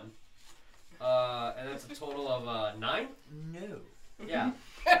the 1. And that's a total of 9. No. Yeah.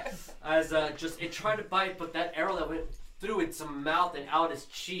 As just it tried to bite, but that arrow that went through its mouth and out its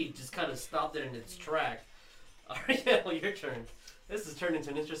cheek just kind of stopped it in its track. All right, yeah, your turn. This has turned into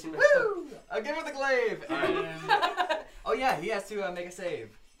an interesting match. Woo! I'll give him the glaive. And oh yeah, he has to make a save.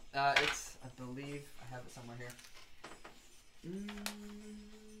 It's I believe I have it somewhere here.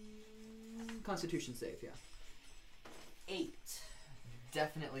 Constitution save, yeah. 8.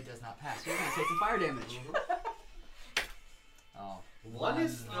 Definitely does not pass. You're gonna take some fire damage. Oh. One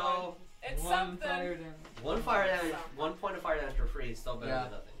is no. It's one something. fire damage. 1 fire damage. 1 point of fire damage for free is still better Yeah.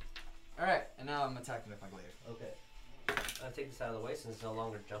 than nothing. All right, and now I'm attacking with my glaive. Okay. I'll take this out of the way since it's no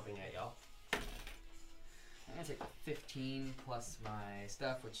longer jumping at y'all. I'm gonna take 15 plus my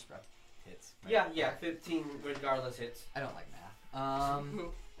stuff, which hits. Right? Yeah, 15 regardless hits. I don't like math.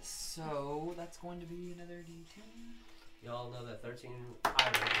 So that's going to be another D10. Y'all know that 13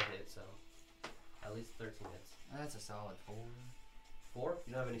 higher will hit, so at least 13 hits. That's a solid 4. 4?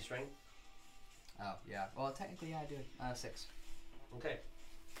 You don't have any strength? Oh yeah. Well, technically, yeah, I do. 6. Okay.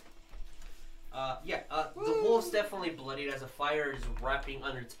 The wolf's definitely bloodied as a fire is wrapping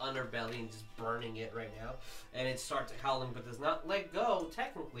under its underbelly and just burning it right now. And it starts howling but does not let go,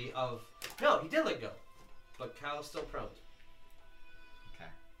 technically, of... No, he did let go. But Kyle's still prone. Okay.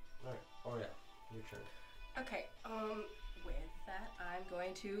 Alright. Oh yeah, your turn. Okay, with that, I'm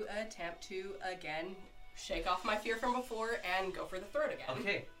going to attempt to, again, shake off my fear from before and go for the throat again.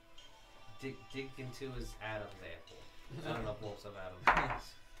 Okay. Dig into his Adam's apple. I don't know if wolves have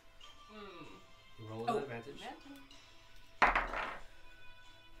Adam's. Roll an advantage.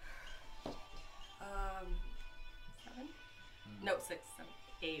 7? No, 6, 7,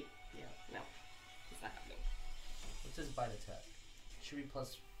 8. Yeah, no. It's not happening. What's his bite attack? Should be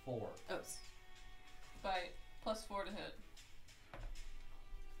 +4. Oh, Bite. +4 to hit.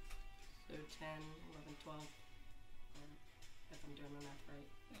 so 10, 11, 12. If I'm doing my math right.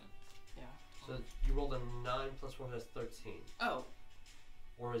 Yeah. So you rolled a 9 + 4, that's 13. Oh,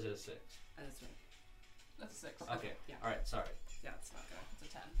 Or is it a 6? that's right. That's a 6. Okay. Yeah. Alright, sorry. Yeah, it's not gonna. It's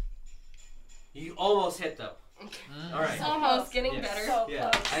a 10. You almost hit though. Alright. It's almost getting Yes. better. So Yeah.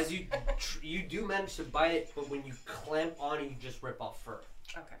 close. As you do manage to bite it, but when you clamp on it, you just rip off fur.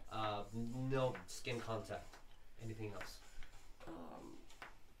 Okay. No skin contact. Anything else?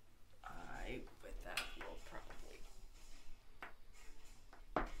 I with that will probably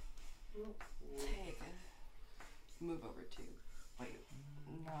take a move over to. Wait.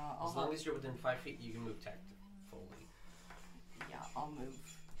 No, As long as you're within 5 feet, you can move tactfully. Yeah, I'll move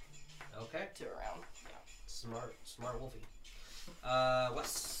Okay. to around. Yeah. Smart Wolfie.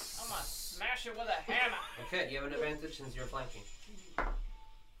 Wes. I'm gonna smash it with a hammer. Okay, you have an advantage since you're flanking.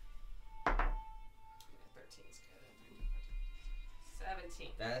 13 is good.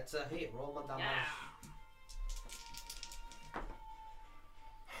 17. That's a hit. Roll my damage. Yeah.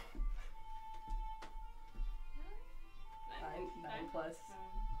 plus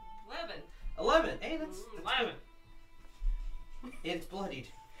 11. 11. Hey, that's 11. good. It's bloodied,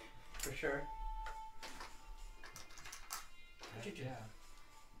 for sure. Yeah.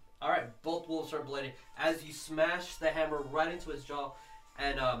 All right, both wolves are bloodied as you smash the hammer right into his jaw,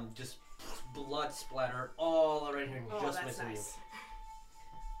 and just blood splatter all around here, Oh, just that's missing you. nice.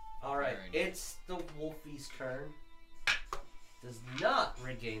 All right, Very it's the wolfie's turn. Does not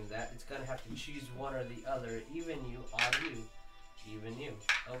regain that. It's gonna have to choose one or the other. Even you, odd you, even you.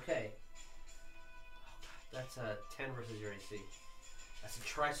 Okay. That's a 10 versus your AC. That's a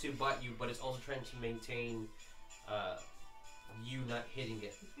tries to bite you, but it's also trying to maintain you not hitting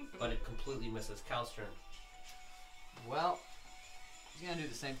it. But it completely misses. Cal's turn. Well, he's gonna do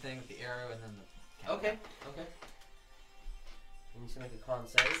the same thing with the arrow and then the counter. Okay. Okay. You need to make a con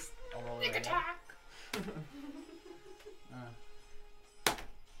save. I'll roll it right now.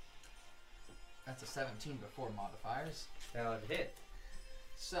 That's a 17 before modifiers. That would hit.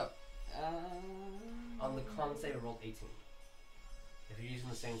 So, On the con save, it rolled 18. If you're using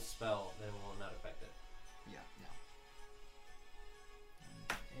the same spell, then it will not affect it. yeah, no.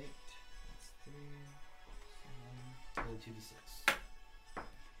 8, that's 3, 7, And 2d6.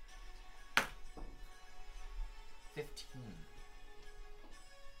 15.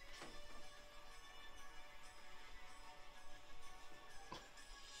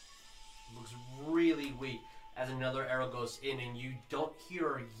 Looks really weak as another arrow goes in, and you don't hear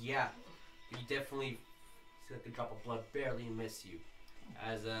her yap. But you definitely see like a drop of blood barely miss you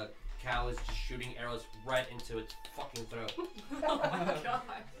as Cal is just shooting arrows right into its fucking throat. Oh my god.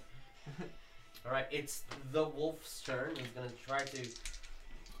 Alright, it's the wolf's turn. He's gonna try to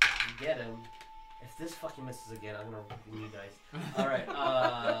get him. If this fucking misses again, I'm gonna roll new dice. Alright,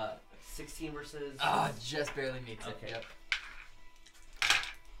 16 versus. Just barely meets it. Okay. Yep.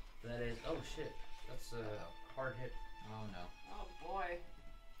 That is. Oh shit. That's a hard hit. Oh no. Oh boy.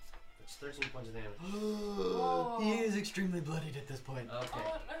 That's 13 points of damage. Whoa. He is extremely bloodied at this point. Okay.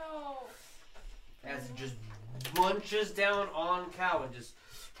 Oh no. As it just munches down on Cow and just.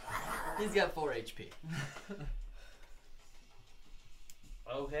 He's got 4 HP.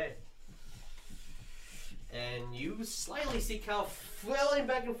 Okay. And you slightly see Cal flailing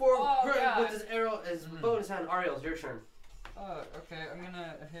back and forth Oh, God. with his arrow, his bow in his hand. Ariel, it's your turn. Oh, okay. I'm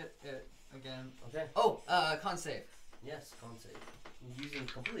gonna hit it again. Okay. Oh, con save. Yes, con save. I'm using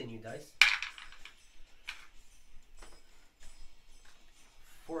completely new dice.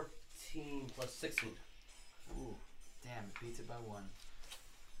 14 plus 16. Ooh, damn! It beats it by 1.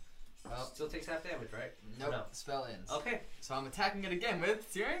 Well, Still takes half damage, right? nope. No. Spell ends. Okay. So I'm attacking it again with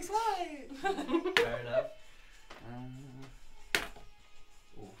Searing Slide. Fair enough.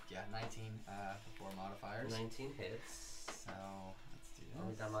 Ooh, yeah, 19 before modifiers. 19 hits. So let's do How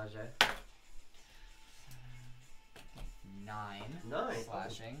many this. damage? 9 9.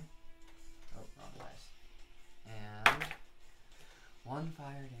 slashing. Oh, wrong dice. And 1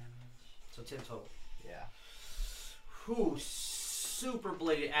 fire damage. So 10 total. Yeah. Whew, super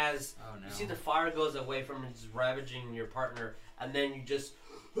bladed as Oh no. you see the fire goes away from it, just ravaging your partner, and then you just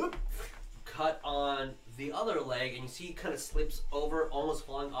cut on the other leg, and you see it kind of slips over, almost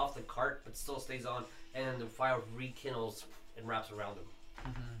falling off the cart, but still stays on, and then the fire rekindles and wraps around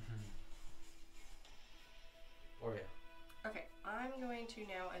him. Or yeah. Okay, I'm going to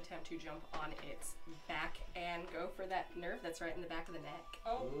now attempt to jump on its back and go for that nerve that's right in the back of the neck.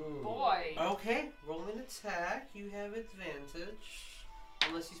 Oh Ooh. boy. Okay, roll an attack. You have advantage.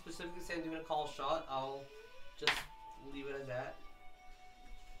 Unless you specifically say I'm doing a call shot, I'll just leave it at that.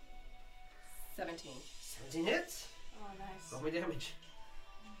 17. 17 hits. Oh nice. Roll me damage.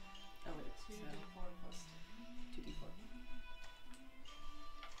 Oh, it's 2d4 plus 2d4.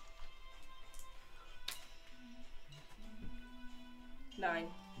 Nine.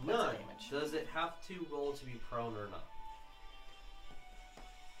 Points of 9. damage. Does it have to roll to be prone or not?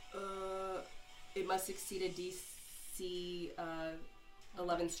 It must succeed a DC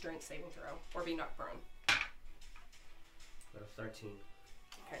 11 strength saving throw or be knocked prone. Got a 13.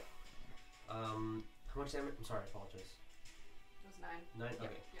 Okay. How much damage? I'm sorry, I apologize. It was 9. 9? Yeah.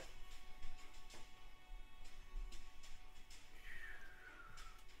 Okay. Yep.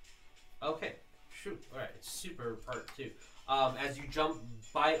 Okay. Shoot. Alright, it's super part 2. As you jump,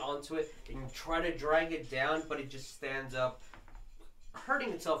 bite onto it, and you try to drag it down, but it just stands up, hurting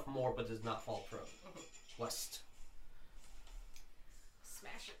itself more, but does not fall prone. West.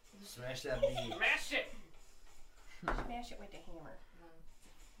 Smash it. Smash that bee. Smash it. Smash it with the hammer.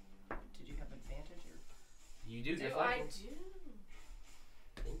 Did you have advantage or? You do. Do you're I fine. do?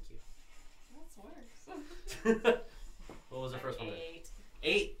 Thank That's worse. you. What was the first one? then?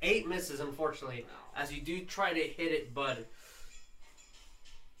 8. 8 misses, unfortunately. No. As you do try to hit it, but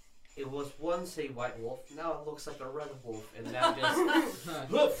was once a white wolf, now it looks like a red wolf, and now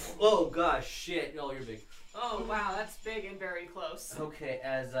just oh gosh, shit! Oh, you're big. Oh wow, that's big and very close. Okay,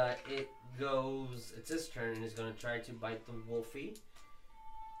 as it goes, it's its turn, and it's gonna try to bite the wolfie.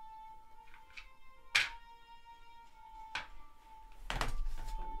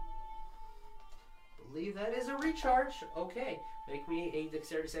 Believe that is a recharge. Okay, make me a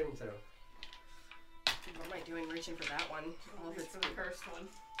dexterity saving throw. What am I doing reaching for that one? Well, it's the first one.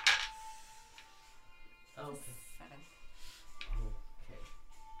 Okay. 7. Okay.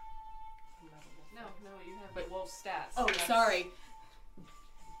 I'm not a wolf. No, you have But- the wolf stats. Oh, That's- sorry.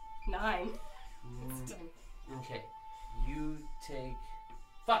 9. Mm, It's done. okay. You take.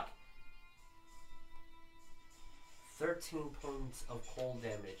 Fuck! 13 points of cold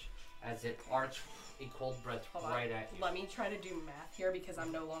damage as it arcs a cold breath Hold on. right at you. Let me try to do math here because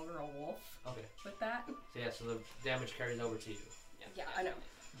I'm no longer a wolf Okay. with that. So yeah, so the damage carries over to you. Yeah, I know.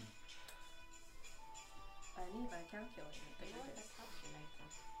 I need my calculator. Okay.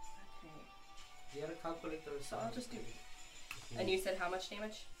 You had a calculator, So I'll just do. And you said how much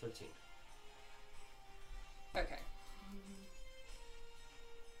damage? 13. Okay.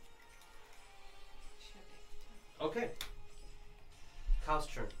 Okay. Kyle's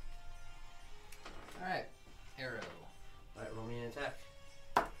turn. Alright. Arrow. Alright, roll me an attack.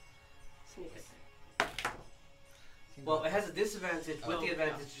 Sneak it. Seems Well, like- it has a disadvantage. With Oh, the yeah.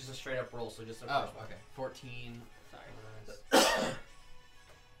 advantage, it's just a straight up roll, so just a Oh, first one. okay. 14. Sorry.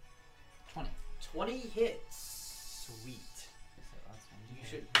 20. 20 hits. Sweet. So that's one. You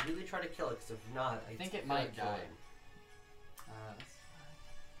should really try to kill it, because if not, I think it's it might gonna kill die. it. That's fine.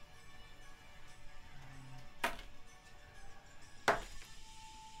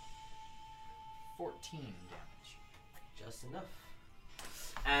 14 damage. Just enough.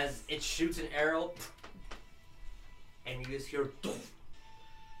 As it shoots an arrow, and you just hear,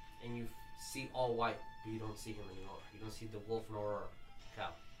 and you see all white, but you don't see him anymore. You don't see the wolf nor cow.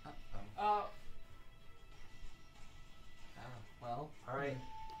 Uh-oh. Oh, well. Alright,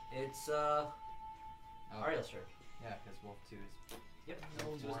 it's Oh, Ariel's turn. yeah, because Wolf 2 is... Yep, No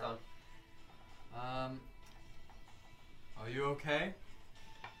Wolf 2 is more. gone. Are you okay?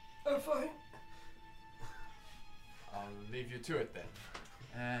 I'm fine. I'll leave you to it then.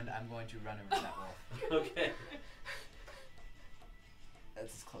 And I'm going to run over to that wolf. Okay.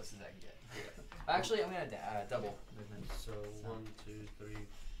 That's as close as I can get. Actually, I'm going to double movement. So 1, 2, 3,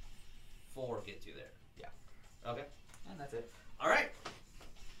 4 gets you there. Yeah. Okay. And that's it. Alright.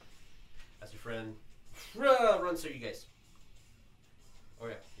 As your friend runs through you guys. Oh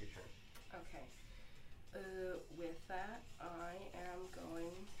yeah, your turn. Okay. With that, I am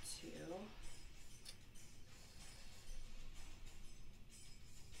going to.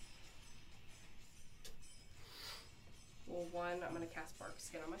 Well, one, I'm going to cast Bark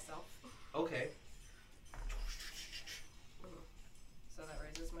Skin on myself. Okay. So that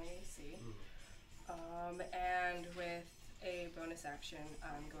raises my AC. And with a bonus action,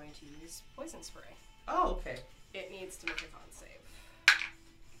 I'm going to use Poison Spray. Oh, okay. It needs to make a con save.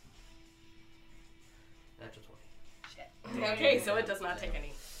 Natural 20. Shit. Okay, so it does not take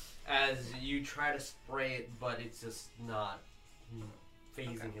any. As you try to spray it, but it's just not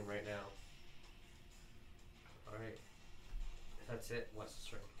phasing Okay. him right now. Alright. That's it. What's the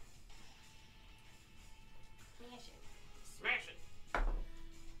string? Smash it.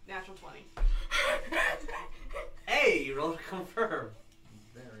 Natural 20. Hey, you rolled a confirm.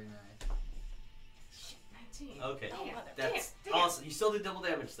 Very nice. 19. Okay. Oh, mother. That's damn. awesome. You still do double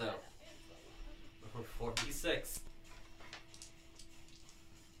damage though. 4d6. That's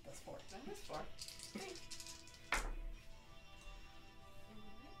 4. That was 4.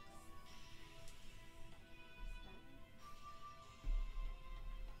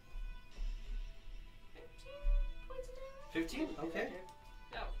 Points of damage? 15? Okay.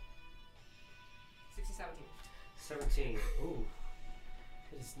 No. 16, 17. 17. Ooh.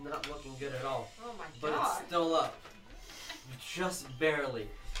 It's not looking good at all. Oh my But god. it's still up. Just barely.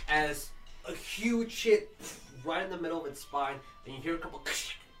 As a huge hit right in the middle of its spine, and you hear a couple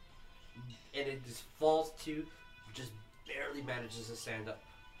and it just falls to, just barely manages to stand up.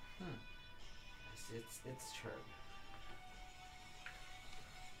 It's its turn.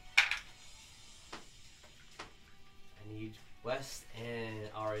 I need West and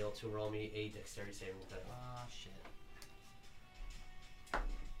Ariel to roll me a dexterity saving throw. Oh, shit.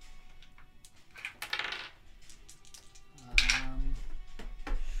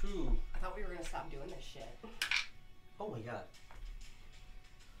 Shoo. I thought we were gonna stop doing this shit. Oh my god.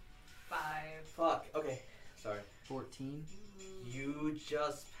 5. Fuck. Okay. Sorry. 14. You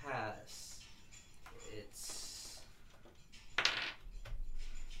just pass. It's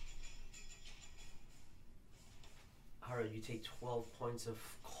You take 12 points of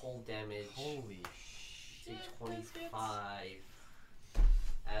cold damage. Holy Take Yeah, 25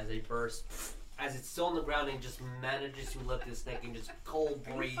 as a burst. As it's still on the ground and just manages to lift its neck and just cold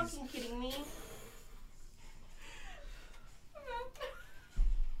Are you breeze. fucking kidding me?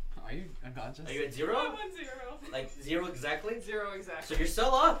 Are you unconscious? Are you at I'm 0? on 0. Like 0 exactly? 0 So exactly. you're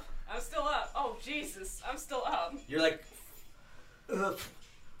still up. I'm still up. Oh Jesus, I'm still up. You're like, ugh,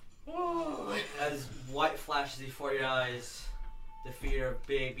 Ooh. as white flashes before your eyes. The fear of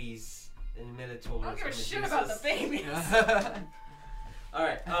babies and minotaurs. I don't give a and shit about the Medusas. babies.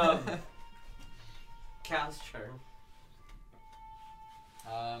 Alright, Cal's turn.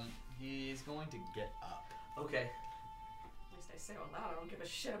 He's going to get up. Okay. At least I say out loud. I don't give a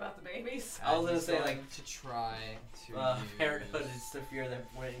shit about the babies. I was gonna He's say, going like, to try to use... Parenthood is the fear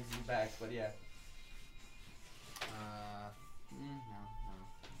that brings you back, but yeah. No,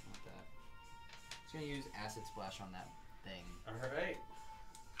 not that. He's gonna use acid splash on that thing. Alright.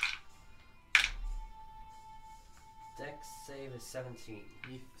 Dex save is 17,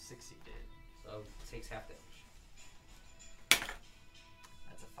 He succeeded. so takes half damage.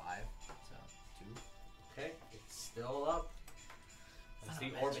 That's a 5, so 2. Okay, it's still up. As Son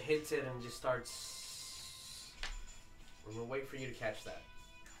the of a orb bitch. hits it and just starts. We're gonna wait for you to catch that.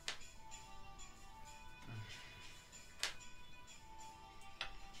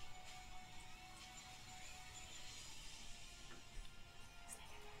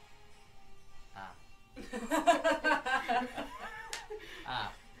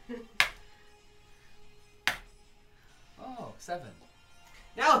 Ah. Oh, 7.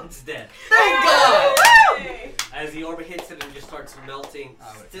 Now it's dead. Thank God! Hey. As the orb hits it and just starts melting,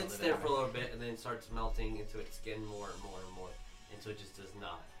 I would've sits killed it there for a anyway. little bit and then starts melting into its skin more and more and more until it just does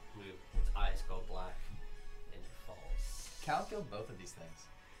not move. Its eyes go black and it falls. Cal killed both of these things.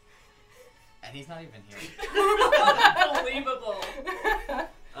 And he's not even here. Unbelievable.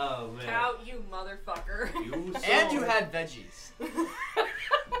 Oh man. Cow, you motherfucker. You And you saw- had veggies.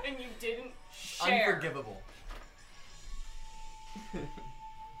 And you didn't share. Unforgivable.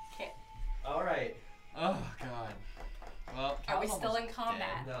 Alright. Oh, God. Well, Are we Cal's still in almost combat?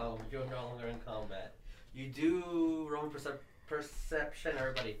 dead. No, you're no longer in combat. You do roll perception,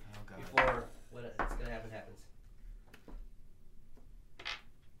 everybody. Oh, God. Before what's gonna happen happens.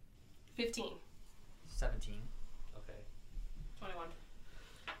 15. 17. Okay. 21.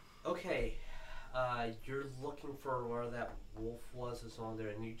 Okay. You're looking for where that wolf was is on there,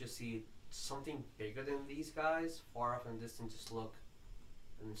 and you just see something bigger than these guys, far off in the distance, just look,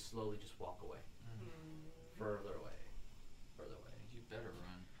 and then slowly just walk away. Further away. Further away. You better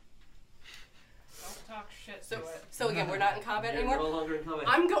run. Don't talk shit So, to it. so again, we're not in combat You're anymore. no longer in combat.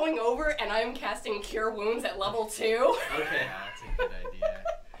 I'm going over and I'm casting Cure Wounds at level 2. Okay. Yeah, that's a good idea.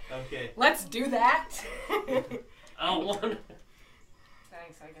 Okay. Let's do that. I don't want.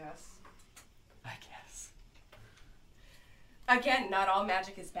 Thanks, I guess. I guess. Again, not all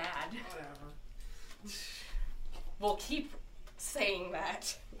magic is bad. Whatever. We'll keep saying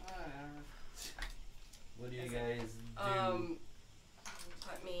that. Whatever. What do you guys do?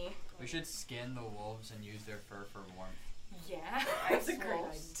 Let me. We should skin the wolves and use their fur for warmth. Yeah, that's a Ice great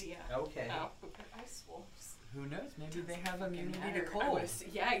wolves. idea. Okay. Oh. Ice wolves. Who knows? Maybe they have immunity to Matter. I cold. was-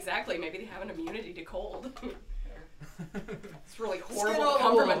 yeah, exactly. Maybe they have an immunity to cold. There. It's really Skin horrible all to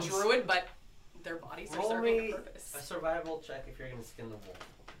come from a wolves. druid, but their bodies are Roll serving me a purpose. a survival check if you're gonna skin the wolf.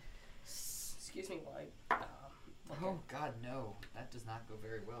 Excuse me while I. Oh God, no! That does not go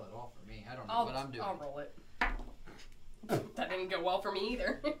very well at all for me. I don't know I'll, what I'm doing. I'll roll it. That didn't go well for me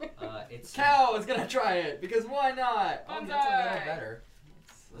either. It's Cow is gonna try it because why not? Oh, that's a little Bonsai. better.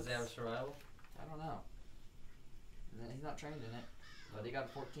 Was that a survival? I don't know. He's not trained in it, but he got a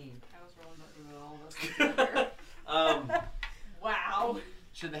 14. I was rolling better than all this. Wow.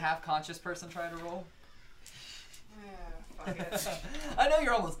 Should the half-conscious person try to roll? Yeah, fuck it. I know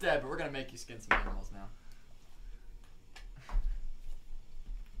you're almost dead, but we're gonna make you skin some animals now.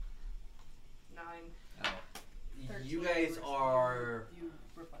 9. Oh. You guys are You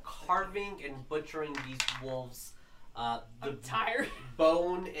reflect. carving and butchering these wolves. The I'm tired.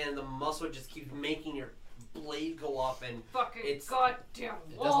 bone and the muscle just keeps making your blade go off, and Fucking It's- goddamn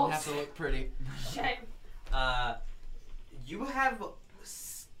It wolves. doesn't have to look pretty. Shit. you have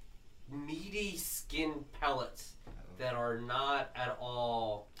meaty skin pellets that are not at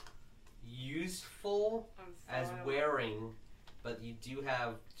all useful I'm as throwing wearing, but you do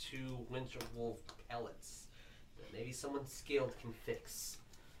have 2 winter wolf pellets that maybe someone skilled can fix.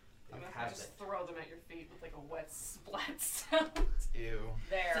 I'm You gonna have just it. throw them at your feet with like a wet splat sound. Ew. Does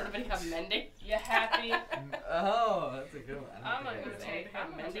There. anybody have mending? You happy? Oh, that's a good one. I I'm don't gonna think I take have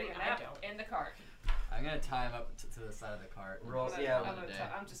I'm gonna mending. take a I nap don't. in the cart. I I'm gonna tie him up to the side of the cart. Roll- I'm, gonna, yeah.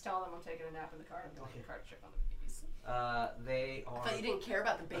 I'm just telling them I'm taking a nap in the car. I'm going to the car to check on the babies. They I are thought you didn't care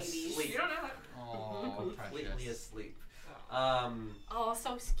about the babies. Asleep. You don't know that. Oh, completely precious. asleep. Oh. Oh,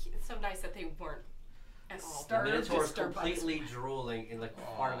 so nice that they weren't at all. The Starved, Minotaur is disturbed by this completely drooling and like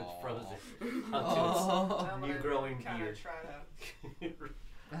part of it's Aw. frozen. Oh. I'm New gonna growing kinda beard. try to.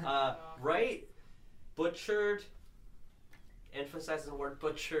 Right? Butchered. Emphasizing the word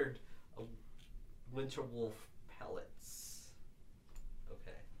butchered. Winter wolf pellets.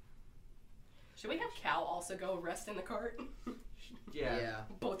 Okay. Should we have Cal also go rest in the cart? Yeah.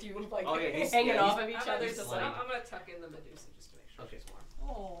 Both you like Okay, he's- hanging yeah, off he's- of each I'm gonna, other. he's Just like- like, I'm gonna tuck in the Medusa just to make sure Okay. she's warm.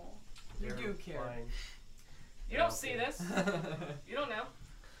 Oh, you They're do care. fine. You don't Okay. see this. You don't know.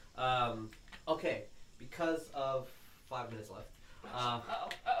 Okay. Because of 5 minutes left. Uh-oh.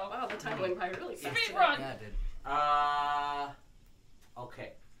 wow, the time went by really fast. Speed today. run. Yeah, dude.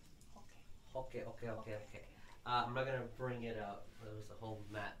 Okay. I'm not gonna bring it out. There was a whole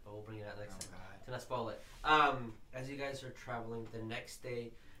map, but we'll bring it out next time. To not spoil it. As you guys are traveling, the next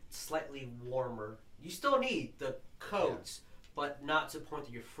day, it's slightly warmer. You still need the coats, but not to the point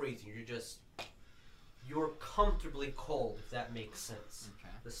that you're freezing. You're comfortably cold, if that makes sense. Okay.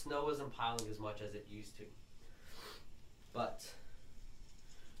 The snow isn't piling as much as it used to. But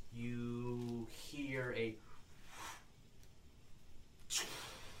you hear a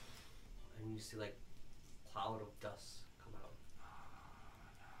and you see like cloud of dust come out.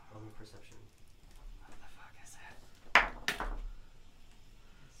 Roll me perception. What the fuck is that?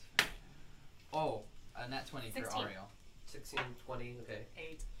 Oh, a nat 20 for 16. Ariel. 16, 20, okay.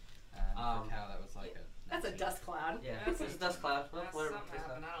 8. And for Cal, that was like a. That's a dust cloud. Yeah, That's it's a dust cloud. Well, That's whatever, something dust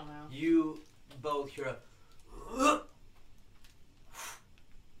cloud. happened. I don't know. You both hear a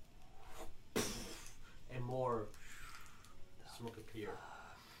and more smoke appear.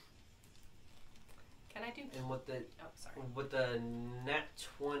 Can I do? And with the Oh, sorry. with the nat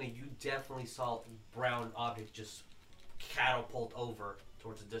 20, you definitely saw brown objects just catapult over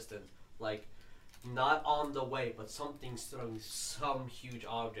towards the distance. Like, not on the way, but something throwing some huge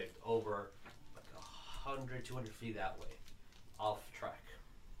object over like 100, 200 feet that way, off track.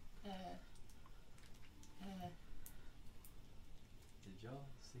 Did y'all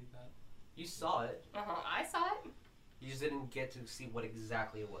see that? You saw it. I saw it. You just didn't get to see what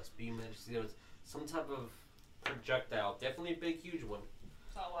exactly it was. But you managed to see there was some type of projectile, definitely a big, huge one.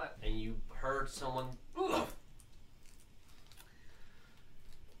 Saw what? And you heard someone. Can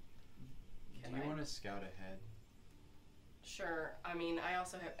Do you I? want to scout ahead? Sure. I mean, I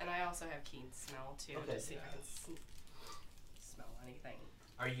also have keen smell too Okay. to see if I can smell anything.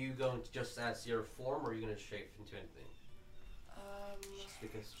 Are you going to just as your form, or are you going to shape into anything? Just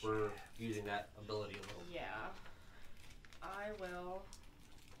because we're using that ability a little. Yeah. I will.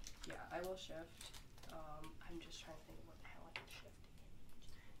 Yeah, I will shift. I'm just trying to think of what the hell I can shift.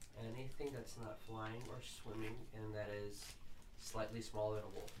 Anything that's not flying or swimming, and that is slightly smaller than a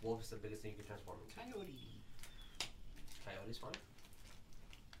wolf. Wolf is the biggest thing you can transform into. Coyote. Coyote's fine.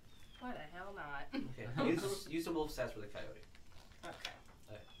 Why the hell not? Okay. use the wolf stats for the coyote. Okay.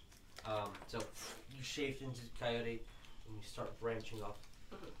 So you shaped into the coyote, and you start branching off.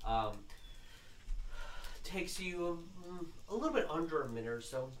 Mhm. Takes you a little bit under a minute or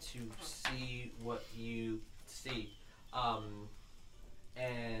so to see what you see.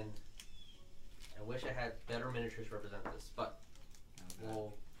 And I wish I had better miniatures to represent this, but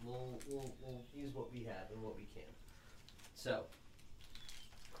we'll use what we have and what we can. So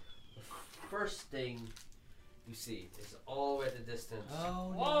the first thing you see is all the way at the distance.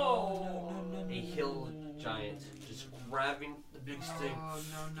 Oh Whoa! A hill giant just grabbing the big stick,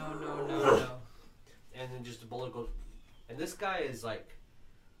 no. and then just the bullet goes. And this guy is like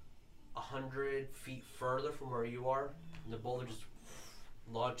 100 feet further from where you are, and the bullet just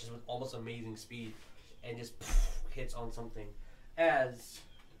launches with almost amazing speed, and just hits on something. As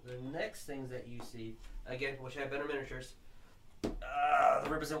the next things that you see, again, wish I had better miniatures to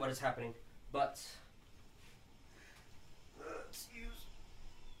represent what is happening, but let's use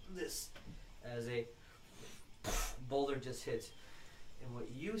this as a boulder just hits, and what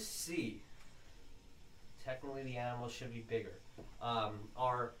you see, technically the animal should be bigger.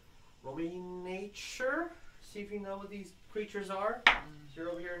 Our roaming nature, see if you know what these creatures are. So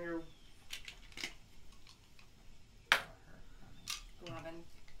you're over here in your 11.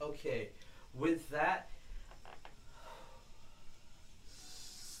 okay. With that,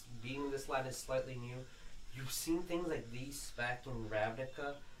 being this land is slightly new, you've seen things like these back in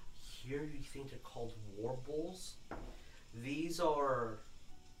Ravnica. Here you think they're called war bulls. These are,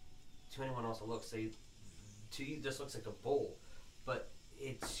 to anyone else that looks, to you this looks like a bull, but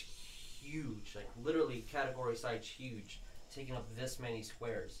it's huge. huge, like literally category size huge, taking up this many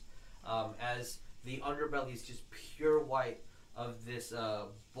squares. As the underbelly is just pure white of this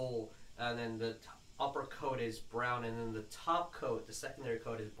bull, and then the upper coat is brown, and then the top coat, the secondary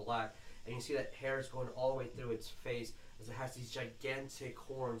coat, is black. And you see that hair is going all the way through its face as it has these gigantic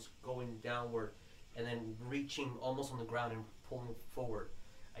horns going downward and then reaching almost on the ground and pulling forward.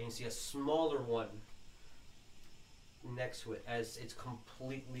 And you see a smaller one next to it as it's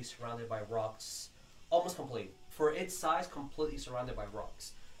completely surrounded by rocks. Almost complete. For its size, completely surrounded by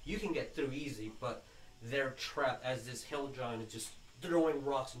rocks. You can get through easy, but they're trapped as this hill giant is just throwing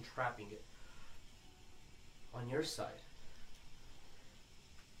rocks and trapping it. On your side,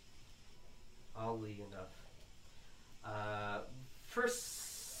 oddly enough,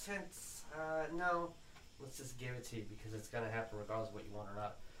 first sense, no, let's just give it to you because it's gonna happen regardless of what you want or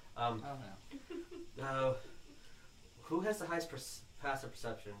not. Oh no. Who has the highest passive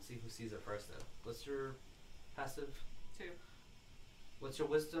perception? See who sees it first. Then, what's your passive? 2. What's your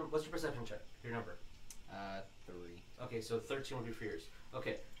wisdom? What's your perception check? Your number. 3. Okay, so 13 would be for yours.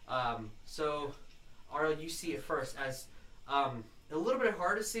 Okay, so Ariel, you see it first as a little bit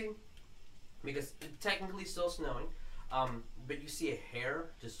hard to see because it's technically still snowing, but you see a hare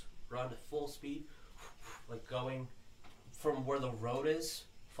just run at full speed, like going from where the road is,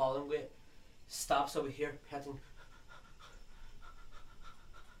 following it, stops over here, panting.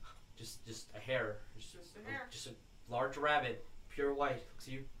 Just a hare. Just a hare. Just a large rabbit, pure white. Looks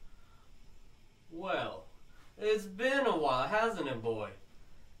at you. Well, it's been a while, hasn't it, boy?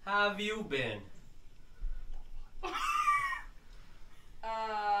 How have you been?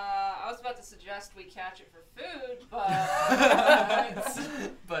 I was about to suggest we catch it for food, but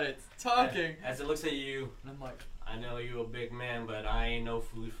But it's talking. As it looks at you, And I'm like, I know you're a big man, but I ain't no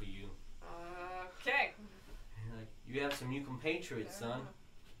food for you. okay. And like, you have some new compatriots, son.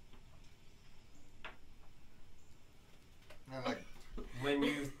 I'm like, When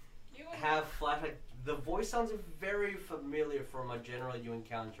you You have flashlight, the voice sounds very familiar from a general you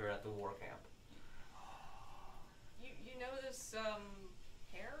encounter at the war camp. you know this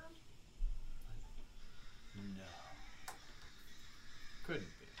hair? no. Couldn't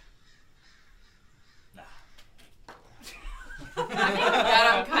be. Nah.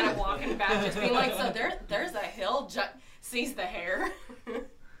 That I'm kind of walking back, just being like, so there's a hill. Sees the hair.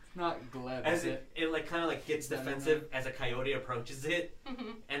 Not Gleb, As is it like kind of like gets No, no, no. defensive as a coyote approaches it,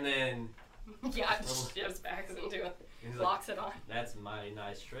 and then Yeah, just backs into it, he's like, locks it on. "That's a mighty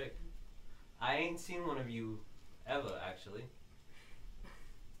nice trick. I ain't seen one of you ever, actually."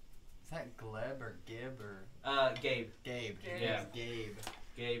 Is that Gleb or Gib or Gabe. Gabe? Gabe. Yeah. Gabe.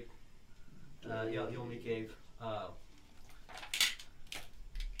 Gabe. You'll meet Gabe. You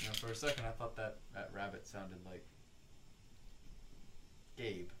know, for a second I thought that rabbit sounded like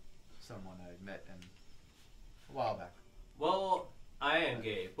Gabe, someone I met in a while back. Well, I am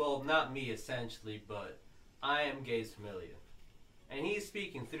Gabe. Well, not me essentially, but I am Gabe's familiar. And he's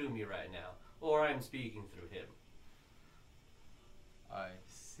speaking through me right now. Or I'm speaking through him. I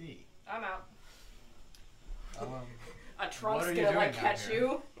see. I'm out. A trunk's What are you gonna like doing down catch here?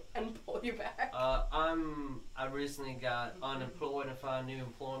 you and pull you back. I recently got unemployed and found new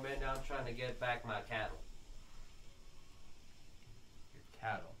employment. Now I'm trying to get back my cattle. Your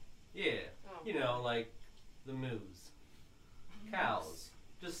cattle. Yeah, Oh, you know, like the moose. Cows.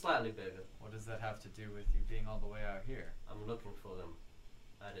 Just slightly bigger. What does that have to do with you being all the way out here? I'm looking for them.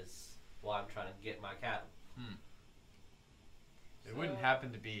 That is why I'm trying to get my cattle. It wouldn't So-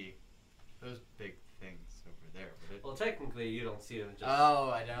 happen to be those big things over there, would it? Well, technically, you don't see them. Just Oh,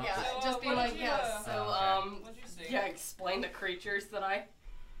 I don't. Yeah, So, just being what like, did you, yeah. So, Oh, okay. What'd you see? yeah, explain the creatures that I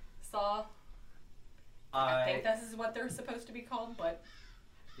saw. I think this is what they're supposed to be called, but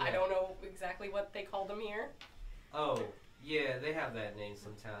I Yeah. don't know exactly what they call them here. Oh, yeah, they have that name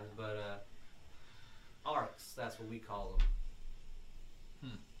sometimes, but arcs, that's what we call them.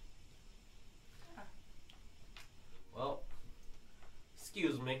 Well,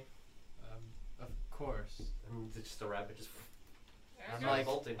 excuse me. Of course. And it's just a rabbit just There I'm you like-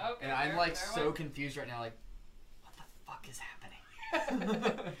 go. bolting. Okay, And I'm there- like there so went- confused right now, like, what the fuck is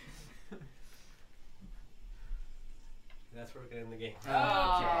happening? That's where we're gonna end the game. Oh,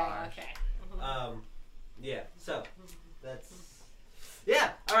 gosh. okay. Yeah, so that's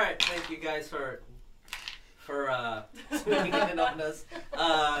alright, thank you guys for tuning in on us.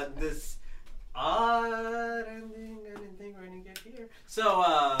 This odd ending, I didn't think we were gonna get here.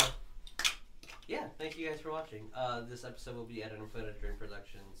 So yeah, thank you guys for watching. This episode will be edited and put during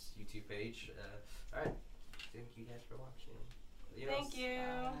Productions YouTube page. Alright. Thank you guys for watching. Adios. Thank you.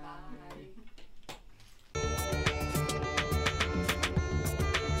 Bye.